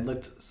 it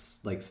looked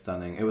like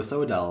stunning. It was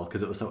so Adele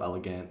because it was so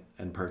elegant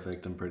and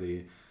perfect and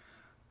pretty.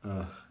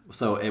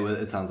 So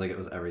it sounds like it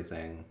was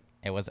everything.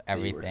 It was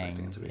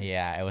everything. It to be.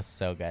 Yeah, it was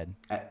so good.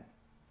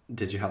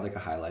 Did you have like a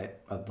highlight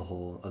of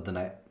the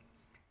night?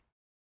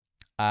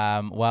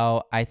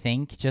 Well, I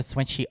think just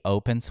when she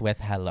opens with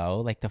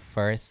 "Hello," like the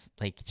first,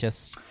 like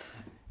just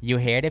you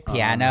hear the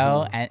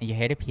piano and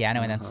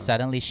then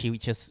suddenly she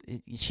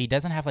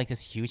doesn't have like this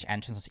huge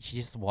entrance. She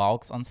just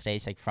walks on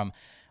stage like from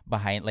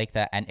behind like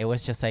that, and it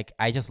was just like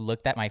I just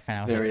looked at my friend.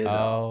 I was like,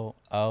 Adele.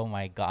 Oh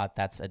my god,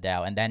 that's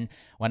Adele. And then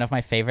one of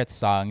my favorite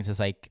songs is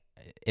like,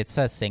 it's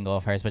a single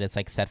of hers, but it's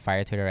like "Set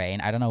Fire to the Rain."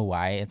 I don't know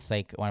why it's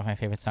like one of my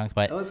favorite songs,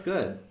 but it's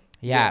good.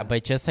 Yeah,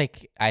 but just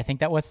like I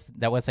think that was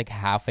like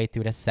halfway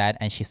through the set,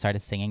 and she started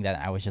singing that,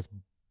 and I was just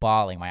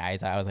bawling my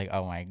eyes out. I was like,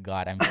 oh my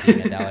god, I'm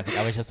seeing Adele.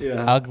 I was just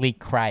ugly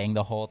crying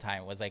the whole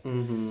time. It was like,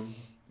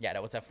 yeah,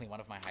 that was definitely one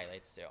of my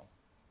highlights too.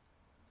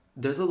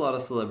 There's a lot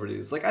of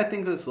celebrities. Like, I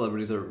think that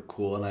celebrities are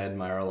cool, and I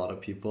admire a lot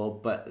of people,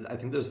 but I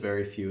think there's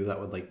very few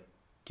that would like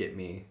get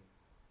me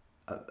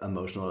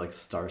emotional or like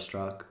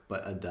starstruck.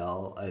 But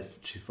Adele,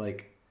 she's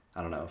like,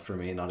 I don't know, for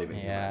me, not even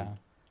human.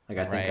 Like,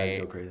 I think I'd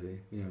go crazy.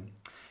 Yeah.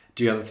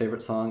 Do you have a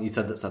favorite song? You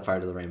said that Set Fire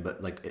to the Rain,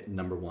 but like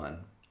number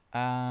one.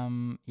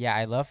 Yeah,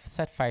 I love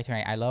Set Fire to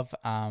Rain. I love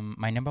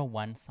my number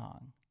one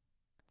song.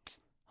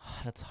 Oh,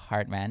 that's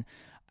hard, man.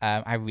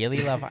 I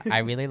really love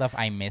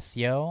I Miss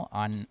You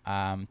on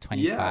Yeah,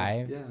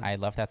 25. yeah. I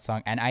love that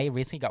song. And I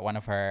recently got one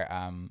of her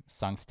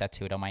songs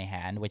tattooed on my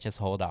hand, which is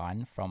Hold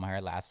On from her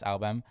last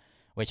album,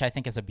 which I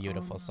think is a Oh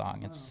beautiful no,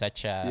 song. It's wow.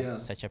 Yeah.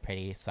 such a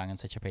pretty song and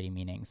such a pretty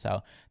meaning. So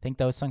I think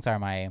those songs are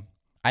my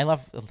I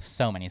love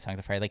so many songs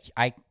of her. Like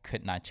I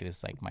could not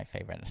choose like my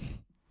favorite.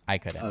 I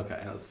couldn't. Okay,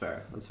 that's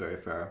fair. That's very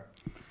fair.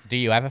 Do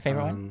you have a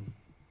favorite one?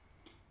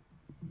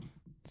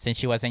 Since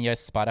she was in your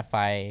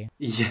Spotify.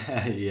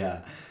 Yeah,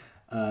 yeah.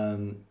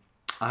 Um,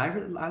 I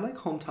like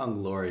Hometown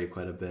Glory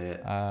quite a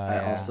bit. I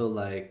Yeah. also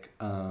like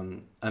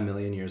A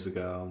Million Years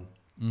Ago.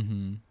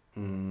 Mm-hmm.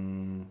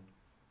 Mm,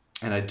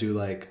 and I do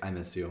like I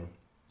Miss You.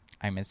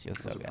 I Miss You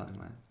so Those are good. probably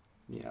mine.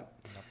 Yeah.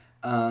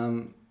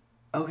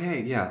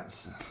 Okay, yeah.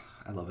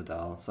 I love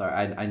Adele. Sorry,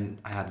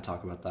 I had to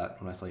talk about that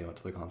when I saw you went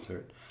to the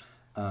concert.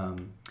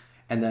 And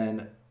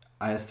then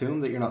I assume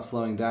that you're not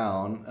slowing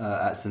down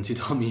since you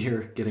told me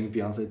you're getting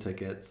Beyonce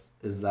tickets.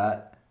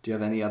 Do you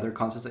have any other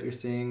concerts that you're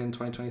seeing in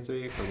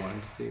 2023 or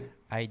wanting to see?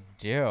 I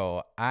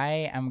do.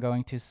 I am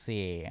going to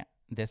see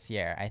this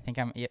year.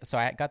 So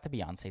I got the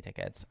Beyonce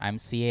tickets. I'm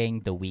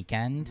seeing The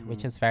Weeknd,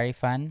 which is very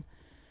fun.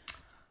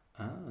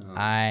 Oh.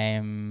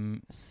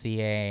 I'm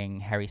seeing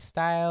Harry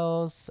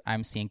Styles.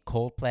 I'm seeing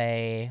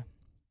Coldplay.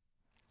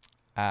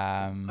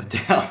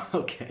 Adele,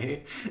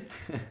 okay.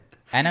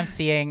 And I'm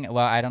seeing,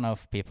 well, I don't know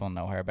if people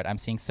know her, but I'm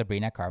seeing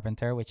Sabrina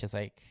Carpenter, which is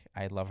like,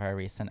 I love her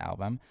recent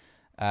album.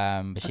 But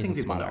I she's think a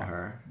people know smaller.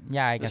 her.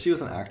 Yeah, I But guess. she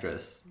was an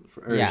actress.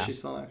 Or Yeah. is she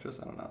still an actress?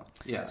 I don't know.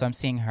 Yeah. So I'm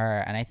seeing her,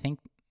 and I think,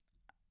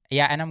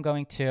 yeah, and I'm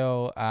going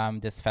to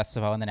this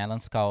festival in the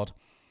Netherlands called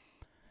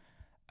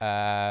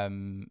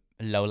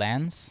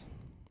Lowlands,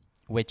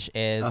 which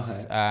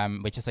is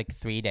like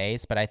 3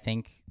 days, but I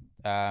think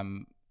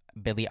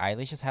Billie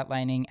Eilish is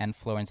headlining and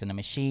Florence and the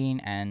Machine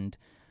and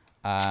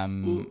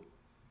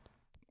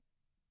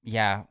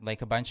yeah,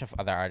 like a bunch of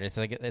other artists.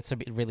 Like it's a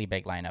really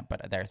big lineup,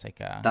 but there's like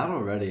That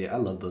already, I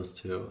love those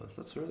two.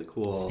 That's really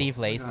cool. Steve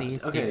Oh my Lacy. God.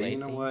 Steve Okay, Lacy. you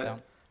know what? So.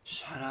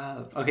 Shut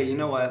up. Okay, you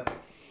know what?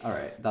 All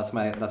right, that's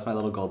my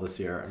little goal this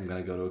year. I'm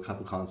gonna go to a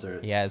couple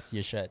concerts. Yes,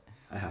 you should.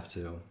 I have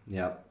to.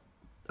 Yep.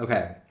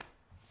 Okay.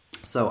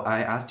 So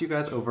I asked you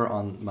guys over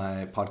on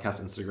my podcast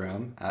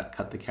Instagram at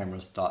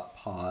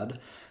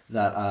cutthecameras.pod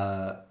that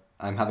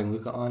I'm having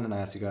Luca on, and I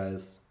asked you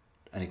guys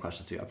any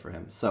questions you have for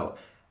him. So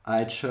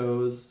I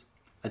chose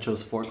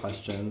 4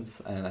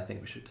 questions, and I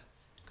think we should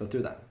go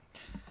through them.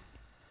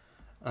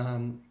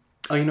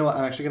 Oh, you know what?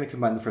 I'm actually going to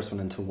combine the first one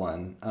into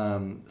one.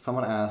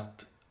 Someone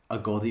asked a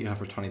goal that you have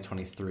for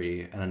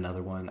 2023, and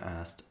another one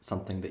asked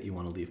something that you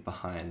want to leave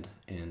behind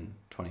in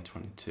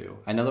 2022.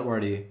 I know that we're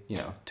already,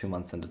 2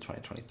 months into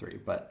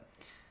 2023, but...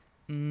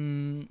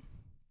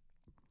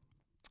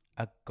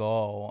 A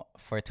goal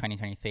for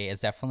 2023 is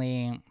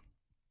definitely...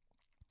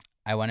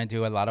 I want to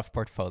do a lot of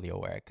portfolio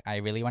work. I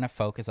really want to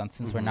focus on,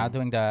 since I'm not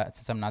doing the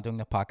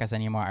podcast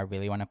anymore, I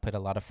really want to put a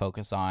lot of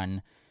focus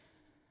on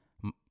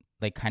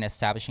like kind of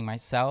establishing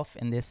myself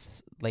in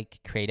this like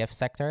creative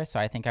sector. So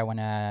I think I want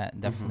to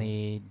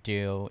definitely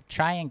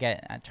try and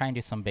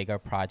do some bigger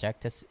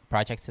projects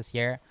this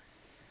year.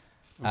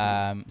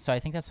 So I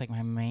think that's like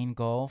my main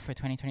goal for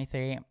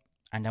 2023.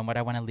 And then what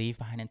I want to leave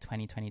behind in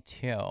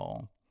 2022.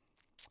 Oh,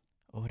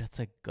 that's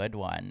a good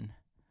one.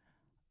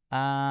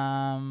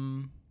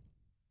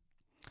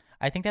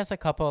 I think there's a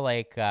couple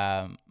like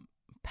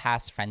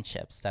past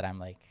friendships that I'm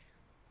like,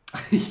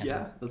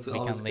 yeah, that's we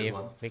always can a good leave.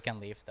 one. We can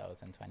leave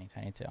those in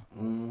 2022.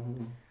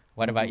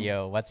 What about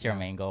you? What's your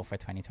main goal for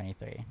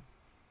 2023?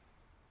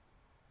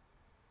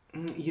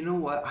 You know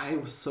what? I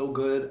was so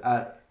good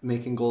at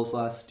making goals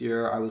last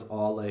year. I was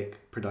all like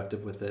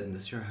productive with it, and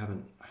this year I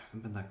haven't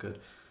been that good.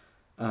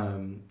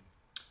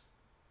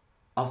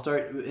 I'll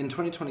start in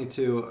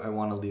 2022. I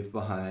want to leave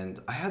behind.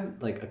 I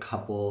had like a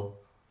couple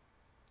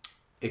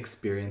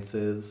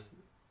experiences,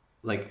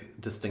 like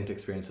distinct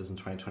experiences in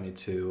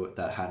 2022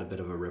 that had a bit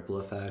of a ripple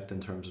effect in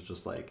terms of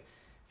just like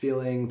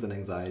feelings and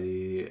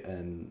anxiety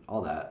and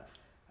all that.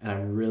 And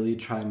I'm really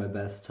trying my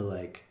best to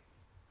like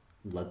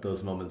let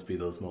those moments be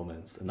those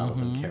moments and not let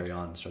them carry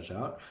on and stretch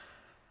out.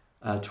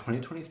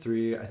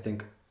 2023, I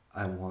think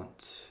I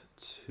want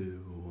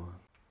to...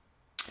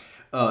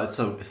 Oh, it's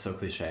so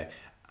cliche.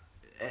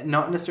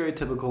 Not in a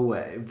stereotypical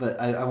way, but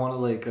I want to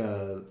like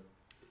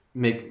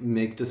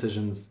make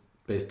decisions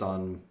based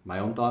on my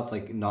own thoughts,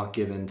 like not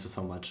give in to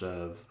so much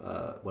of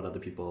what other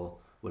people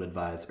would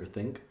advise or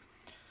think.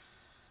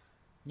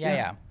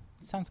 Yeah.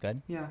 Sounds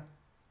good. Yeah,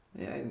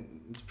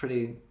 it's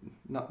pretty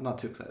not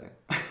too exciting.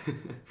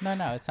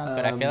 No, it sounds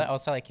good. I feel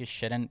also like you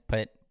shouldn't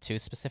put too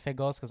specific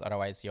goals because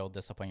otherwise you'll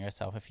disappoint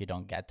yourself if you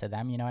don't get to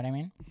them. You know what I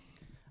mean?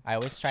 I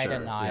always try to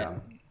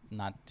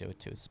not do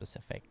too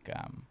specific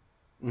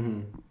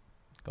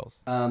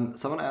goals.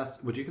 Someone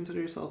asked, would you consider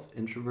yourself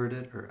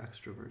introverted or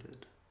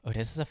extroverted? Oh,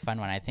 this is a fun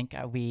one. I think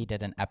we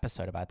did an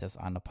episode about this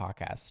on the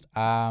podcast.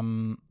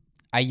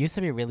 I used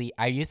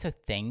to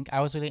think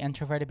I was really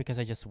introverted because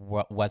I just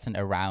wasn't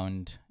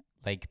around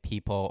like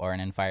people or an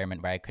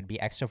environment where I could be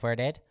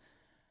extroverted.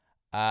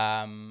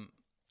 Um,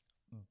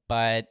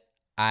 but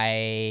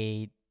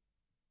I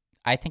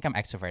I think I'm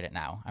extroverted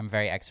now. I'm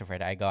very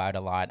extroverted. I go out a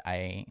lot.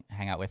 I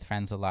hang out with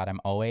friends a lot. I'm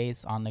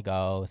always on the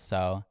go.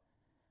 So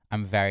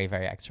I'm very,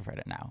 very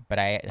extroverted now. But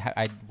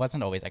I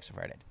wasn't always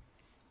extroverted.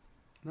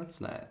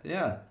 That's nice.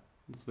 Yeah,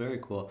 it's very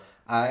cool.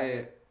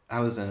 I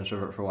was an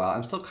introvert for a while.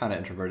 I'm still kind of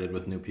introverted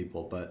with new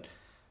people, but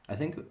I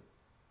think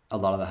a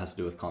lot of that has to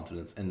do with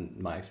confidence in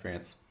my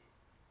experience.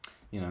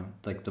 You know,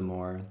 like the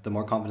more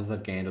confidence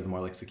I've gained, or the more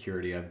like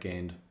security I've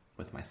gained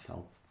with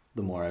myself,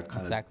 the more I've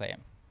kind of Exactly.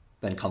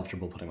 been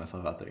comfortable putting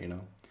myself out there, you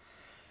know.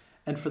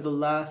 And for the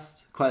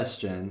last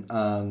question,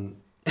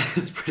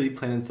 it's pretty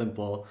plain and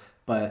simple,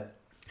 but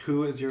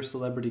who is your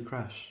celebrity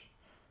crush?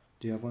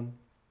 Do you have one?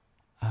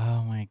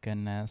 Oh my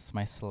goodness,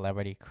 my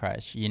celebrity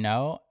crush.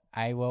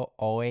 I will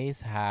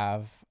always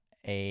have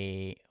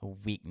a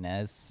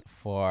weakness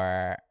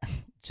for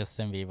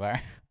Justin Bieber.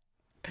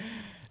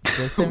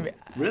 Justin,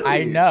 I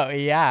Really? know,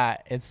 yeah,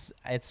 it's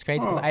crazy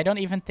because Huh. I don't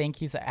even think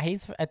he's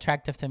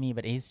attractive to me,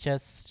 but he's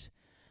just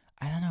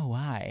I don't know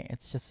why.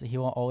 It's just he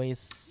will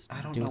always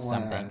I don't do know why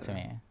something to either.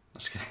 me.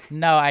 Just kidding.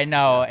 No, I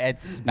know Yeah.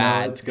 it's No,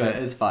 bad, it's good.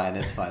 but It's fine.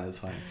 It's fine. It's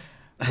fine.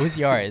 who's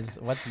yours?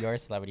 What's your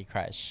celebrity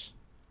crush?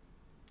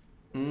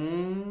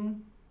 Mm,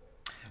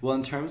 well,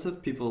 in terms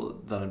of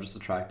people that I'm just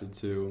attracted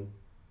to,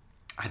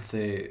 I'd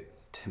say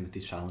Timothy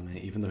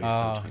Chalamet, even though he's so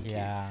Oh twinky.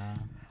 yeah,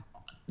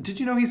 Did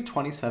you know he's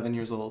 27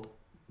 years old?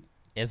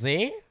 is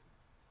he?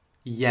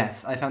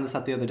 Yes, I found this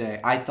out the other day.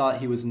 I thought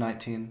he was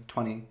 19,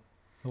 20.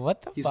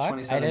 What the He's fuck? I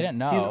 27.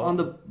 didn't He's on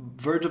know. the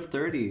verge of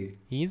 30.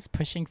 He's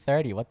pushing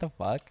 30. What the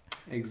fuck?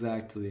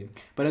 Exactly.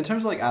 But in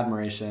terms of like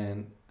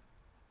admiration,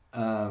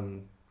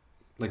 um,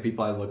 like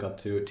people I look up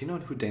to, do you know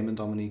who Damon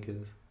Dominique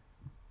is?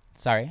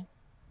 Sorry,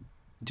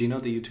 Do you know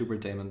the YouTuber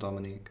Damon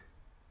Dominique?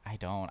 I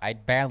don't. I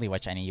barely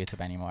watch any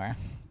YouTube anymore.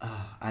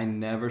 I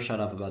never shut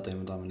up about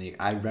Damon Dominique.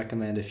 I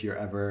recommend if you're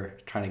ever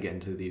trying to get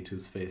into the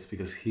YouTube space,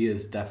 because he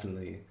is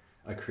definitely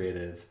a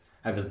creative.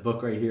 I have his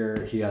book right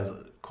here. He has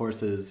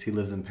courses. He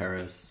lives in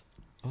Paris.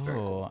 It's very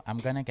cool. Oh, I'm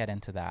gonna get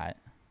into that.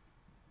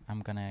 I'm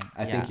gonna,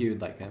 I yeah. think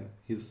you'd like him.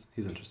 He's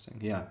interesting.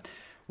 Yeah.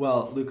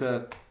 Well,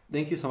 Luca,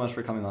 thank you so much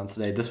for coming on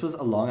today. This was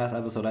a long ass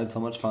episode. I had so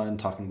much fun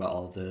talking about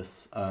all of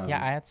this. Yeah,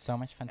 I had so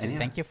much fun too. And yeah,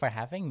 Thank you for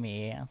having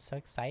me. I'm so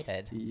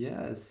excited.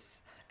 yes.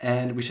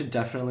 And we should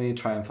definitely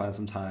try and find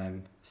some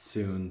time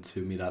soon to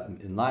meet up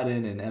in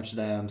Leiden, in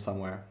Amsterdam,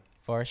 somewhere.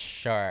 For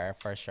sure,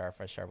 for sure,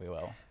 for sure we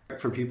will.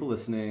 For people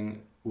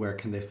listening, where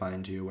can they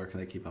find you? Where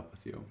can they keep up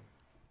with you?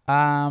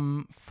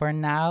 For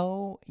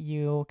now,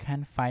 you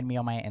can find me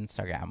on my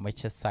Instagram,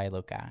 which is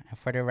SighLuca. And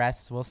for the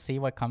rest, we'll see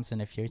what comes in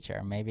the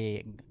future.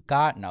 Maybe,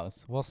 God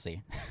knows. We'll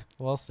see.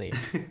 We'll see.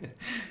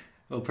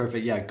 Well,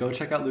 perfect. Yeah, go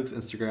check out Luke's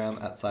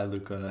Instagram at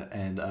SighLuca.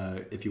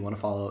 And if you want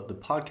to follow the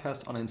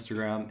podcast on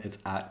Instagram, it's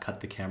at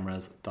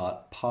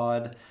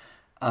cutthecameras.pod.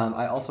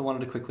 I also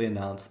wanted to quickly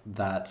announce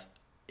that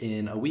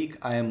in a week,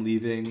 I am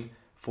leaving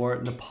for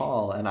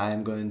Nepal, and I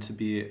am going to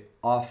be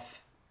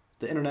off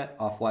the internet,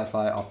 off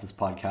Wi-Fi, off this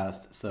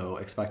podcast. So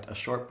expect a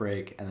short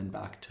break and then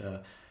back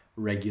to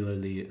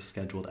regularly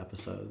scheduled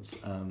episodes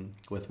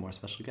with more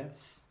special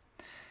guests.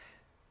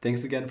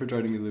 Thanks again for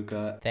joining me,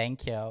 Luca,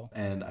 Thank you.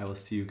 and I will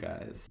see you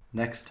guys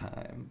next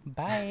time.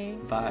 Bye.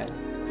 Bye.